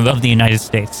 That's Canada. Of the United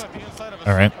States.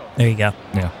 All right. There you go.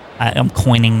 Yeah. I'm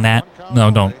coining that.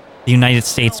 No, don't. The United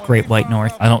States Great White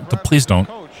North. Please don't.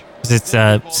 Because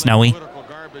it's snowy.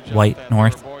 White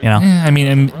North, you know. I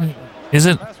mean, is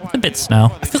it? It's a bit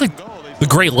snow. I feel like the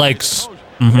Great Lakes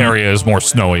area is more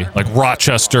snowy. Like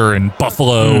Rochester and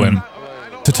Buffalo and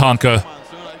Tatanka.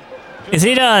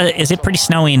 Is it pretty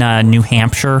snowy in New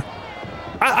Hampshire?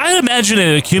 I imagine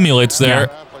it accumulates there.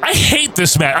 Yeah. I hate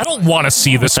this match. I don't want to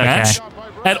see this match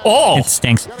at all. It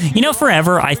stinks.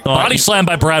 Forever I thought body slam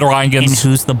by Brad Rheingans. In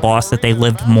Who's the Boss that they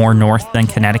lived more north than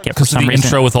Connecticut for some the reason.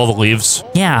 Intro with all the leaves.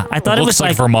 Yeah, I thought it was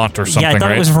like Vermont or something. Yeah, I thought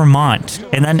right? it was Vermont.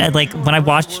 And then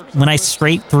when I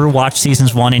straight through watched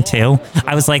seasons 1 and 2,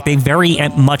 I was like, they very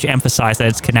much emphasize that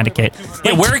it's Connecticut.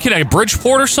 Yeah, where in Connecticut?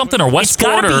 Bridgeport or something, or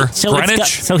Westport or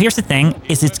Greenwich? So here's the thing: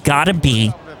 it's got to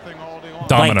be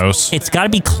Domino's. It's got to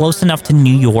be close enough to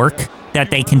New York that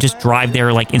they can just drive there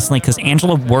instantly, because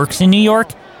Angela works in New York.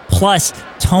 Plus,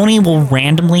 Tony will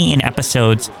randomly in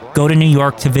episodes go to New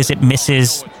York to visit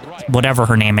Mrs. whatever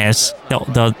her name is,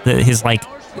 his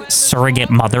surrogate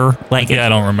mother. I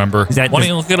don't remember. Why don't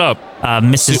you look it up?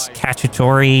 Mrs.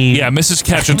 Cacciatore. Yeah, Mrs.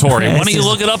 Cacciatore. Why don't you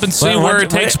look it up and see where it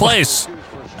takes place?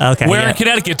 Okay. Where in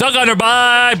Connecticut? Dug under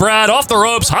by Brad, off the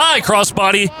ropes, high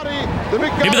crossbody.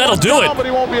 Maybe that'll do it.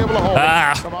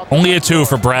 Only a 2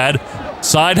 for Brad.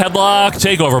 Side headlock,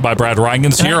 takeover by Brad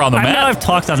Rheingans here on the mat. I know I've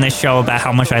talked on this show about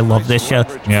how much I love this show.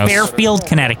 Yes. Fairfield,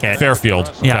 Connecticut.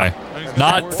 Fairfield. Yeah. Okay.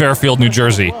 Not Fairfield, New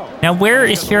Jersey. Now, where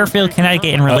is Fairfield,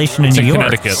 Connecticut in relation to New York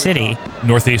Connecticut. City?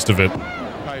 Northeast of it.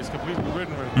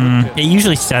 It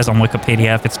usually says on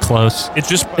Wikipedia if it's close.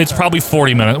 It's probably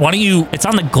 40 minutes. Why don't you... It's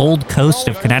on the Gold Coast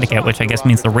of Connecticut, which I guess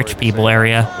means the rich people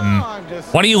area.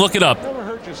 Why don't you look it up?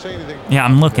 Yeah,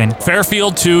 I'm looking.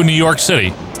 Fairfield to New York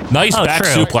City. Nice back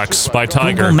suplex by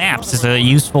Tiger. Google Maps is a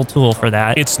useful tool for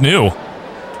that. It's new.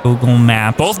 Google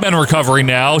Maps. Both men recovering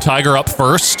now. Tiger up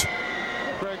first.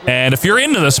 And if you're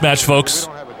into this match, folks,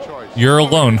 you're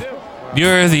alone.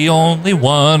 You're the only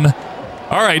one.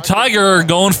 All right, Tiger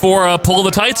going for a pull of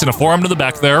the tights and a forearm to the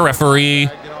back there. Referee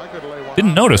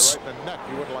didn't notice.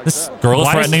 This girl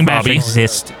threatening does this match Bobby.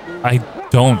 Exist? I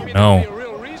don't know.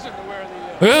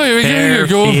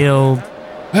 Fairfield.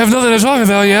 I have nothing to talk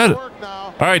about yet.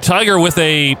 All right, Tiger with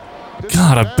a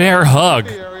bear hug.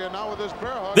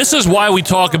 This is why we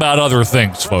talk about other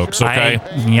things, folks, okay?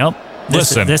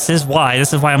 Listen. This is why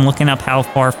I'm looking up how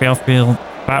far Fairfield,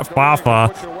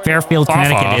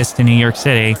 Connecticut is to New York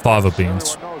City. Fava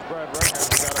beans.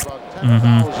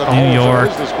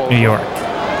 New York.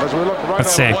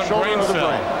 Let's see.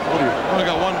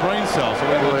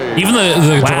 Even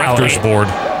the director's board.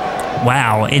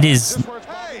 Wow, it is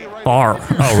far.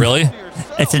 Oh, really?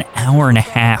 It's an hour and a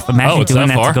half. Imagine doing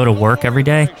that to go to work every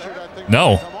day.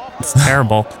 No. It's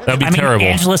terrible. That'd be terrible.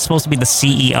 Angela's supposed to be the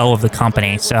CEO of the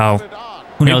company, so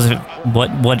who knows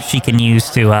what she can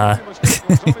use to...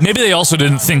 Maybe they also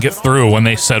didn't think it through when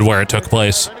they said where it took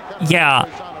place. Yeah.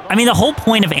 I mean, the whole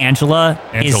point of Angela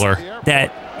is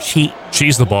that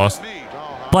she's the boss.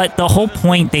 But the whole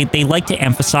point, they like to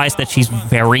emphasize that she's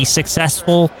very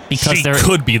successful because she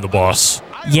could be the boss.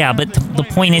 Yeah, but the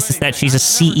point is that she's a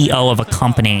CEO of a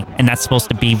company, and that's supposed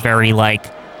to be very I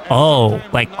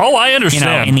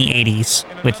understand. In the 80s,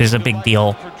 which is a big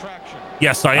deal.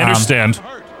 Yes, I understand.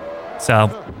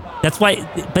 So that's why.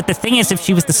 But the thing is, if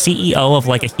she was the CEO of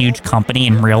a huge company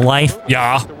in real life,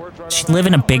 she'd live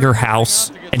in a bigger house.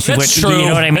 And she that's would, true. You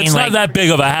know what I mean? It's not that big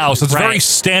of a house. It's a very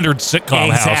standard sitcom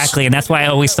house. Exactly, and that's why I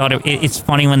always thought it's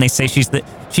funny when they say she's the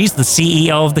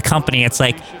CEO of the company. It's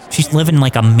like she's living in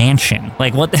a mansion.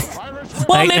 What?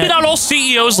 Well, maybe not all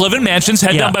CEOs live in mansions.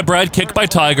 Head down by Brad, kicked by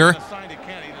Tiger.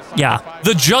 Yeah.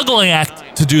 The juggling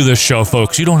act to do this show,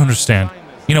 folks, you don't understand.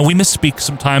 We misspeak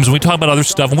sometimes and we talk about other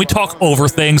stuff and we talk over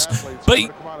things, but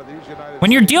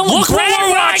when you're dealing with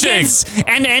Brad Rheingans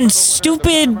and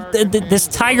stupid this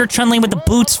Tiger Chun-Li with the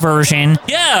boots version.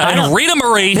 Yeah, and Rita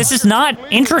Marie. This is not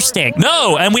interesting.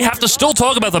 No, and we have to still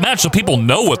talk about the match so people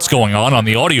know what's going on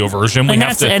the audio version. And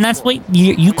that's what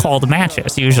you call the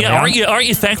matches usually. Yeah, aren't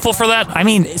you thankful for that? I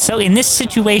mean, so in this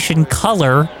situation,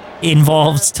 color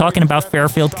involves talking about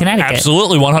Fairfield, Connecticut.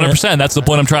 Absolutely, 100%. That's the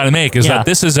point I'm trying to make, is that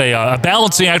this is a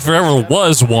balancing act if there ever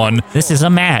was one. This is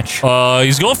a match.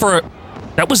 He's going for...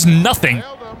 That was nothing.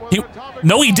 He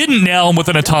didn't nail him with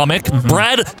an atomic.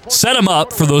 Brad set him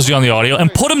up, for those of you on the audio,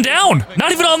 and put him down.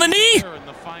 Not even on the knee.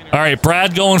 All right,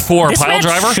 Brad going for a pile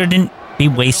driver. This shouldn't be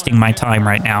wasting my time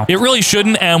right now. It really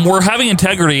shouldn't, and we're having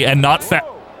integrity and not fat.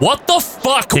 What the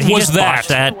fuck was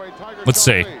that? Let's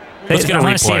see. Let's get a replay. I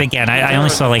want to see it again. I only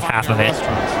saw half of it.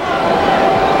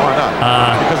 Why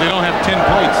not? Because they don't have 10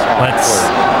 plates.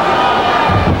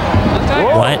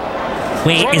 What?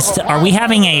 Wait, are we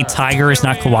having a Tiger is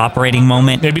not cooperating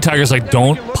moment? Maybe Tiger's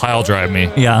don't pile drive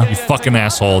me. Yeah. You fucking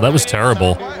asshole. That was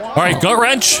terrible. All right, gut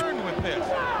wrench.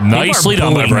 Nicely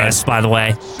done by Brad. This, by the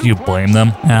way. Do you blame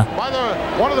them? Yeah.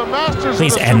 One of the masters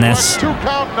Please end this. 2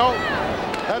 count, no.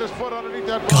 Had his foot underneath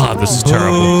that. God, this is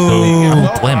terrible.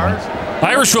 Don't blame him.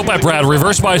 Irish whip by Brad,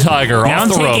 reversed by Tiger. Now off I'm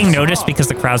the taking ropes. notice because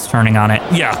the crowd's turning on it.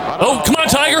 Yeah. Oh, come on,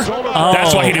 Tiger.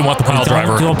 That's why he didn't want the pile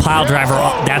driver. Don't do a pile driver.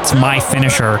 That's my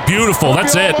finisher. Beautiful.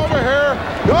 That's it.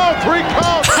 No, 3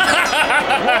 count.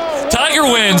 Tiger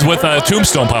wins with a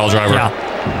tombstone pile driver. Yeah.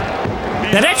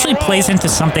 That actually plays into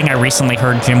something I recently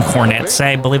heard Jim Cornette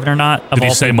say, believe it or not. Did he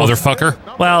say motherfucker?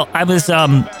 Well, I was,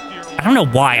 I don't know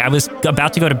why. I was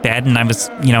about to go to bed and I was,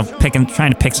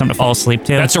 trying to pick something to fall asleep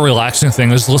to. That's a relaxing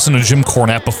thing. Is listen to Jim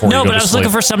Cornette before you go to sleep. No, but I was looking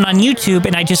for something on YouTube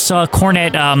and I just saw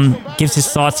Cornette gives his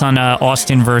thoughts on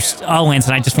Austin versus Owens,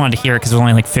 and I just wanted to hear it because it was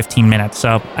only like 15 minutes.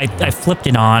 So I flipped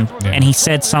it on, and he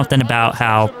said something about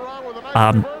how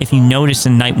if you notice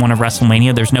in night 1 of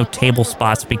WrestleMania, there's no table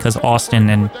spots because Austin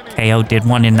and KO did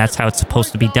one, and that's how it's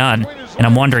supposed to be done. And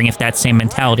I'm wondering if that same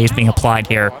mentality is being applied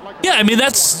here. Yeah, I mean,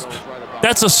 that's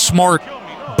a smart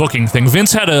booking thing.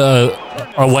 Vince had a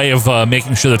way of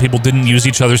making sure that people didn't use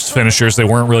each other's finishers. They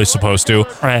weren't really supposed to.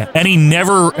 Right. And he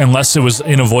never, unless it was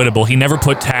unavoidable, he never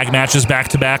put tag matches back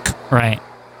to back. Right.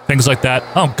 Things like that.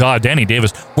 Oh, God, Danny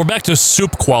Davis. We're back to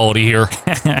soup quality here.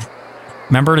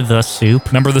 Remember the soup?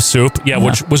 Remember the soup? Yeah,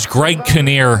 which was Greg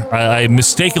Kinnear. I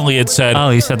mistakenly had said... Oh,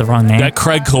 you said the wrong name? That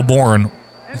Craig Coburn.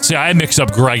 See, I mix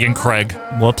up Greg and Craig.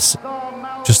 Whoops.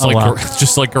 Just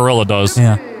like Gorilla does.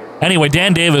 Yeah. Anyway,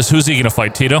 Dan Davis, who's he going to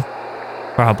fight, Tito?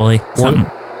 Probably.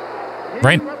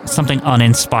 Right? Something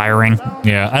uninspiring.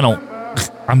 Yeah,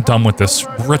 I'm done with this.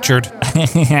 Richard.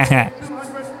 Richard.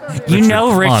 Richard.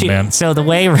 Come on, man. So the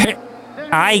way...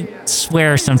 I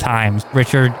swear sometimes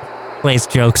Richard plays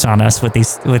jokes on us with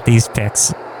these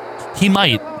picks. He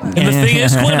might. And the thing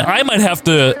is, Quinn, I might have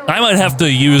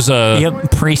to use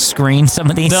pre-screen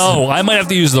some of these. No, I might have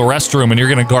to use the restroom, and you're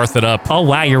gonna Garth it up. Oh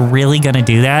wow, you're really gonna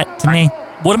do that to me?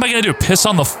 What am I gonna do? Piss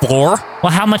on the floor?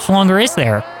 Well, how much longer is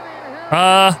there?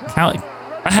 A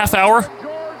half hour.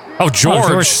 Oh, George. Oh,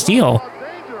 George Steele.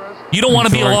 You don't want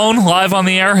to be alone live on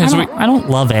the air? I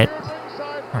don't love it.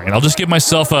 All right, I'll just give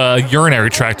myself a urinary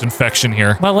tract infection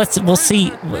here. Well, we'll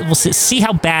see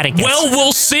how bad it gets. Well,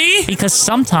 we'll see. Because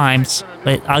sometimes,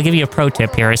 but I'll give you a pro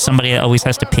tip here as somebody that always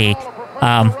has to pee.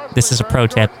 This is a pro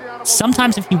tip.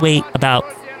 Sometimes if you wait about,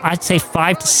 I'd say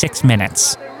 5 to 6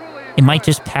 minutes, it might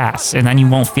just pass and then you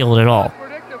won't feel it at all.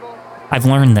 I've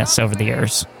learned this over the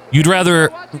years. You'd rather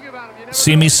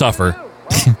see me suffer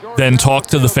than talk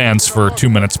to the fans for 2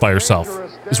 minutes by yourself,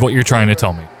 is what you're trying to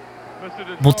tell me.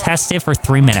 We'll test it for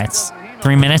 3 minutes.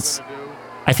 3 minutes?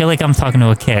 I feel like I'm talking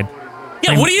to a kid.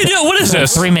 Yeah, what do you do? What is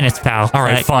this? 3 minutes, pal. All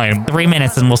right, fine. 3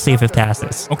 minutes and we'll see if it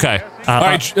passes. Okay. All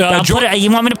right.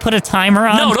 You want me to put a timer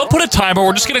on? No, don't put a timer.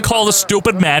 We're just going to call the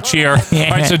stupid match here. Yeah.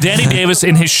 All right, so Danny Davis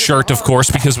in his shirt, of course,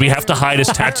 because we have to hide his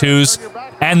tattoos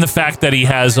and the fact that he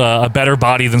has a better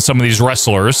body than some of these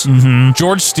wrestlers. Mm-hmm.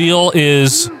 George Steele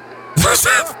is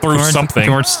threw something.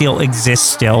 George Steele exists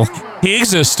still. He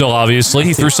exists still, obviously.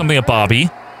 He threw something at Bobby.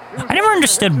 I never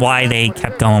understood why they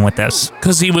kept going with this.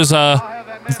 Because he was,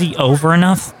 Is he over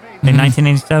enough in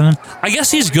 1987? I guess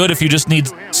he's good if you just need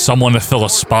someone to fill a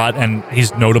spot and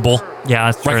he's notable.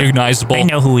 Yeah, that's recognizable. True. They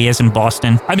know who he is in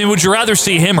Boston. I mean, would you rather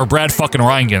see him or Brad fucking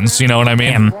Reingans? You know what I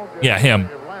mean? Him. Yeah, him.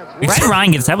 Brad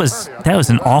Reingans, that was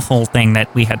an awful thing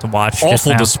that we had to watch.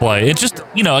 Awful display. It just,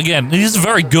 again, he's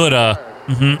very good,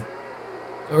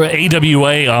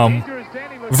 AWA,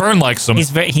 Vern likes him.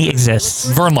 He exists.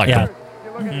 Vern liked him.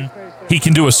 Mm-hmm. He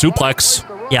can do a suplex.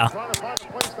 Yeah.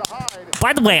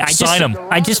 By the way, Sign him.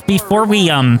 Before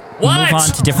we move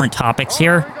on to different topics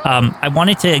here, I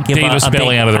wanted to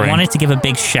give a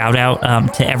big shout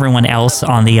out to everyone else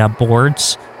on the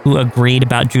boards who agreed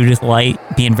about Judith Light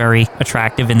being very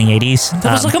attractive in the 80s.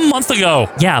 That was like a month ago.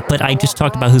 Yeah, but I just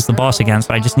talked about who's the boss again,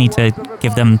 so I just need to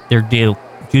give them their due.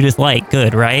 Judith Light,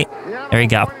 good, right? There you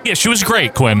go. Yeah, she was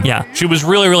great, Quinn. Yeah. She was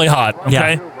really, really hot,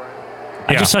 okay? Yeah.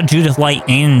 I just saw Judith Light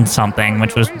in something,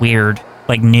 which was weird,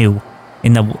 like new,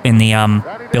 in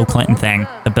the Bill Clinton thing,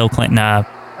 the Bill Clinton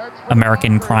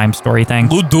American Crime Story thing.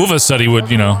 Lou Duva said he would,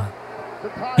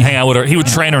 hang out with her. He would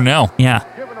train her now. Yeah.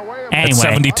 Anyway, at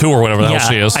 72 or whatever the hell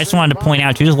she is. I just wanted to point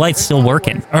out Judith Light's still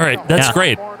working. All right, that's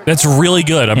great. That's really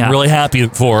good. I'm really happy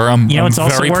for her. I'm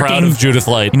very proud of Judith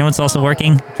Light. You know what's also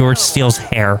working? George Steele's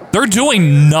hair. They're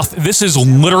doing nothing. This is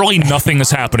literally nothing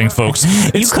is happening, folks.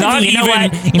 It's not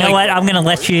even. You know what? I'm gonna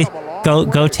let you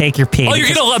go take your pee. Oh,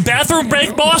 you're gonna let bathroom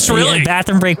break, boss? Really? Yeah,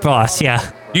 bathroom break, boss.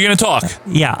 Yeah. You're gonna talk?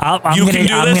 Yeah, I'm gonna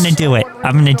do it.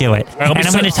 I'm gonna do it, and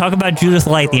I'm gonna talk about Judith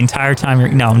Light the entire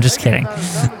time. No, I'm just kidding.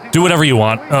 Do whatever you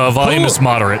want. Volume is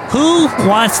moderate. Who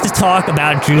wants to talk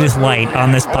about Judith Light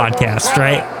on this podcast,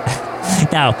 right?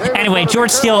 No. Anyway,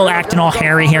 George Steele acting all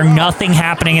hairy here. Nothing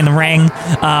happening in the ring.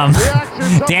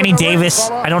 Danny Davis,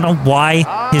 I don't know why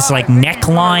his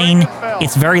neckline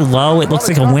It's very low. It looks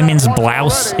like a women's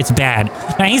blouse. It's bad.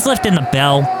 Now he's lifting the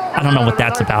bell. I don't know what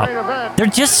that's about. They're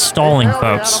just stalling,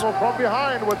 folks.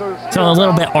 So a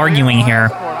little bit arguing here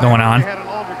going on.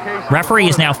 Referee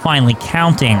is now finally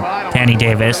counting Danny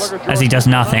Davis as he does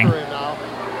nothing.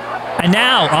 And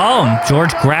now,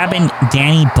 George grabbing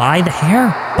Danny by the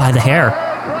hair,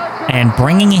 and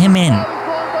bringing him in.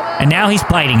 And now he's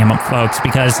biting him, folks,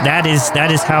 because that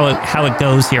is how it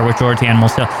goes here with George Animal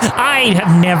Steel. I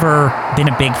have never been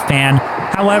a big fan.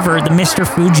 However, the Mr.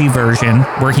 Fuji version,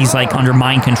 where he's like under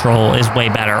mind control, is way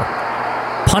better.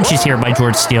 Punches here by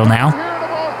George Steele now.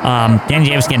 Danny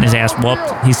Davis getting his ass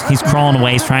whooped. He's crawling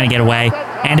away. He's trying to get away.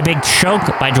 And a big choke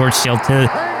by George Steele to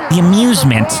the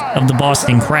amusement of the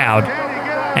Boston crowd.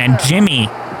 And Jimmy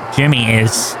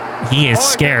is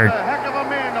scared.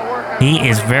 He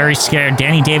is very scared.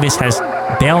 Danny Davis has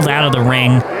bailed out of the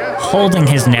ring, holding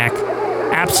his neck,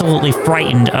 absolutely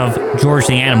frightened of George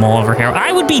the Animal over here.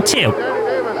 I would be too.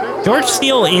 George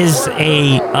Steele is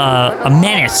a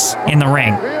menace in the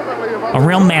ring. A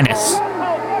real menace.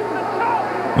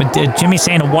 With Jimmy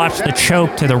saying to watch the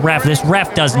choke to the ref. This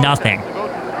ref does nothing.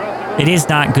 It is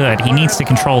not good. He needs to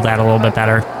control that a little bit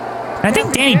better. I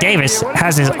think Danny Davis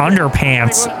has his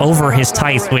underpants over his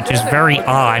tights, which is very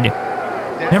odd.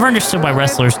 Never understood why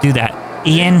wrestlers do that.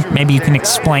 Ian, maybe you can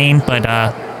explain, but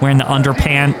wearing the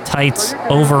underpant tights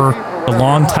over the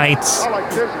long tights.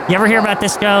 You ever hear about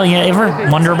this, Joe? You ever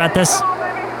wonder about this?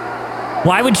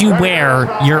 Why would you wear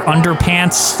your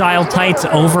underpants style tights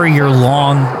over your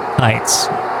long tights?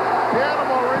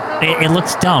 It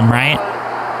looks dumb, right?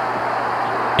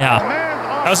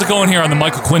 Yeah. How's it going here on the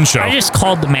Michael Quinn Show? I just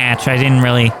called the match. I didn't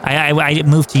really... I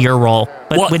moved to your role.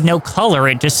 But with no color,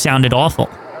 it just sounded awful.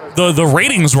 The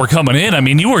ratings were coming in. I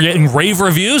mean, you were getting rave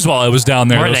reviews while I was down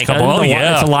there. It's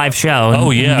a live show. Oh,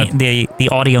 yeah. The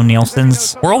audio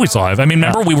Nielsen's. We're always live. I mean,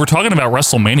 remember, we were talking about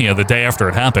WrestleMania the day after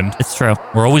it happened. It's true.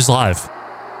 We're always live.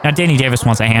 Now, Danny Davis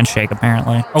wants a handshake,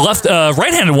 apparently. A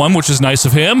right-handed one, which is nice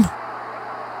of him.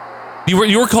 You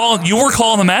were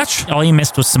calling the match? All you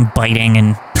missed was some biting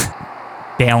and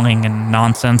bailing and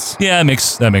nonsense. Yeah, that makes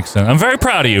sense. I'm very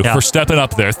proud of you for stepping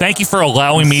up there. Thank you for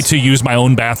allowing me to use my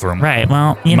own bathroom. Right.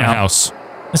 Well, you know, my house.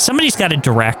 Somebody's got to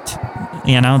direct,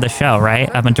 the show, right?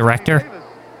 I'm a director.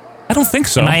 I don't think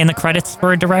so. Am I in the credits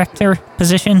for a director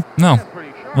position? No.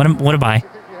 What am I?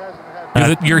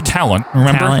 Your talent,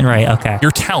 remember? Talent, right, okay.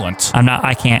 Your talent. I'm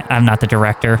not the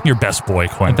director. Your best boy,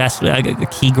 Quinn. The best,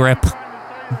 key grip.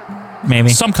 Maybe.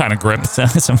 Some kind of grip.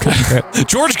 Some kind of grip.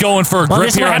 George going for a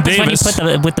grip here on Davis.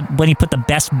 When you put the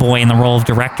best boy in the role of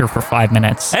director for 5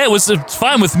 minutes. Hey, it's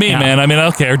fine with me, man. I mean,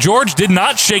 okay. George did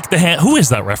not shake the hand. Who is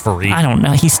that referee? I don't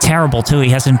know. He's terrible, too. He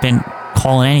hasn't been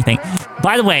calling anything.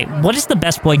 By the way, what does the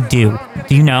best boy do?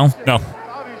 Do you know? No.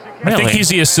 Really? I think he's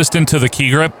the assistant to the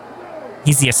key grip.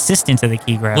 He's the assistant to the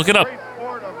key grip. Look it up.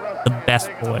 The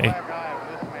best boy.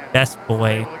 Best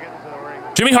boy.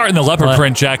 Jimmy Hart in the leopard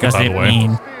print jacket, by the way.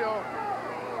 Mean?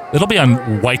 It'll be on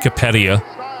Wikipedia.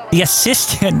 The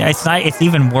assistant, it's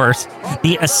even worse.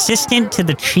 The assistant to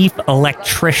the chief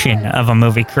electrician of a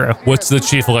movie crew. What's the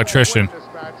chief electrician?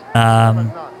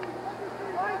 I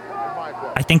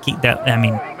think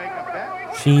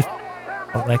chief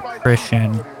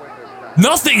electrician.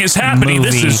 Nothing is happening.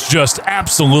 This is just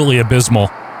absolutely abysmal.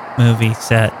 Movie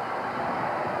set.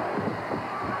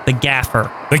 The gaffer.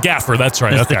 The gaffer, that's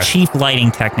right. The chief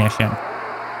lighting technician.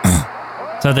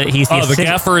 So that he's the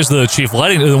gaffer is the chief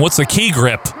lighting. And what's the key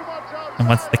grip? And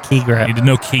what's the key grip? I need to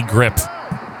know key grip.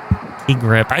 Key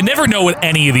grip. I never know what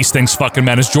any of these things fucking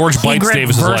meant. As George bites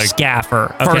Davis's leg. First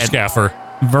gaffer. Okay. First gaffer.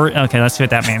 Okay, let's see what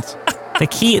that means.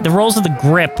 The roles of the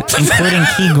grip, including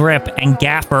key grip and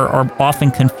gaffer, are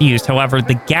often confused. However,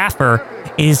 the gaffer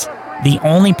is the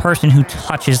only person who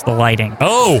touches the lighting.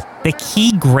 Oh! The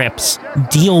key grips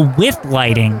deal with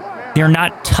lighting. They're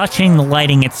not touching the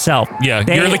lighting itself. Yeah,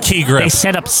 you're the key grip. They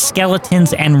set up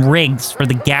skeletons and rigs for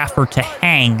the gaffer to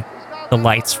hang the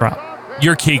lights from.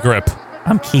 You're key grip.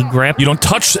 I'm key grip. You don't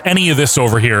touch any of this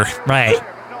over here. Right.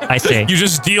 I see. You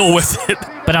just deal with it.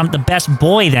 But I'm the best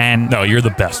boy then. No, you're the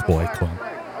best boy, Quinn.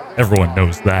 Everyone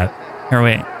knows that. Here,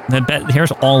 wait.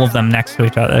 Here's all of them next to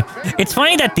each other. It's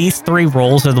funny that these three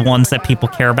roles are the ones that people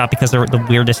care about because they're the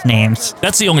weirdest names.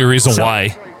 That's the only reason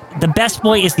why. The best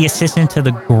boy is the assistant to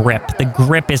the grip. The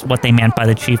grip is what they meant by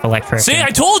the chief electrician. See, I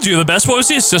told you the best boy was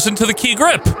the assistant to the key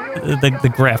grip.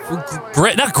 The grip.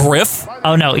 Not griff.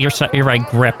 Oh no, you're right.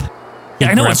 Grip. Yeah,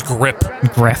 I know it's grip.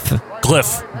 Griff.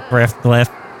 Glyph.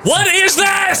 What is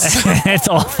this? It's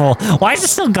awful. Why is it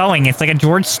still going? It's like a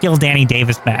George Steele Danny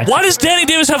Davis match. Why does Danny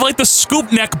Davis have like the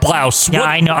scoop neck blouse? Yeah,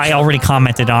 I know. I already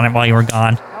commented on it while you were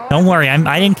gone. Don't worry,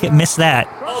 I didn't miss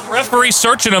that. Well, the referee's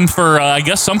searching him for, I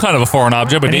guess, some kind of a foreign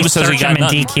object, but Maybe Davis says he search got him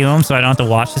and nothing. DQ him so I don't have to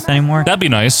watch this anymore. That'd be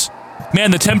nice.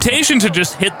 Man, the temptation to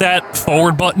just hit that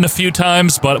forward button a few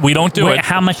times, but we don't do Wait, it.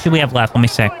 How much do we have left? Let me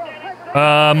see.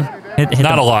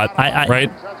 Not a lot, right?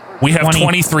 We have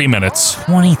 23 minutes.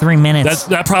 23 minutes.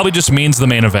 That probably just means the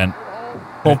main event.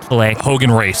 Hopefully.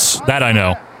 Hogan race. That I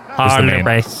know. Harley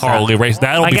race. Harley race.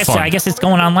 That'll be fun. I guess it's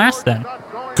going on last then.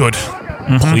 Good.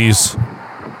 Please.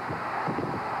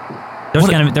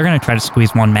 They're gonna try to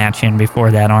squeeze one match in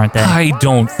before that, aren't they? I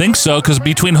don't think so, because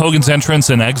between Hogan's entrance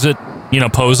and exit,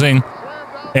 posing,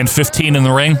 and 15 in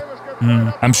the ring,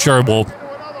 I'm sure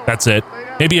that's it.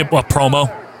 Maybe a promo.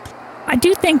 I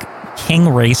do think King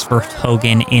Race versus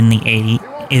Hogan in the 80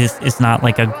 is not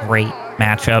like a great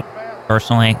matchup,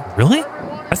 personally. Really?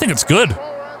 I think it's good.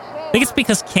 I think it's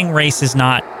because King Race is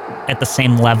not at the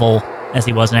same level as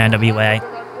he was in NWA.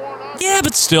 Yeah,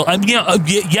 but still,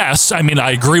 yes. I mean,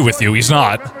 I agree with you. He's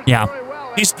not. Yeah.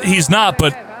 He's not,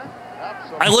 but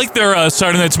I like their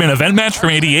Saturday Night's Main Event match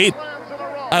from 88.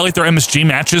 I like their MSG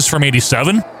matches from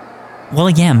 87. Well,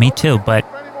 yeah, me too, but...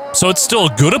 So it's still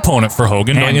a good opponent for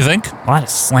Hogan, don't you think? A lot of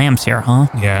slams here, huh?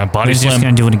 Yeah, body He's slam. just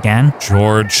going to do it again?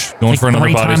 George going like for another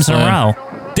 3 body times slam. in a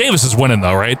row. Davis is winning,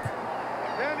 though, right?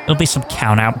 It'll be some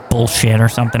count-out bullshit or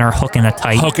something, or hooking the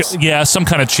tights. Yeah, some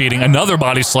kind of cheating. Another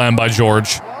body slam by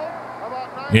George.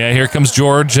 Yeah, here comes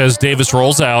George as Davis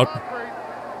rolls out.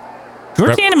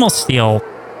 George Animal Steel,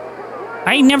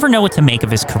 I never know what to make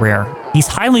of his career. He's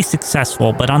highly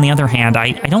successful, but on the other hand,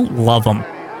 I don't love him.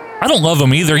 I don't love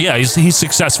him either. Yeah, he's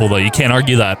successful, though. You can't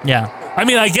argue that. Yeah. I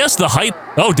mean, I guess the hype...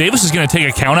 Oh, Davis is going to take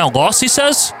a count-out loss, he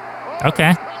says?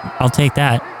 Okay. I'll take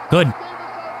that. Good.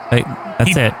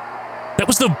 That's it. That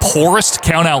was the poorest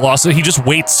count-out loss. He just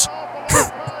waits.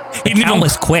 The count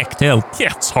was quick, too.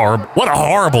 Yeah, it's horrible. What a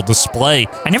horrible display.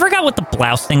 I never got what the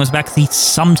blouse thing was about, because he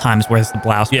sometimes wears the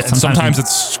blouse. Yeah, but and sometimes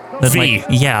it's V. Like,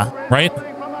 yeah. Right?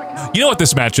 You know what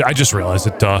this match... I just realized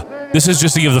it, This is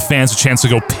just to give the fans a chance to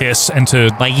go piss and to...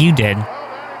 Like you did.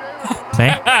 See?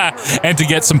 And to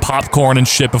get some popcorn and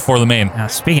shit before the main.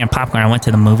 Speaking of popcorn, I went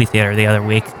to the movie theater the other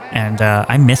week, and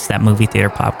I missed that movie theater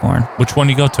popcorn. Which one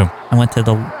did you go to? I went to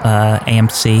the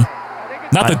AMC.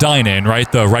 Not the dine-in, right?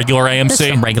 The regular AMC?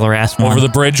 Some regular-ass one. Over the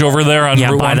bridge over there on Route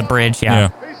 1? By the bridge, yeah.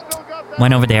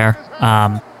 Went over there,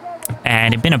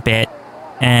 and it'd been a bit,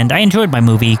 and I enjoyed my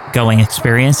movie-going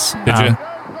experience. Did you?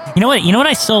 You know what?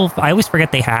 I always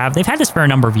forget they've had this for a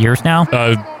number of years now.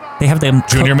 They have the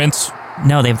Junior Mints?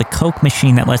 No, they have the Coke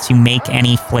machine that lets you make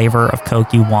any flavor of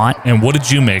Coke you want. And what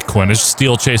did you make, Quinn, as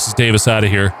Steele chases Davis out of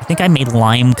here? I think I made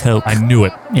lime Coke. I knew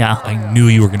it. Yeah. I knew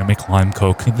you were going to make lime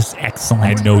Coke. It was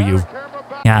excellent. I know you.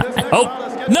 Yeah. Oh,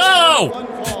 no!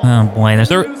 Oh, boy.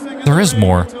 There is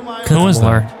more. Who is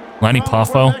that? Lanny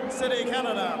Poffo?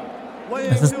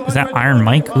 Is that Iron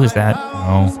Mike? Who is that?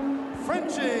 No.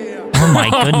 Oh, my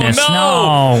goodness.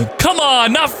 No. Come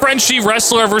on, not Frenchie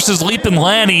Wrestler versus Leapin'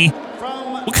 Lanny.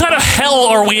 What kind of hell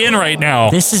are we in right now?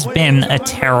 This has been a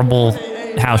terrible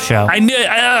house show. I knew.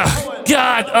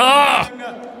 God.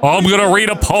 I'm going to read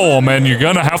a poem, and you're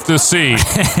going to have to see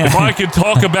if I can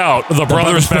talk about the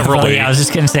Brothers Beverly. Yeah, I was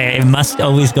just going to say, it must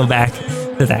always go back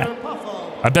to that.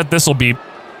 I bet this will be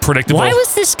predictable. Why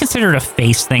was this considered a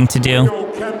face thing to do?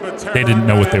 They didn't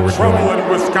know what they were doing. In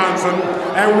Wisconsin,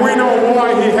 and we know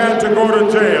why he had to go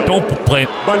to jail. Don't blame.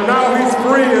 But now he's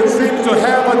free and seems to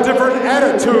have a different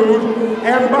attitude,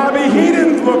 and Bobby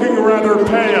Heenan's looking rather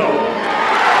pale.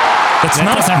 That's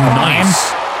not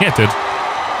nice. Yeah, it did.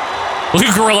 Look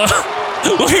at Gorilla.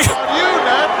 Look at you,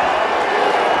 Neck.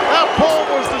 That poem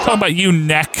was designed talking about you,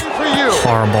 Neck. for you.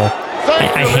 Horrible.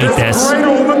 I hate this. Great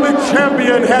Olympic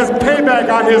champion has payback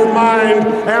on his mind,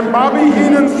 and Bobby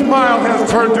Heenan's smile has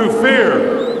turned to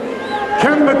fear.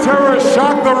 Ken Patera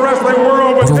shocked the wrestling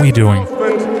world with what are we doing?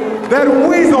 That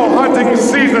weasel hunting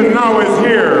season now is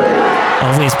here.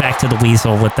 Always back to the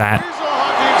weasel with that.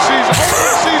 Weasel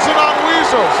hunting season on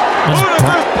weasels. Who does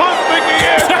this punk think he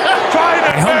is?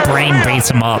 I hope Brain beats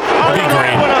him up. Big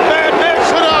Brain.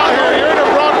 Sit down here. You're in a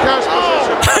broadcast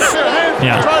position.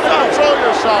 Yeah. Try to control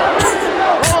yourself.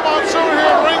 Roll Monsoon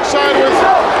here ringside with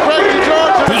Greg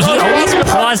DeGeorge. He always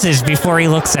pauses before he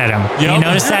looks at him. Yep. You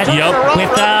notice that? Yep.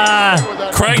 With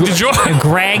Craig DeGeorge.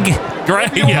 Greg.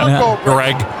 Yeah.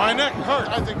 Greg. My neck hurt.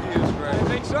 I think he is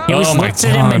Greg. He always looks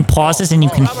at him and pauses, and you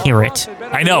can hear it.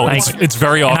 I know. Like, it's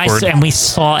very awkward. And we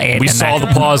saw it. We saw the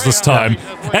pause this time.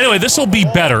 Anyway, this will be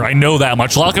better. I know that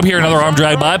much. Lock up here, another arm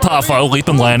drag by Poffo,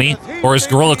 Leapin' Lanny, or as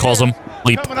Gorilla calls him,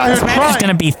 Leap. This match is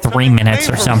going to be 3 minutes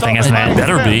or something, isn't it?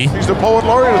 Better be. He's the poet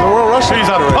laureate of the World Wrestling. He's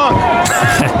a punk.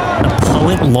 The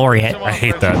poet laureate. I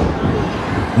hate that.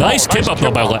 Nice tip up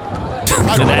though by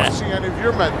I don't want to see any of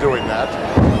your men doing that.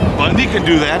 Bundy can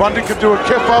do that. Bundy could do a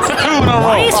kip up 2 in a row.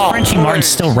 Why is Frenchie Martin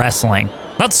still wrestling?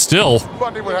 Not still.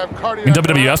 Bundy would have cardiac In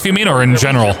WWF, you mean, or in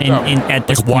general? At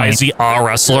this Why point. is he a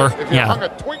wrestler? Yeah.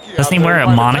 Doesn't he wear a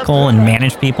monocle and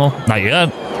manage people? Not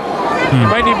yet.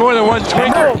 Might need more than one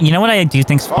twinkle. You know what I do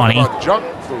think's funny?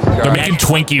 They're making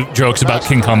Twinkie jokes about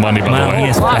King Kong Bundy, by the Well, way. he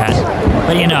is bad.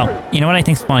 But you know what I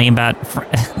think's funny about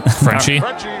Frenchie?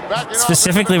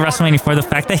 Specifically WrestleMania 4, the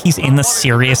fact that he's in the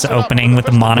serious opening with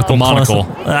the monocle.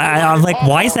 I'm like,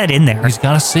 why is that in there? He's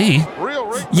got to see.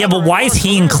 Yeah, but why is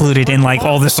he included in like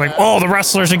all this? Like, oh, the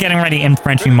wrestlers are getting ready, and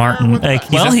Frenchie Martin. Like,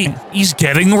 he's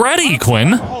getting ready,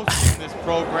 Quinn.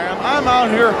 Program. I'm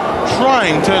out here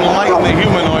trying to enlighten the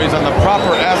humanoids on the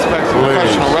proper aspects of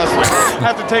professional wrestling. I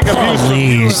have to take abuse from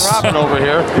you and Robin over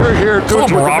here. You're here Call due him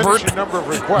to a Robert. diminishing number of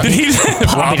requests. Did he?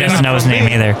 Bobby doesn't know his name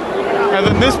either. And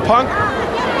then this punk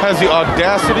has the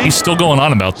audacity. He's still going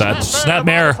on about that.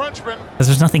 Snapmare. Because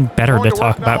there's nothing better to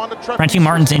talk about. Frenchie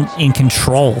Martin's in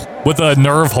control. With a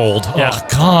nerve hold. Yeah. Oh,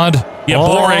 God. Yeah,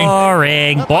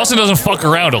 boring. Boston doesn't fuck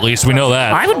around, at least. We know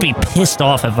that. I would be pissed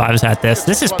off if I was at this.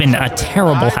 This has been a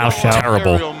terrible house show.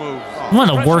 Terrible. One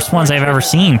of the worst ones I've ever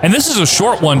seen. And this is a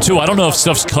short one, too. I don't know if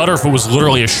stuff's cut or if it was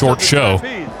literally a short show.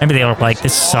 Maybe they were like,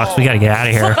 this sucks. We got to get out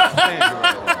of here.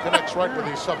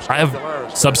 I have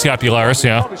subscapularis,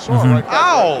 yeah.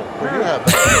 Ow!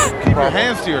 Keep your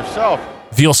hands to yourself.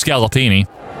 Veal scallopini.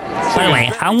 By the way,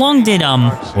 how long did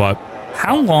What?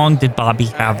 How long did Bobby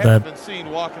have the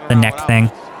neck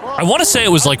thing? I want to say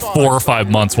it was like 4 or 5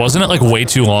 months. Wasn't it like way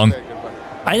too long?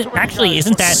 Actually,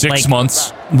 isn't that 6 like,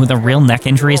 months? With a real neck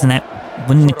injury, isn't that,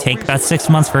 wouldn't it take about 6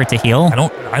 months for it to heal?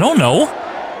 I don't know.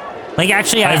 Like,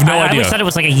 actually, I have no I idea. always thought it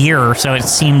was like a year or so. It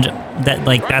seemed that,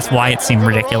 like, that's why it seemed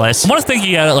ridiculous. I want to think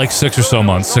he had it like 6 or so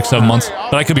months, 6, 7 months,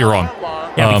 but I could be wrong.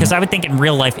 Yeah, because I would think in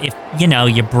real life, if,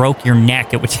 you broke your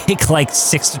neck, it would take like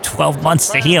 6 to 12 months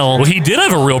to heal. Well, he did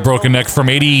have a real broken neck from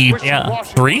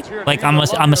 83. Like,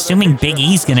 I'm assuming Big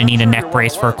E's going to need a neck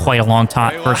brace for quite a long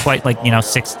time, for quite,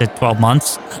 6 to 12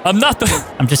 months. I'm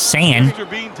just saying.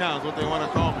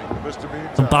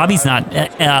 So Bobby's not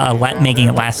making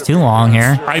it last too long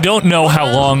here. I don't know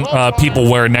how long people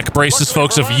wear neck braces,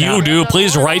 folks. If you do,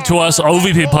 please write to us,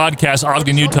 OVP Podcast,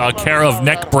 Ogden, Utah, care of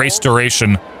Neck Brace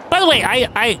Duration. By the way,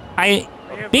 I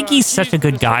Big E's such a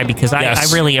good guy because I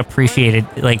really appreciated,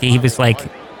 like, he was like,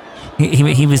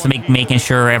 he was making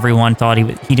sure everyone thought he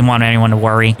didn't want anyone to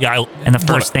worry. Yeah, and the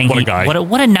first thing, what a guy.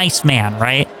 What a nice man,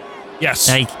 right? Yes.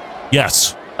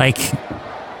 Yes.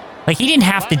 Like he didn't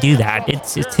have to do that.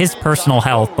 It's his personal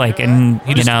health. Like, and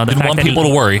he just the didn't fact want that people to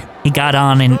worry. He got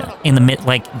on in the mid,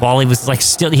 like, while he was like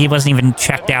still, he wasn't even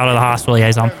checked out of the hospital.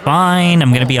 He's, I'm fine.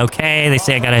 I'm gonna be okay. They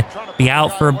say I gotta be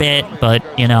out for a bit, but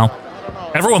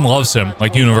everyone loves him,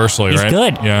 like, universally, he's right?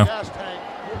 good. Yeah.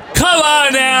 Come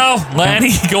on now,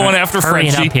 Lanny, going after Hurry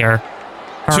Frenchie. it up here.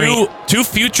 Hurry. Two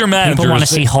future managers. People want to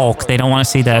see Hulk. They don't want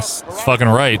to see this. Fucking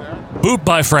right. Boot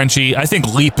by Frenchie. I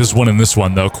think Leap is winning this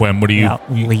one, though, Quinn. What do you...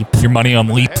 Leap. Your money on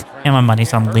Leap? And my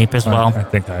money's on Leap as well. I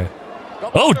think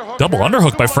Oh, double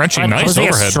underhook by Frenchie. Nice Jose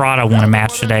overhead. Estrada won a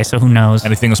match today, so who knows?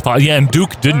 Anything was possible. Yeah, and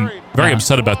Duke didn't. Very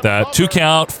upset about that. 2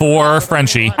 count for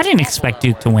Frenchie. I didn't expect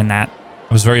Duke to win that.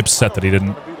 I was very upset that he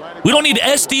didn't. We don't need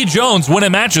SD Jones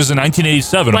winning matches in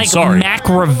 1987. I'm sorry. Mac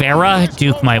Rivera,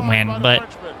 Duke might win, but...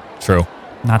 True.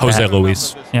 Not Jose that.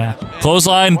 Luis. Yeah.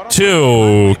 Clothesline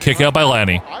 2. Kick out by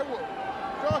Lanny.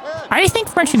 I think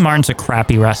Frenchie Martin's a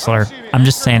crappy wrestler. I'm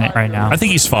just saying it right now. I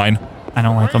think he's fine. I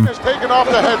don't like him. Taking off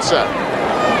the headset.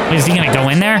 Is he going to go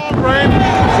in there?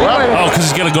 Oh, because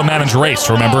he's going to go manage race,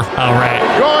 remember? Oh, right.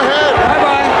 Go ahead.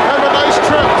 Bye-bye. Have a nice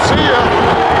trip. See ya.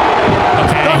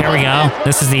 Okay, here we go.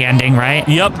 This is the ending, right?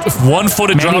 Yep.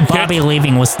 1-footed Maybe drop Bobby kick.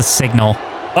 leaving was the signal.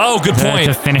 Oh, good point.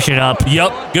 To finish it up.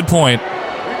 Yep, good point.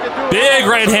 Big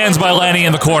right hands by Lanny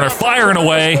in the corner, firing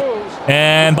away.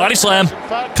 And body slam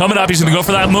coming up. He's going to go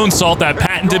for that moonsault, that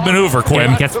patented maneuver,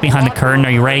 Quinn. Gets behind the curtain.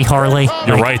 Are you ready, Harley?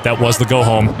 You're right. That was the go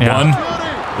home.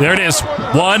 Yeah. There it is.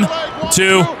 1,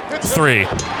 2, 3.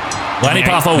 Lanny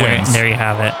Poffo wins. There you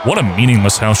have it. What a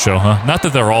meaningless house show, huh? Not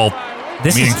that they're all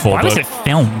meaningful. Why was it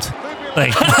filmed?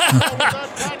 Like,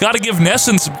 got to give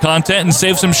Nesson some content and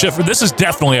save some shit for this. Is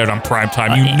definitely out on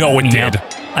primetime. You know it did.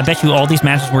 I bet you all these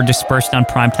matches were dispersed on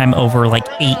primetime over like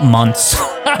 8 months.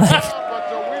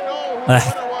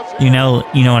 You know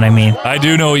what I mean. I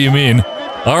do know what you mean.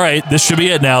 All right, this should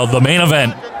be it now. The main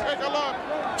event.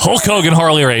 Hulk Hogan,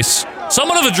 Harley Race.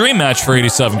 Somewhat of a dream match for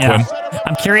 87, Quinn.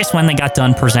 I'm curious when they got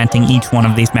done presenting each one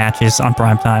of these matches on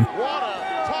primetime.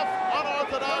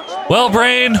 Well,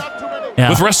 Brain,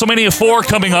 With WrestleMania 4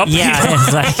 coming up. Yeah,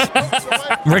 it's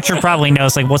like, Richard probably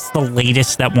knows, like, what's the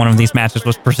latest that one of these matches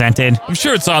was presented. I'm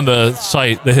sure it's on the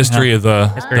site, the history of the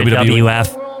History of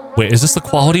WWF. Wait, is this the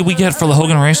quality we get for the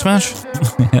Hogan race match?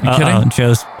 You kidding?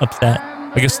 Joe's upset.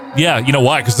 I guess, yeah, you know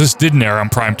why? Because this didn't air on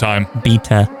prime time.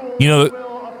 Beta. You know,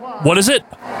 what is it?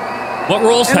 What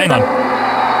rules? Hang on. And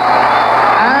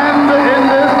in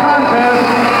this contest,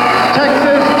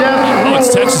 Texas Death rules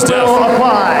it's Texas Death. will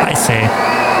apply. I see.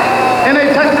 In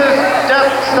a Texas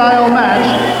Death style match,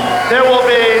 there will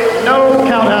be no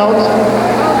countouts,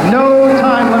 no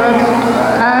time limits,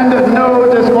 and no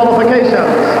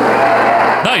disqualifications.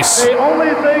 Nice. The only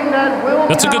thing that will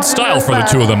That's a good style for the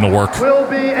two of them to work. will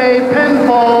be a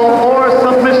pinfall or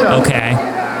submission. Okay.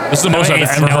 This is the most I've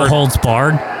it's ever no heard. holds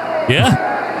barred. Yeah.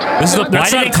 That's Why not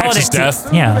did they call Texas it Death.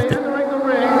 Yeah.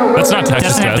 That's not It Texas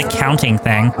doesn't Death. have the counting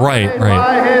thing. Right.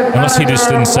 Unless he just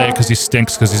didn't say it because he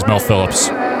stinks because he's Mel Phillips.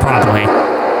 Probably.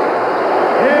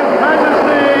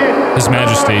 His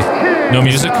Majesty. No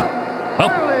music?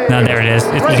 Oh. No, there it is.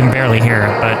 You can barely hear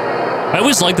it, but... I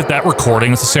always like that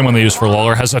recording, it's the same one they use for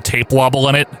Lawler, has a tape wobble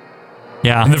in it.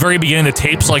 Yeah. In the very beginning, the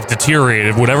tape's like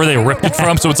deteriorated, whatever they ripped it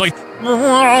from, so it's like...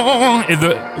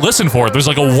 listen for it, there's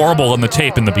like a warble in the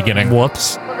tape in the beginning.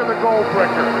 Whoops.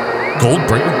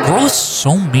 Goldbreaker? Girl is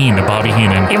so mean to Bobby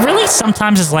Heenan. It really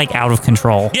sometimes is like out of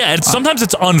control. Yeah, sometimes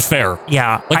it's unfair.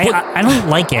 Yeah, Like, what- I don't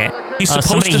like it. He's supposed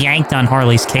somebody to- yanked on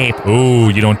Harley's cape. Ooh,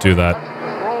 you don't do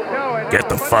that. Get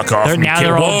the fuck off me, Now kid.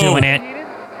 they're all Whoa. doing it.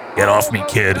 Get off me,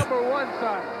 kid.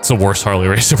 It's the worst Harley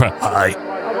racer. Hi.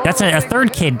 That's a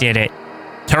third kid did it.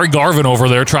 Terry Garvin over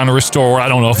there trying to restore. I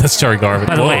don't know if that's Terry Garvin.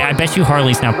 By the Whoa. way, I bet you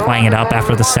Harley's now playing it up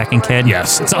after the second kid.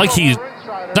 Yes. It's not like he's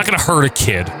not going to hurt a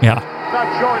kid. Yeah.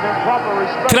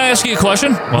 Can I ask you a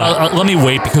question? Let me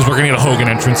wait because we're going to get a Hogan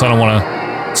entrance. I don't want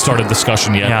to start a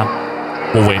discussion yet.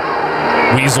 Yeah. We'll wait.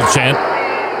 Weasel chant.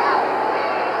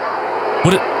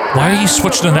 Why are you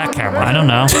switching to that camera? I don't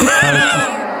know.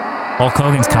 Hulk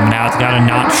Hogan's coming out. It's got to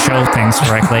not show things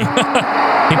correctly.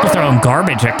 People throwing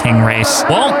garbage at King Race.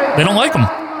 Well, they don't like him.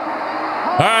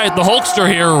 All right, the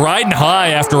Hulkster here, riding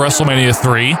high after WrestleMania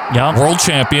 3. Yep. World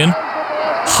champion.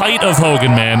 Height of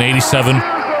Hogan, man, 87. And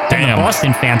the Damn.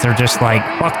 Boston fans are just like,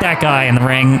 fuck that guy in the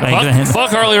ring.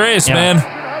 Fuck Harley Race, Yeah. man.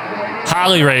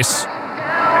 Harley Race.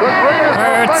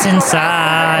 Hurts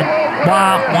inside.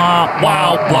 Wow, wow,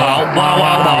 wow, wow, wow,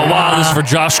 wow, wow, wow. This is for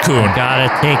Josh Kuhn. Gotta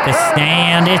take a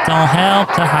stand. It don't help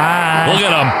to hide. Look at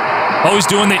him. Oh, he's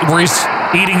doing where he's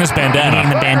eating his bandana.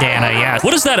 Eating the bandana, yes.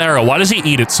 What is that arrow? Why does he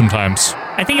eat it sometimes?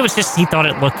 I think it was just he thought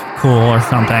it looked cool or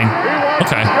something.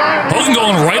 Okay. Hogan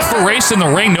going right for Race in the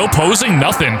ring. No posing,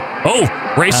 nothing. Oh,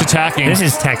 Race attacking. This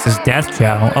is Texas Death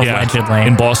Show, allegedly.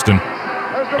 In Boston.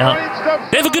 Yep.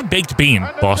 They have a good baked bean,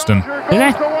 Boston. Do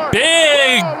they?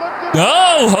 Big!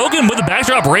 Oh, Hogan with the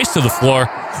backdrop, Race to the floor.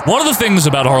 One of the things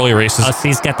about Harley Race is So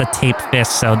he's got the taped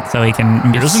fist so he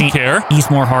can... he doesn't care. He's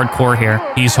more hardcore here.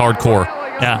 He's hardcore.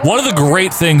 Yeah. One of the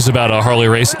great things about a Harley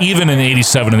Race, even in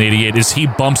 87 and 88, is he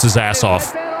bumps his ass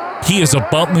off. He is a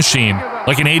bump machine.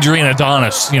 Like an Adrian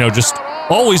Adonis, just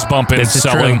always bumping, This is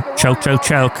selling. true. Choke, choke,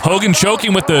 choke. Hogan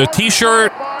choking with the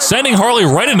t-shirt, sending Harley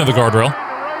right into the guardrail.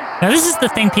 Now, this is the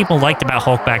thing people liked about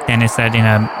Hulk back then is that in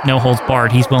a no holds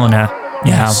barred, he's willing to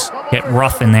get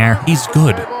rough in there. He's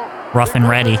good. Rough and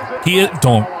ready.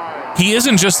 He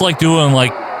isn't just like doing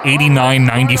like 89,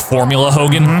 90 formula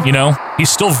Hogan,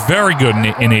 He's still very good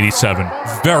in 87.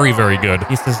 Very, very good.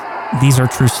 He says, these are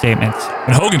true statements.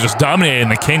 And Hogan just dominating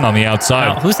the King on the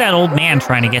outside. Now, who's that old man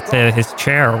trying to get to his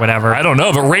chair or whatever? I don't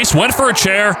know, but Race went for a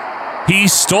chair. He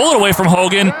stole it away from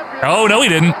Hogan. Oh, no, he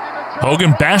didn't.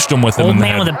 Hogan bashed him with it Old in the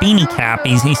man head. with a beanie cap.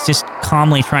 He's just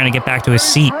calmly trying to get back to his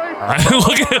seat.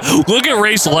 Look at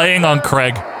Race laying on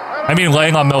Craig.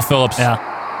 Laying on Mel Phillips. Yeah.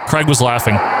 Craig was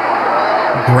laughing.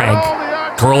 Greg.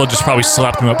 Gorilla just probably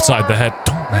slapped him upside the head.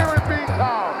 Don't laugh about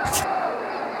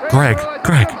that. Greg.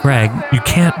 You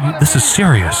can't. This is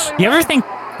serious. You ever think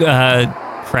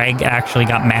Craig actually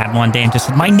got mad one day and just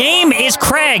said, "My name is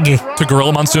Craig"? To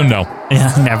Gorilla Monsoon, no.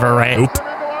 Yeah, never, right? Nope.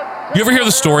 You ever hear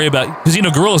the story about, because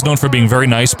Gorilla's known for being very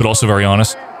nice but also very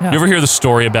honest. Yeah. You ever hear the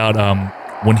story about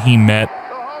when he met,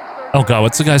 oh god,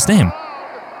 what's the guy's name?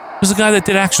 There's a guy that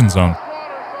did Action Zone.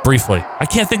 Briefly. I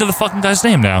can't think of the fucking guy's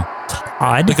name now.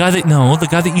 Todd? The guy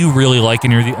that you really like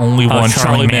and you're the only one.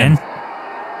 Charlie Mann?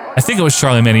 I think it was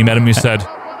Charlie Mann. He met him, he said,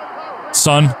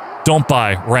 son, don't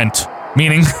buy, rent.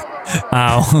 Meaning,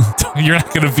 you're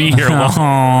not going to be here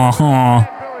long.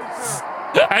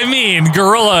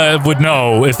 Gorilla would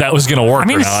know if that was going to work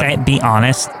or not. Be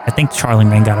honest, I think Charlie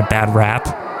Mann got a bad rap.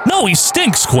 No, he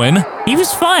stinks, Quinn. He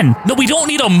was fun. No, we don't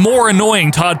need a more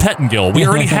annoying Todd Pettengill. We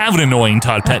already have an annoying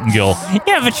Todd Pettengill.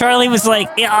 Yeah, but Charlie was like,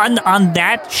 on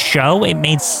that show, it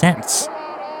made sense.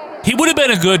 He would have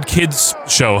been a good kids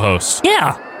show host.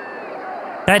 Yeah.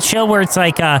 That show where it's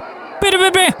like,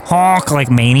 honk, like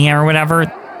Mania or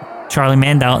whatever. Charlie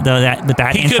Mandel, with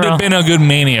that He intro. could have been a good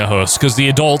Mania host because the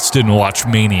adults didn't watch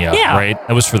Mania, Yeah. right?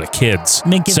 That was for the kids. I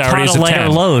mean, give Todd Saturdays a at lighter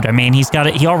 10. load. I mean, he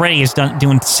already is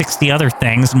doing 60 other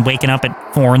things and waking up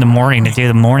at 4 a.m. to do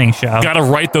the morning show. Got to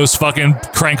write those fucking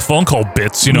crank phone call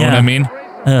bits, you know what I mean?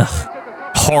 Ugh.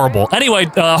 Horrible. Anyway,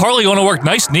 Harley going to work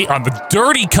nice and neat on the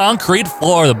dirty concrete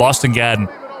floor of the Boston Garden.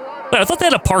 Wait, I thought they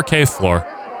had a parquet floor.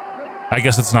 I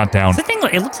guess it's not down. The thing,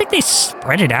 it looks like they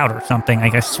spread it out or something.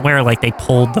 Like, I swear, like they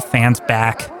pulled the fans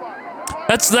back.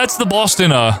 That's the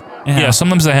Boston. Yeah,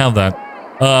 sometimes they have that.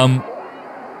 I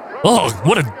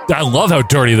love how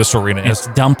dirty this arena is.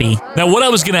 It's dumpy. Now, what I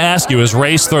was going to ask you is,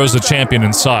 Race throws the champion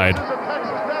inside.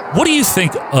 What do you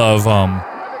think of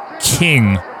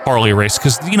King Harley Race?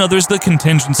 Because there's the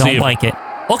contingency. Don't like it.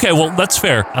 Okay, well that's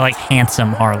fair. I like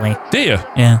handsome Harley. Do you?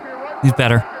 Yeah, he's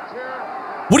better.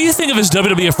 What do you think of his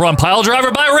WWF run? Pile driver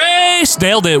by Race!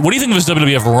 Nailed it. What do you think of his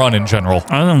WWF run in general?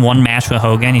 Other than one match with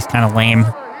Hogan, he's kind of lame.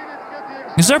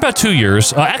 He's there about 2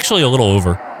 years. Actually, a little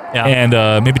over. Yeah. And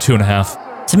maybe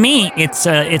 2.5. To me, it's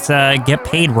a get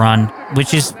paid run,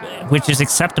 which is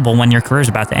acceptable when your career's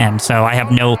about to end. So I have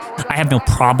no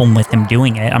problem with him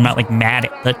doing it. I'm not like mad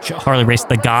at Harley Race,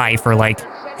 the guy, for like,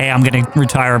 hey, I'm gonna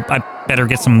retire. I better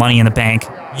get some money in the bank.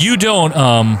 You don't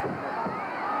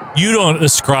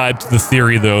ascribe to the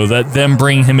theory though that them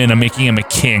bringing him in and making him a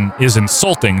king is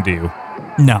insulting, do you?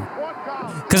 No.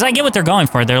 Because I get what they're going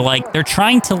for. They're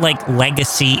trying to like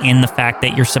legacy in the fact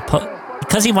that you're supposed,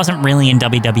 because he wasn't really in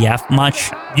WWF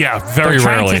much. Yeah, very they're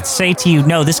trying rarely. to say to you,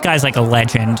 no, this guy's like a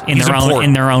legend in He's their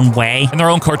own way, in their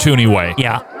own cartoony way.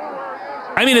 Yeah.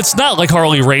 I mean, it's not like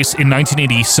Harley Race in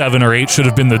 1987 or 8 should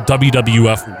have been the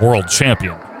WWF World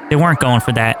Champion. They weren't going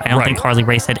for that. I don't think Harley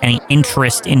Race had any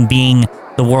interest in being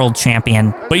the world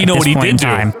champion. But you know what he did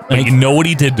do? But you know what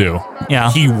he did do?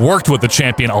 Yeah. He worked with the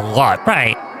champion a lot.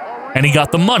 Right. And he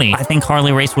got the money. I think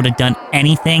Harley Race would have done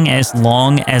anything as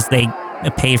long as they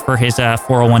paid for his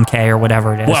 401k or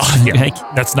whatever it is. Well, yeah,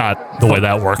 that's not the way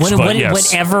that works. But yes.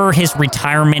 Whatever his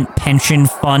retirement pension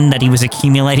fund that he was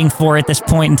accumulating for at this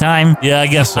point in time. Yeah, I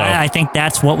guess so. I think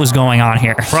that's what was going on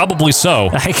here. Probably so.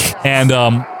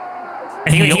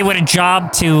 And he would have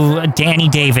jobbed to Danny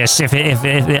Davis. If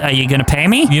are you going to pay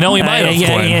me? You know, he might have. He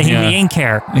didn't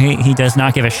care. He does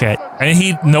not give a shit.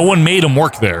 And no one made him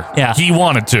work there. Yeah. He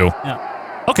wanted to.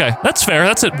 Yeah. Okay, that's fair.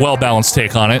 That's a well-balanced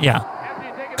take on it. Yeah.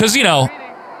 Because, you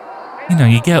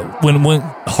get when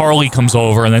Harley comes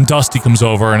over and then Dusty comes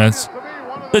over and it's...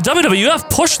 The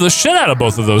WWF pushed the shit out of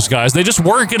both of those guys. They just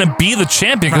weren't going to be the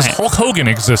champion because Hulk Hogan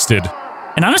existed.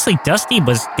 And honestly, Dusty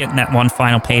was getting that one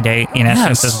final payday in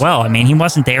essence as well. I mean, he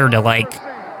wasn't there to,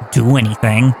 do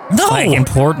anything. No.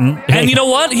 Important. And you know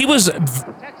what? He was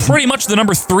pretty much the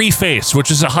number 3 face,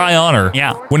 which is a high honor.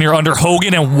 Yeah. When you're under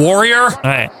Hogan and Warrior.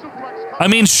 Right. I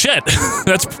mean, shit.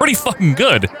 That's pretty fucking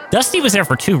good. Dusty was there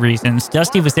for 2 reasons.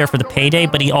 Dusty was there for the payday,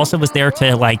 but he also was there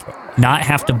to, not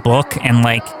have to book and,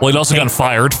 Well, he'd also gotten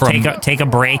fired from... Take a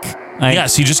break.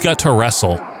 Yes, he just got to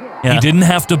wrestle. Yeah. He didn't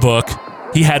have to book.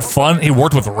 He had fun. He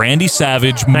worked with Randy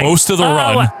Savage most of the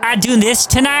run. I do this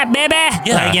tonight, baby.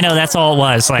 Yeah. That's all it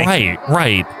was. Right.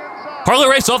 Harley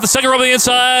Race off the second row on the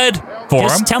inside for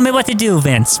Just him. tell me what to do,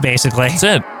 Vince, basically. That's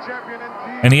it.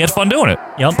 And he had fun doing it.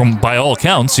 Yep. By all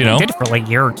accounts, He did it for a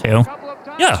year or 2.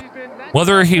 Yeah.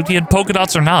 Whether he had polka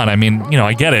dots or not, I mean,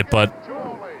 I get it, but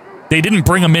they didn't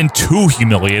bring him in to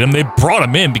humiliate him. They brought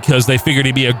him in because they figured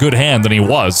he'd be a good hand, and he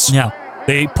was. Yeah.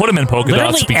 They put him in polka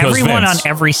dots because everyone Vince. on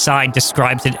every side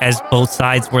describes it as both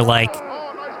sides were like,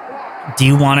 do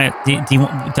you want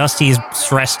to... Dusty is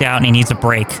stressed out and he needs a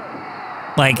break.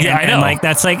 I know. And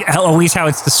that's always how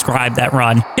it's described, that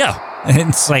run. Yeah.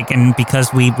 It's and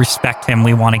because we respect him,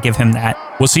 we want to give him that.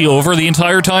 Was he over the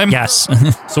entire time? Yes.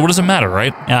 So what does it matter,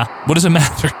 right? Yeah. What does it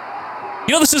matter?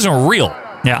 This isn't real.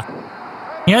 Yeah.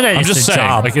 That I'm it's just a saying,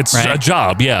 job, it's right? a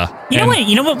job, yeah.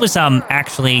 You know what was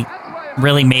actually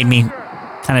really made me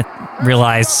kind of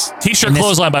realize T-shirt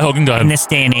clothesline by Hogan. Go ahead. In this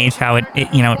day and age, how it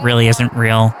really isn't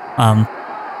real.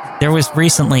 There was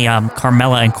recently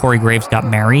Carmella and Corey Graves got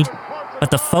married,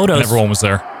 but the photos and everyone was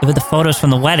there. But the photos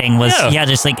from the wedding was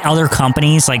just other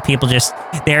companies, people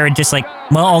they're just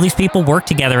all these people work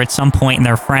together at some point and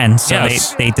they're friends, so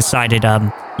yes. they decided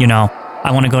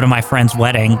I want to go to my friend's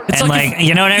wedding. It's and like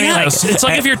you know what I mean? Yes, it's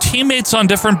like if your teammates on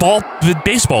different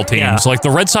baseball teams, Yeah. like the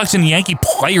Red Sox and Yankee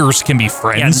players can be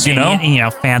friends, you know?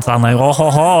 Fans on like,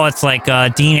 it's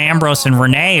like Dean Ambrose and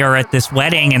Renee are at this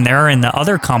wedding and they're in the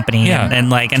other company. Yeah.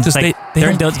 And it's like,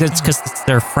 it's because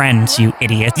they're friends, you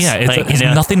idiots. Yeah, it like, has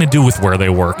nothing to do with where they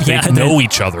work. They know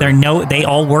each other. They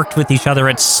all worked with each other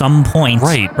at some point.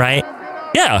 Right?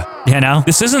 Yeah. You know?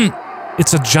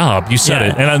 It's a job. You said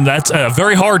it. And that's a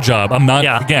very hard job. I'm not,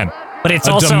 again, but it's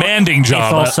a also demanding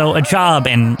job. It's also a job,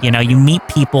 and you meet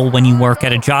people when you work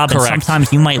at a job. Correct. And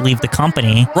sometimes you might leave the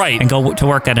company, and go to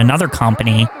work at another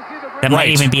company that might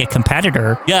even be a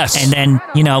competitor. Yes. And then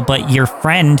but your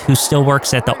friend who still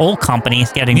works at the old company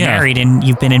is getting married, and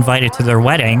you've been invited to their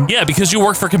wedding. Yeah, because you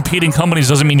work for competing companies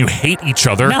doesn't mean you hate each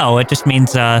other. No, it just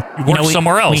means you work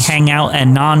somewhere else. We hang out at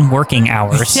non-working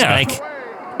hours. Yeah.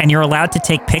 And you're allowed to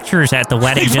take pictures at the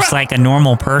wedding just like a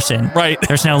normal person. Right.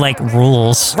 There's no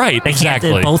rules. Right,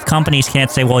 exactly. Both companies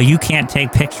can't say, well, you can't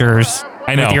take pictures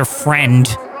with your friend.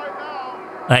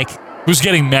 Who's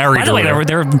getting married. By the way,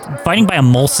 they're fighting by a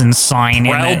Molson sign.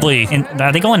 Proudly.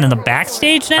 Are they going in the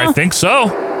backstage now? I think so.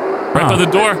 Right by the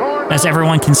door. As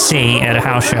everyone can see at a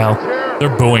house show.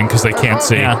 They're booing because they can't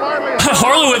see. Yeah.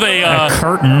 Harley with a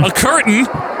curtain. A curtain.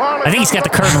 I think he's got the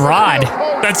curtain rod.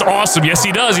 That's awesome. Yes,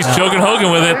 he does. He's choking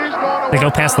Hogan with it. They go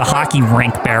past the hockey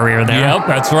rink barrier there. Yep,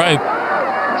 that's right.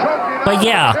 But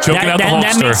yeah, Choking out the that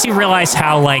Hulkster. makes you realize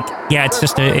how it's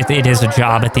just it is a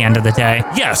job at the end of the day.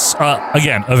 Yes.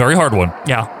 Again, a very hard one.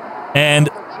 Yeah. And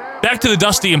back to the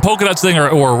Dusty and Polka Dots thing,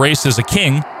 or Race as a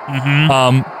King.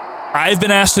 Mm-hmm. I've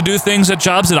been asked to do things at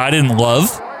jobs that I didn't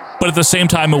love, but at the same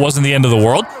time, it wasn't the end of the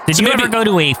world. Did you ever go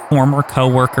to a former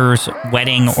coworker's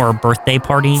wedding or birthday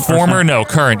party? Former? No.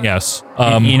 Current, yes.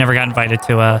 You never got invited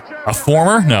to a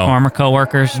former? No. Former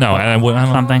coworkers? No, and I don't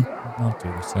something. I don't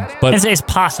do these things. But it's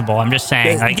possible. I'm just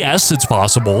saying. Yes, it's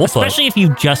possible. Especially if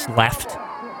you just left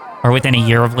or within a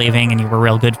year of leaving and you were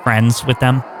real good friends with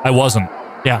them. I wasn't.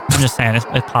 Yeah, I'm just saying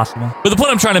it's possible. But the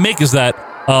point I'm trying to make is that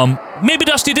maybe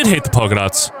Dusty did hate the polka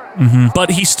dots,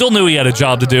 but he still knew he had a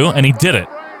job to do, and he did it.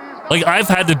 I've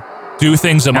had to do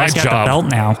things at my He's got job. the belt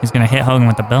now. He's going to hit Hogan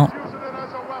with the belt.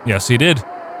 Yes, he did.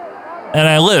 And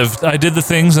I lived. I did the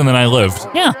things, and then I lived.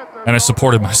 Yeah. And I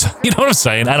supported myself. You know what I'm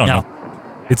saying? I don't know.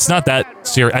 It's not that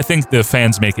serious. I think the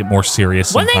fans make it more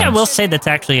serious. One thing I will say that's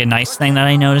actually a nice thing that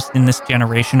I noticed in this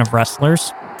generation of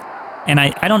wrestlers, and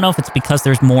I don't know if it's because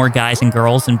there's more guys and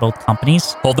girls in both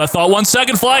companies. Hold that thought 1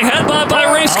 second. Flying headbutt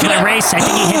by Race. By Race. I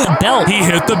think he hit the belt. He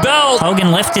hit the belt.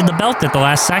 Hogan lifted the belt at the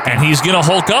last second. And he's going to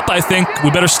Hulk up, I think. We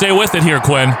better stay with it here,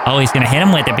 Quinn. Oh, he's going to hit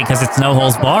him with it because it's no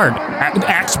holds barred.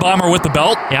 Axe Bomber with the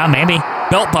belt? Yeah, maybe.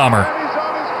 Belt Bomber.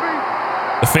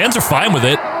 The fans are fine with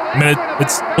it. I mean,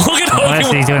 it's... Look at Hogan. What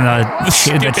is he doing?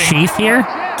 The Chief here?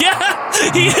 Yeah,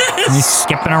 he is. He's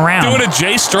skipping around. Doing a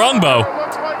Jay Strongbow.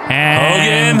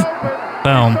 And Hogan.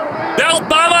 Boom. Belt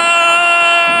Bomber!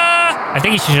 I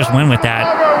think he should just win with that.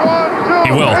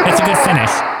 He will. It's a good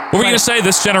finish. What were you going to say?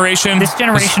 This generation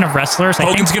of wrestlers,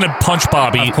 Hogan's going to punch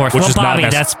Bobby, of course. which is Bobby,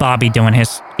 not that's Bobby doing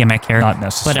his gimmick here. Not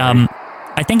necessary. But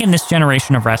I think in this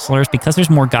generation of wrestlers, because there's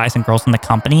more guys and girls in the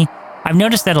company, I've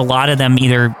noticed that a lot of them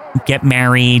either get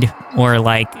married or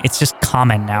it's just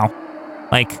common now.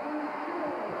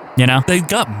 They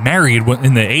got married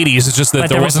in the 80s. It's just that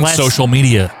there wasn't social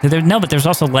media. But there's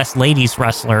also less ladies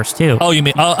wrestlers too. Oh, you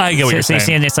mean? Oh, I get what you're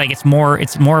saying. It's it's more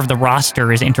of the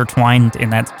roster is intertwined in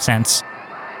that sense.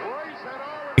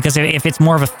 Because if it's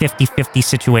more of a 50-50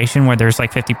 situation where there's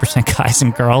 50% guys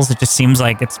and girls, it just seems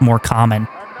like it's more common.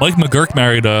 Mike McGurk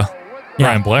married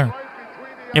Brian Blair.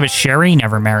 Yeah, but Sherry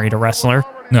never married a wrestler.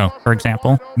 No. For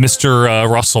example. Mr.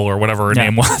 Russell or whatever her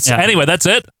name was. Yeah. Anyway, that's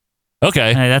it.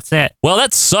 Okay. That's it. Well,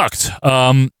 that sucked.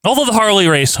 Although the Harley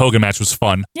Race Hogan match was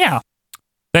fun. Yeah.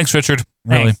 Thanks, Richard.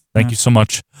 Really. Thank you so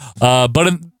much.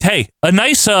 But hey, a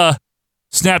nice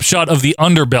snapshot of the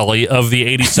underbelly of the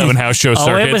 87 house show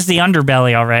circuit. It was the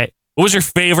underbelly, all right. What was your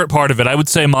favorite part of it? I would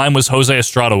say mine was Jose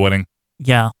Estrada winning.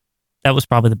 Yeah. That was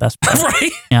probably the best part.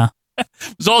 Right? Yeah. It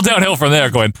was all downhill from there,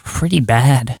 going pretty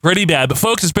bad. Pretty bad. But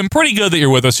folks, it's been pretty good that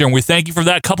you're with us here, and we thank you for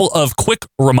that. Couple of quick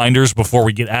reminders before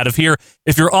we get out of here.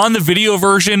 If you're on the video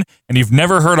version and you've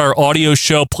never heard our audio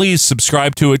show, please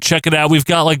subscribe to it. Check it out. We've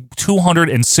got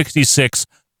 266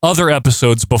 other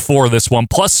episodes before this one,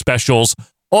 plus specials,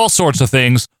 all sorts of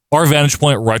things. Our Vantage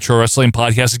Point Retro Wrestling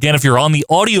Podcast. Again, if you're on the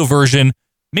audio version,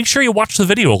 make sure you watch the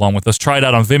video along with us. Try it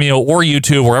out on Vimeo or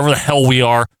YouTube, wherever the hell we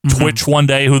are. Mm-hmm. Twitch one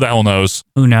day, who the hell knows?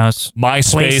 Who knows?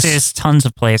 MySpace. Places, tons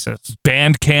of places.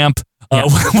 Bandcamp.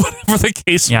 Whatever the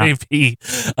case may be.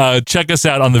 Check us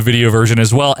out on the video version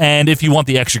as well. And if you want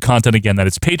the extra content, again, that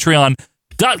is Patreon.com/OVP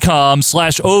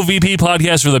patreon.com/OVP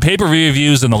podcast for the pay-per-view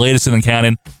reviews and the latest in the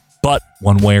canon. But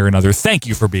one way or another, thank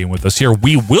you for being with us here.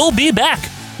 We will be back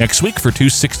next week for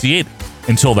 268.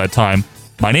 Until that time,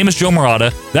 my name is Joe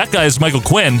Murata. That guy is Michael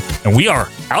Quinn, and we are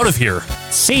out of here.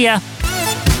 See ya.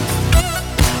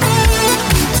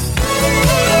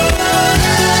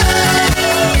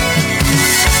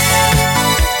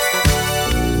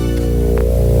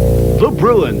 The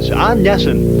Bruins on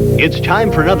NESN. It's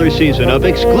time for another season of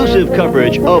exclusive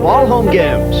coverage of all home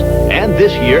games. And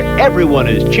this year, everyone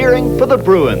is cheering for the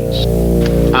Bruins.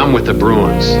 I'm with the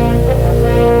Bruins.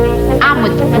 I'm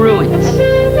with the Bruins.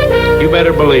 You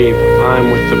better believe I'm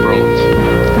with the Bruins.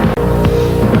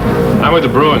 I'm with the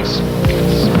Bruins.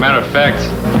 As a matter of fact,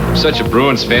 I'm such a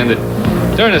Bruins fan that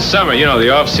during the summer, you know, the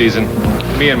off-season,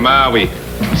 me and Ma, we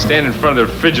stand in front of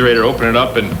the refrigerator, open it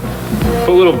up, and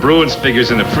put little Bruins figures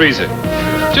in the freezer,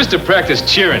 just to practice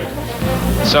cheering.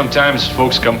 Sometimes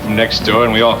folks come from next door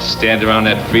and we all stand around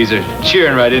that freezer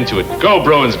cheering right into it. Go,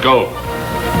 Bruins, go!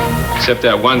 Except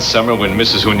that one summer when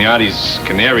Mrs. Hunyadi's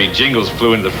canary Jingles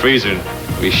flew into the freezer and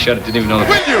we shut it, didn't even know the...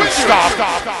 Will you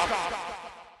stop?